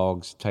get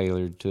dogs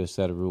tailored to a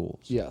set of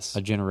rules. Yes.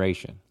 A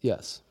generation.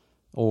 Yes.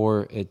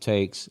 Or it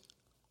takes,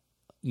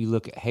 you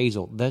look at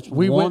Hazel. That's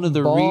one of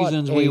the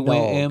reasons we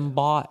went and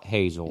bought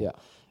Hazel. Yeah.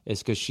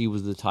 It's because she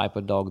was the type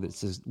of dog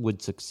that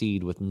would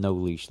succeed with no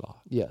leash lock.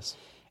 Yes.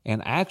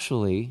 And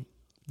actually,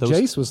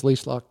 Jace was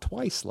leash locked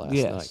twice last night.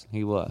 Yes,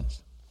 he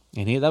was.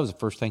 And that was the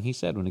first thing he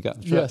said when he got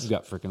in the truck. Yes. He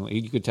got freaking.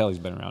 You could tell he's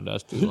been around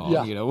us too long.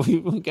 Yeah.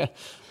 We got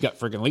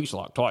freaking leash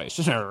locked twice.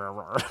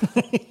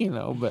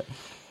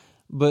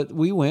 But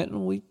we went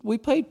and we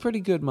paid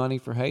pretty good money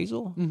for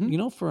Hazel.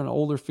 For an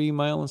older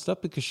female and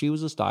stuff because she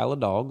was a style of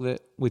dog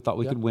that we thought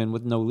we could win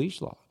with no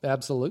leash lock.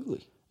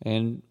 Absolutely.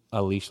 And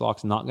a leash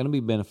lock's not going to be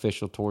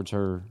beneficial towards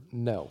her.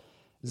 No,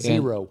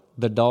 0. And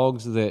the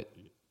dogs that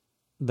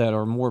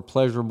are more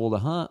pleasurable to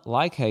hunt,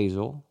 like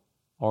Hazel,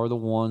 are the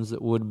ones that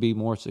would be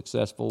more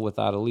successful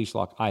without a leash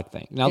lock, I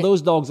think. Now,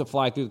 those dogs that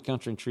fly through the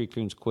country and tree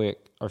coons quick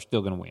are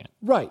still going to win.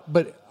 Right,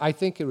 but I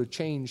think it would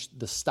change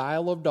the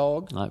style of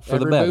dog. For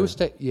the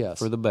better. Yes.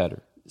 For the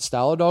better.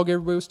 Style of dog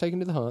everybody was taking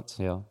to the hunts.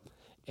 Yeah.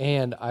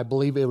 And I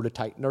believe it would have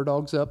tightened our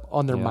dogs up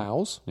on their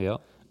mouths. Yeah.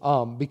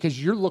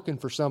 Because you're looking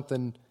for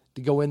something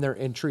to go in there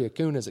and tree a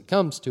coon as it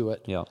comes to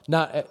it. Yeah.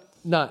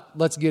 Not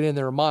let's get in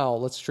there a mile,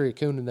 let's tree a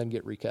coon and then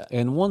get recut.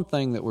 And one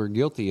thing that we're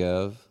guilty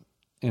of,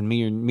 and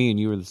me and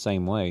you are the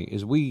same way,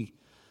 is we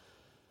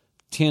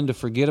tend to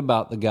forget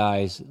about the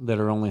guys that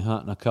are only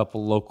hunting a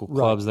couple local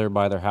clubs there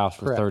by their house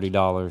for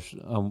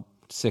 $30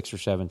 6 or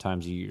 7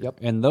 times a year. Yep.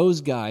 And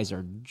those guys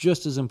are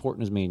just as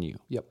important as me and you.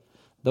 Yep.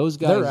 Those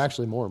guys, they're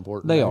actually more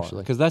important. They are,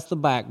 because that's the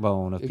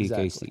backbone of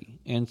Exactly. PKC.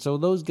 And so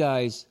those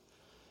guys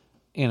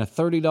in a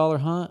 $30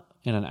 hunt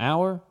in an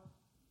hour,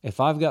 if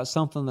I've got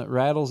something that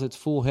rattles its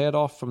full head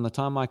off from the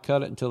time I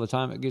cut it until the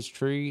time it gets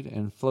treed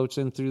and floats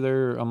in through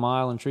there a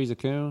mile and trees a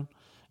coon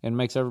and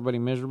makes everybody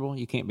miserable,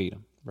 you can't beat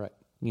them. Right.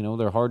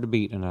 They're hard to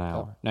beat in an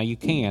hour. Now you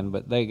can,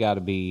 but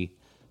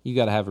you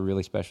got to have a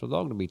really special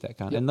dog to beat that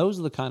kind. Yep. And those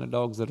are the kind of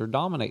dogs that are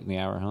dominating the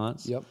hour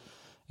hunts. Yep.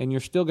 And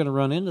you're still going to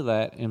run into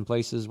that in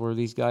places where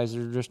these guys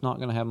are just not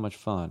going to have much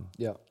fun.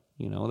 Yeah.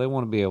 They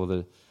want to be able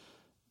to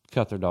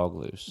cut their dog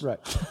loose. Right.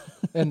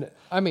 And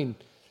I mean,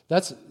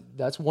 that's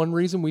one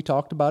reason we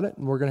talked about it,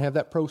 and we're going to have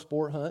that pro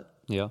sport hunt.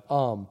 Yeah.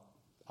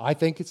 I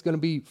think it's going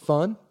to be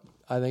fun.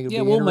 I think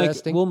it'll be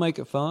interesting. We'll make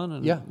it fun,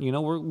 and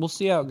we'll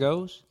see how it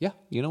goes. Yeah.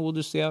 We'll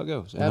just see how it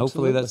goes, and Absolutely.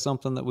 hopefully that's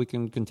something that we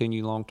can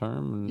continue long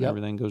term, and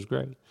everything goes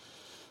great.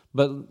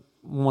 But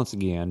once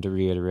again, to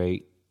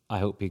reiterate, I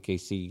hope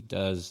PKC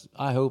does.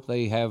 I hope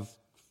they have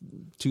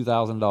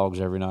 2,000 dogs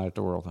every night at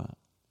the World Hunt.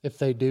 If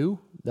they do,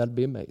 that'd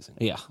be amazing.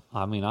 Yeah,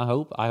 I mean, I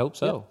hope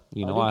so.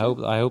 Yeah,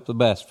 I hope the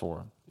best for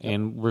them. Yep.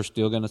 And we're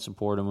still going to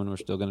support them, and we're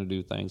still going to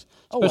do things,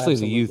 especially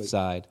the youth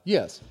side.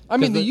 Yes, I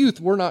mean the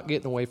youth. We're not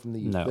getting away from the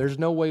youth. No. There's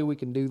no way we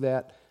can do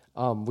that.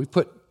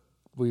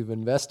 We've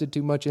invested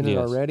too much in it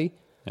already.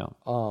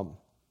 Yeah.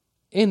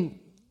 And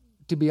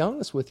to be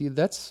honest with you,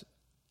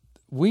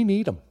 we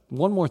need them.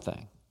 One more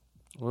thing,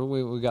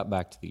 we got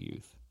back to the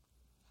youth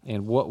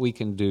and what we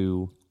can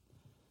do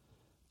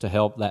to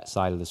help that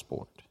side of the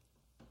sport.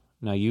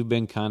 Now, you've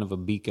been kind of a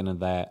beacon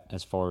of that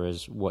as far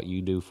as what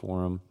you do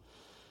for them.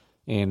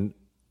 And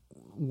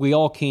we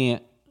all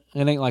can't.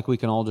 It ain't like we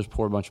can all just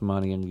pour a bunch of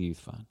money into the youth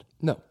fund.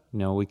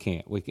 No, we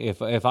can't.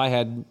 If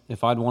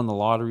I'd won the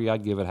lottery,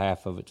 I'd give it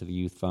half of it to the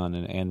youth fund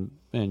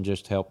and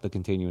just help the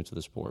continuance of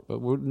the sport.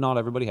 But not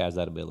everybody has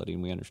that ability,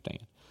 and we understand.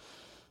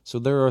 So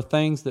there are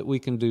things that we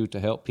can do to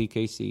help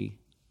PKC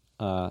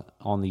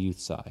on the youth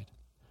side.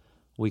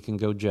 We can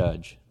go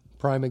judge.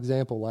 Prime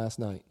example last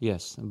night.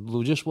 Yes,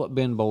 just what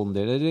Ben Bolden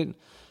did.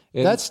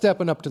 That's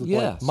stepping up to the plate.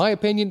 Yes. My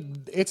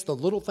opinion, it's the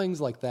little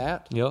things like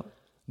that Yep.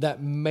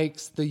 that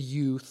makes the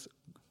youth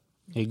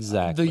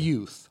Exactly. the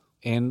youth.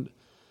 And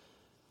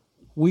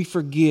we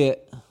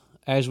forget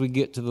as we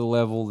get to the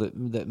level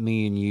that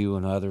me and you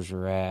and others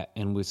are at,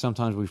 and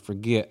sometimes we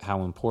forget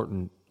how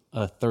important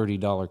a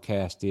 $30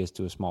 cast is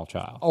to a small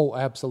child. Oh,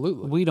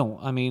 absolutely. We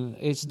don't. I mean,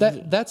 it's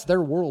that's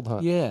their world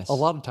hunt. Yes. A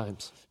lot of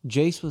times.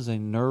 Jace was a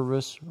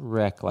nervous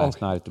wreck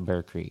last night at the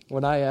Bear Creek.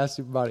 When I asked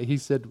him about it,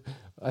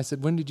 I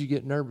said, when did you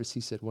get nervous?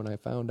 He said, when I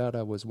found out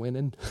I was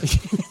winning.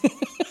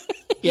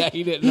 Yeah,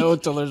 he didn't know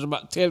until there's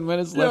about 10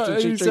 minutes left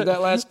to shoot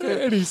that last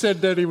kick. And he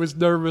said that he was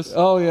nervous.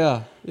 Oh,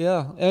 yeah.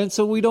 Yeah. And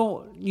so we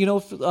don't,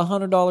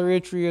 $100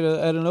 entry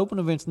at an open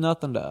event's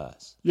nothing to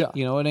us. Yeah.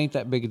 It ain't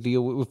that big a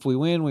deal. If we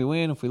win, we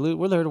win. If we lose,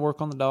 we're there to work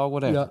on the dog,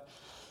 whatever. Yeah.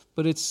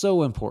 But it's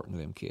so important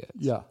to them kids.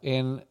 Yeah.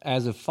 And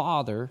as a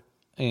father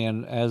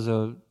and as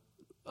a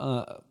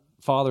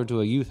father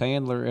to a youth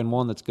handler and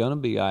one that's going to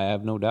be, I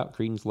have no doubt,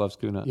 Credence loves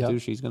coon hunting too.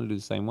 She's going to do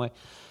the same way.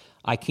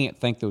 I can't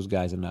thank those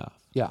guys enough.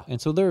 Yeah.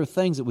 And so there are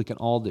things that we can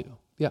all do.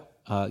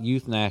 Yeah.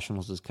 Youth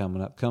Nationals is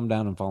coming up. Come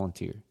down and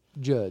volunteer.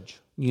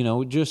 Judge.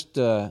 Just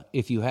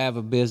if you have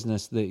a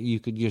business that you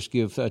could just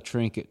give a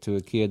trinket to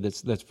a kid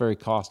that's very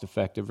cost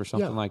effective or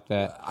something like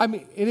that. I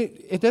mean,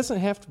 it doesn't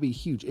have to be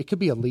huge. It could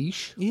be a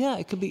leash. Yeah,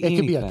 it could be anything. It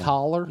could be a anything.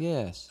 collar.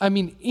 Yes. I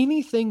mean,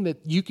 anything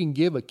that you can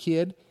give a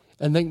kid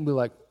and they can be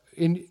like,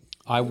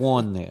 I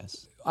won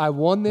this.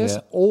 Yeah.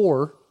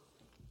 Or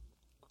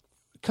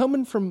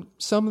coming from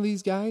some of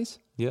these guys,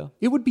 yeah,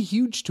 it would be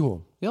huge to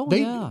them. Oh,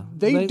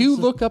 they do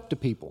look up to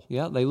people.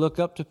 Yeah, they look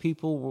up to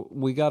people.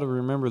 We got to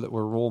remember that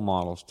we're role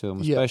models to them,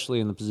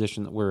 especially in the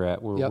position that we're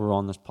at. We're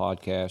on this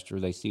podcast,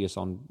 or they see us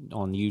on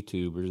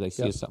YouTube, or they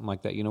see us something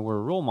like that. We're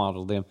a role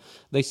model to them.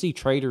 They see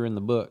Trader in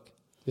the book.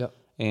 Yep.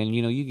 And,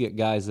 you get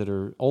guys that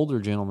are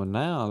older gentlemen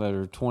now that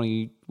are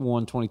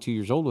 21, 22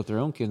 years old with their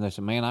own kids. And they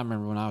say, man, I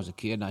remember when I was a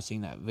kid and I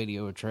seen that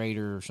video of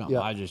Trader or something.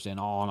 I just in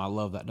awe, and I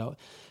love that dog.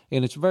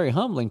 And it's very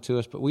humbling to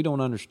us, but we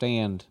don't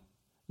understand,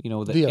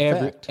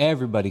 that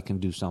everybody can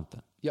do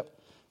something. Yep.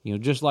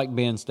 Just like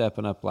Ben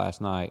stepping up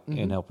last night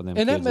and helping them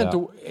kids And that meant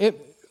out.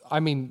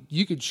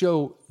 You could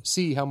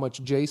see how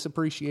much Jace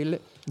appreciated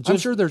it. I'm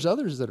sure there's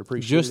others that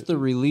appreciate it. Just the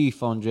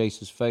relief on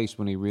Jace's face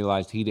when he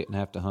realized he didn't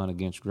have to hunt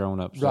against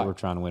grown-ups that were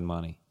trying to win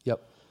money.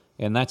 Yep.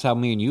 And that's how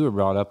me and you were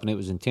brought up, and it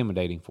was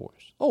intimidating for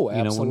us. Oh,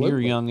 absolutely. When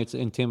you're young, it's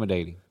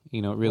intimidating.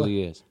 It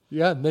really is.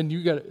 Yeah, and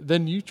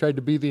then you tried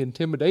to be the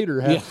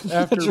intimidator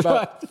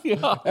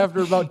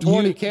after about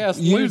 20 casts.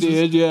 You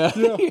did, yeah.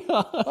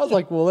 I was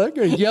like, well, they're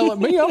going to yell at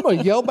me. I'm going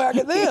to yell back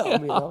at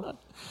them.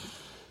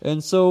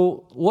 And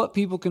so what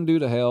people can do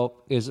to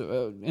help is,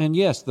 and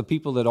yes, the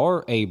people that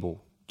are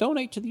able,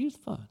 donate to the youth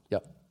fund.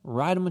 Yep.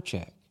 Write them a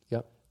check.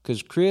 Yep.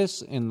 Because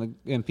Chris and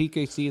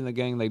PKC and the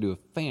gang, they do a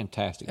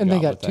fantastic job. And they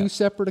got with two that.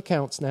 separate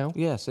accounts now.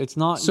 Yes, it's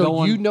not so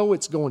going...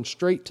 it's going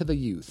straight to the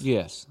youth.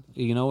 Yes.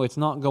 It's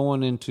not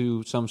going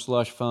into some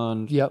slush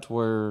fund to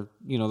where,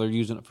 they're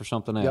using it for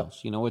something else.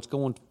 It's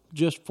going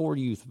just for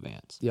youth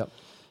events. Yep.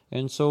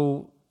 And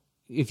so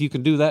if you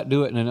can do that,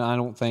 do it. And I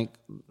don't think...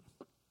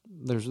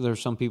 There's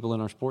some people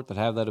in our sport that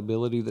have that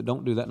ability that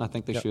don't do that, and I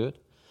think they should.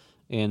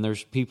 And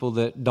there's people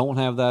that don't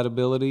have that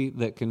ability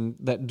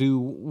that do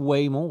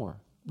way more.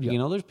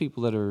 Yep. There's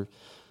people that are,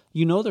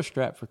 they're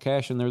strapped for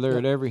cash, and they're there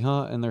at every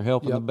hunt, and they're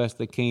helping the best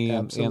they can.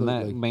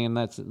 Absolutely. And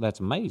that's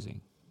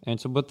amazing. And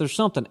so, but there's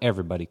something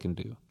everybody can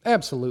do.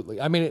 Absolutely.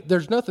 I mean,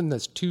 there's nothing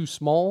that's too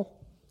small,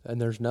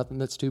 and there's nothing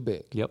that's too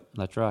big. Yep,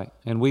 that's right.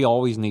 And we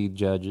always need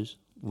judges.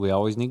 We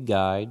always need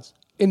guides.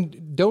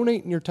 And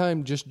donating your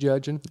time just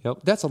judging,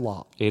 that's a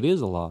lot. It is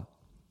a lot.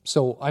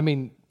 So, I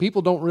mean,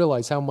 people don't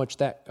realize how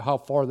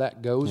far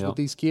that goes with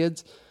these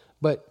kids.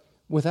 But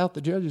without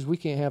the judges, we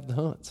can't have the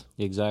hunts.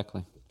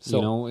 Exactly.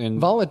 So,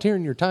 and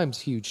volunteering your time is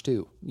huge,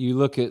 too. You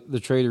look at the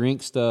Trader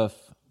Inc. stuff,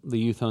 the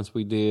youth hunts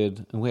we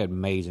did, and we had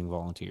amazing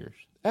volunteers.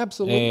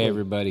 Absolutely.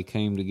 Everybody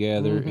came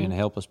together and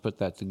helped us put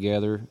that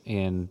together.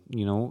 And,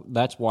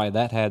 that's why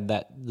that had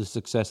the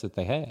success that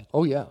they had.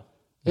 Oh, yeah.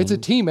 It's a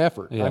team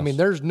effort. Yes. I mean,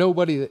 there's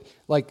nobody that,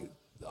 like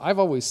I've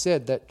always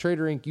said, that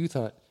Trader Inc. Youth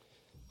Hunt,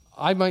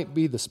 I might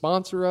be the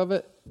sponsor of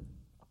it,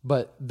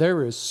 but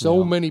there is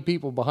so many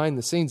people behind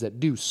the scenes that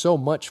do so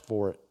much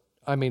for it.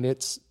 I mean,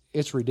 it's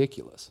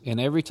ridiculous.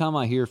 And every time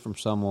I hear from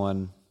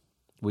someone,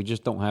 we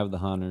just don't have the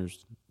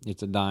hunters.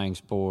 It's a dying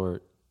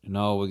sport.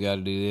 No, we got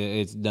to do it.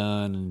 It's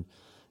done, and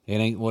it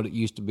ain't what it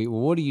used to be. Well,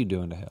 what are you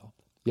doing to help?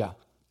 Yeah,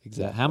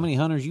 exactly. How many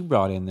hunters you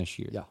brought in this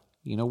year? Yeah.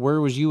 Where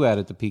was you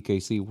at the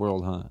PKC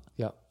World Hunt?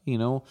 Yeah.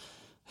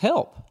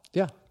 Help.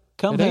 Yeah.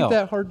 Come it help. Ain't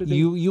that hard to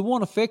do. You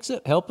want to fix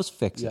it? Help us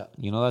fix it.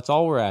 That's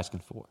all we're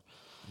asking for.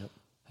 Yep.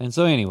 And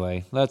so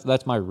anyway,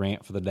 that's my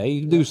rant for the day.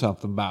 You do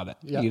something about it.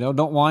 Yeah.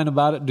 Don't whine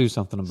about it. Do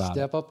something about it.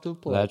 Step up to the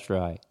plate. That's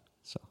right.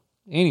 So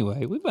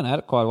anyway, we've been at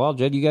it quite a while.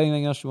 Jed, you got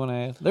anything else you want to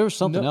add? There was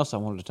something else I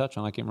wanted to touch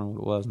on. I can't remember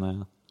what it was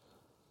now.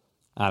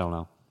 I don't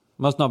know.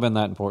 Must not have been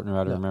that important, or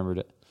I'd have remembered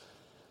it.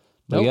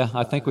 But yeah,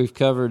 I think we've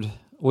covered.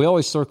 We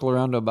always circle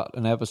around to about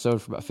an episode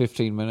for about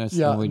 15 minutes.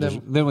 Yeah,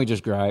 and then we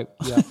just gripe.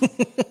 Yeah.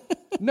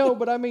 No,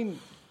 but I mean,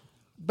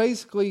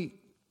 basically,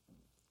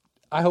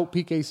 I hope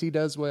PKC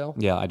does well.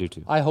 Yeah, I do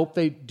too. I hope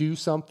they do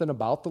something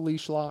about the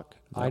leash lock.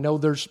 Yep. I know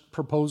there's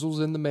proposals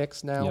in the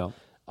mix now.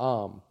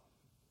 Yep.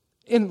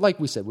 And like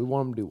we said, we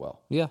want them to do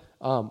well. Yeah.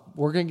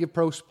 We're going to give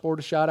Pro Sport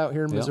a shout out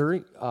here in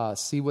Missouri,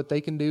 see what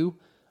they can do.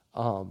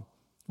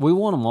 We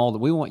want them all.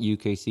 We want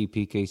UKC,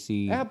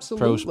 PKC,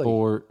 absolutely. Pro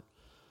Sport.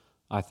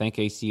 I think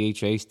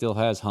ACHA still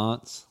has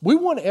hunts. We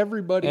want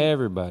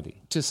everybody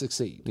to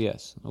succeed.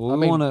 Yes. We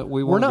want to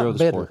grow the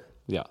bitter. sport.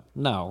 Yeah.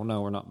 No,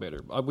 we're not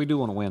bitter. We do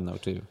want to win, though,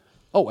 too.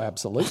 Oh,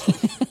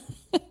 absolutely.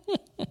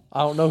 I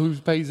don't know who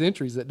pays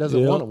entries that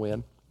doesn't want to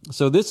win.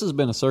 So this has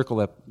been a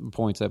Circle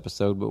Points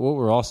episode, but what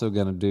we're also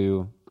going to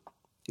do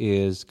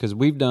is, because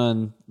we've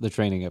done the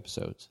training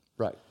episodes.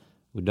 Right.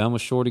 We've done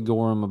with Shorty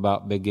Gorham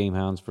about big game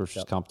hounds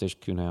versus competition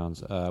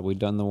coonhounds. We've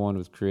done the one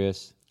with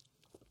Chris.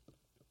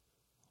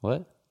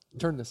 What?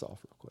 Turn this off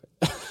real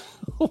quick.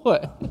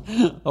 What?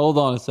 Hold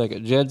on a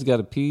second. Jed's got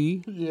to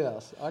pee.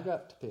 Yes, I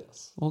got to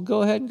piss. Well,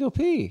 go ahead and go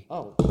pee.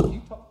 Oh,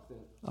 you talk then.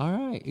 All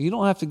right. You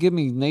don't have to give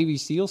me Navy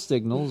SEAL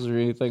signals or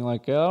anything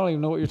like that. I don't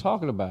even know what you're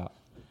talking about.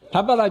 How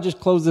about I just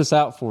close this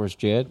out for us,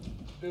 Jed?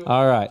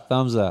 All right.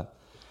 Thumbs up.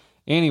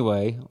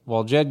 Anyway,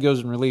 while Jed goes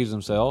and relieves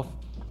himself,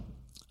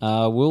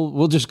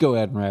 we'll just go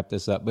ahead and wrap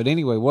this up. But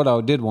anyway, what I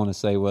did want to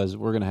say was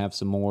we're going to have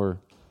some more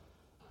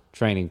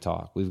training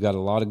talk. We've got a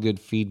lot of good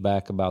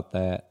feedback about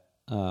that.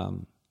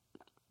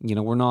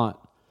 We're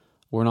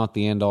not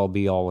the end all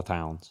be all with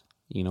hounds.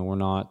 We're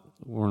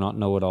not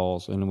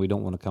know-it-alls, and we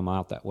don't want to come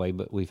out that way,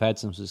 but we've had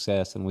some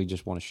success, and we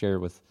just want to share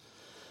with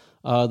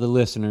the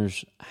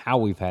listeners how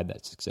we've had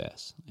that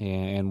success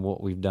and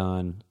what we've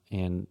done.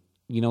 And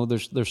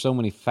there's so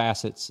many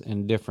facets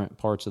and different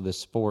parts of this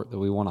sport that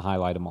we want to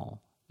highlight them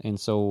all. And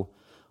so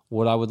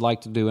what I would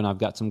like to do, and I've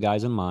got some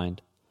guys in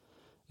mind,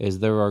 is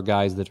there are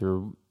guys that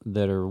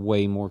are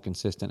way more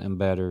consistent and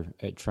better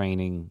at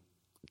training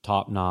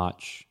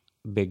top-notch,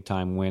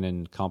 big-time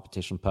winning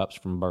competition pups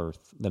from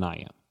birth than I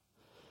am.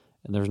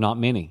 And there's not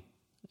many.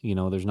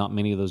 There's not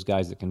many of those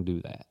guys that can do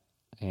that.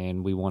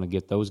 And we want to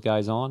get those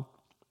guys on.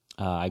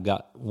 I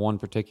got one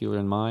particular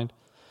in mind.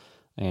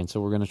 And so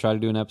we're going to try to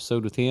do an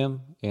episode with him.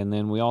 And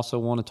then we also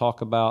want to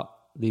talk about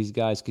these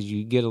guys, because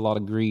you get a lot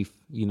of grief.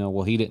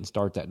 Well, he didn't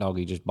start that dog.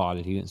 He just bought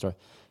it. He didn't start.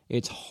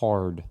 It's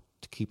hard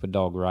to keep a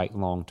dog right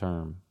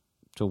long-term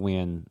to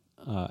win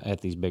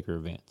at these bigger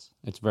events.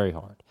 It's very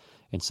hard.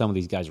 And some of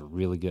these guys are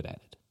really good at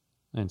it.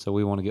 And so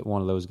we want to get one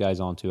of those guys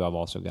on too. I've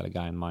also got a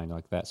guy in mind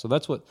like that. So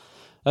that's what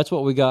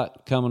we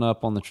got coming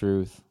up on The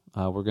Truth.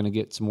 We're going to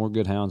get some more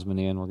good houndsmen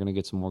in. We're going to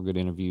get some more good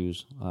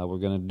interviews. We're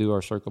going to do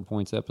our Circle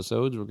Points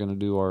episodes. We're going to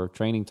do our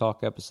training talk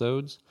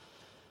episodes.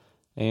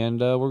 And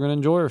we're going to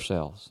enjoy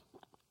ourselves.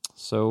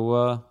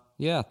 So,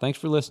 thanks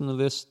for listening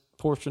to this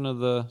portion of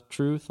The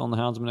Truth on the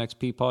Houndsman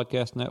XP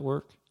Podcast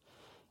Network.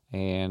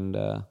 And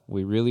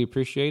we really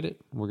appreciate it.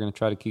 We're going to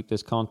try to keep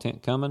this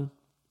content coming.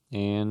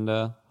 And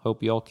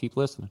hope you all keep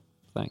listening.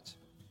 Thanks.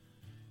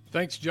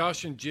 Thanks,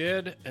 Josh and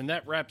Jed. And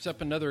that wraps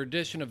up another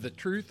edition of The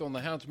Truth on the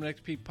Houndsman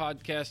XP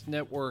Podcast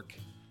Network.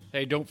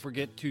 Hey, don't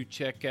forget to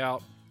check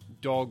out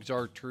Dogs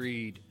Are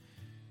Treed.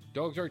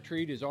 Dogs Are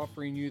Treed is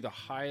offering you the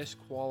highest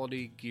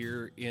quality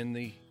gear in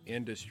the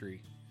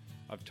industry.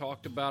 I've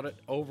talked about it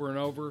over and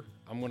over.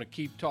 I'm going to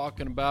keep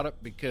talking about it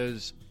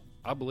because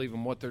I believe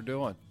in what they're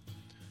doing.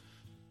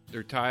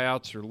 Their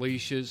tie-outs, their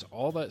leashes,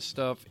 all that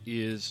stuff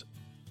is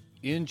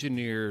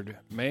engineered,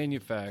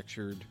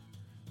 manufactured.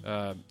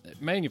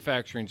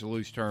 Manufacturing is a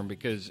loose term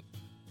because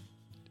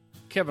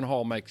Kevin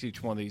Hall makes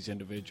each one of these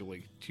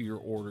individually to your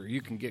order.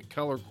 You can get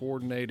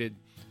color-coordinated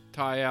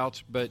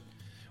tie-outs, but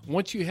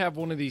once you have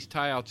one of these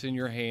tie-outs in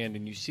your hand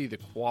and you see the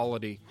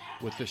quality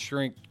with the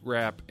shrink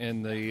wrap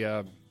and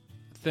the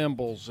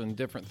thimbles and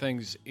different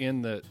things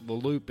in the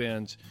loop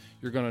ends,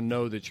 you're going to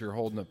know that you're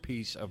holding a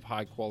piece of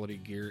high-quality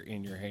gear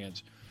in your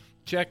hands.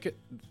 Check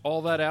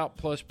all that out,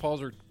 plus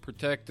paws are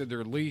protected,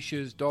 their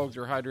leashes, dogs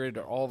are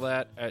hydrated, all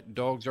that at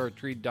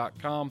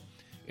dogsaretreed.com.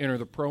 Enter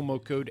the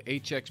promo code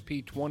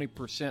HXP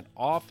 20%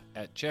 off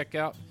at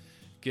checkout.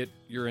 Get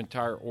your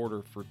entire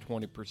order for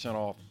 20%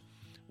 off.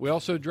 We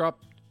also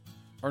dropped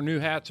our new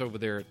hats over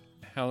there at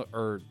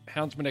Houndsman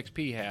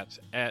XP hats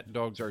at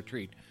Dogs Are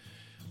Treed.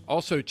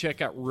 Also,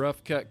 check out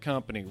Rough Cut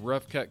Company.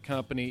 Rough Cut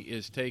Company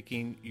is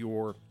taking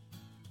your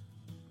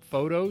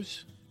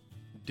photos,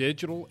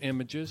 digital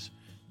images,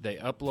 they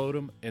upload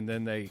them, and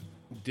then they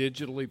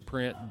digitally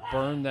print,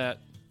 burn that.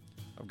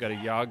 I've got a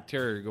Yog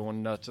Terrier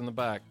going nuts in the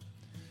back.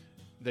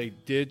 They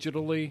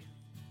digitally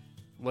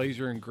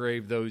laser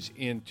engrave those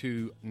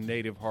into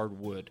native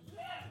hardwood.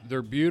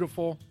 They're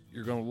beautiful.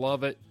 You're going to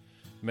love it.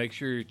 Make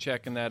sure you're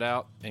checking that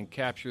out and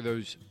capture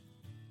those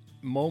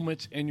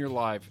moments in your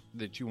life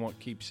that you want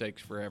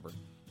keepsakes forever.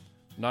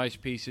 Nice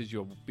pieces.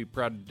 You'll be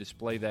proud to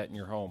display that in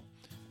your home.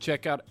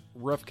 Check out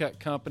Rough Cut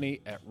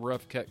Company at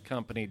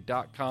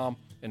roughcutcompany.com,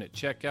 and at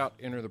checkout,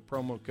 enter the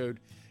promo code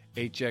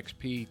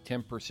HXP,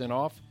 10%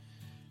 off.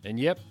 And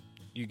yep,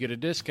 you get a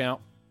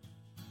discount.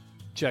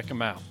 Check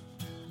them out.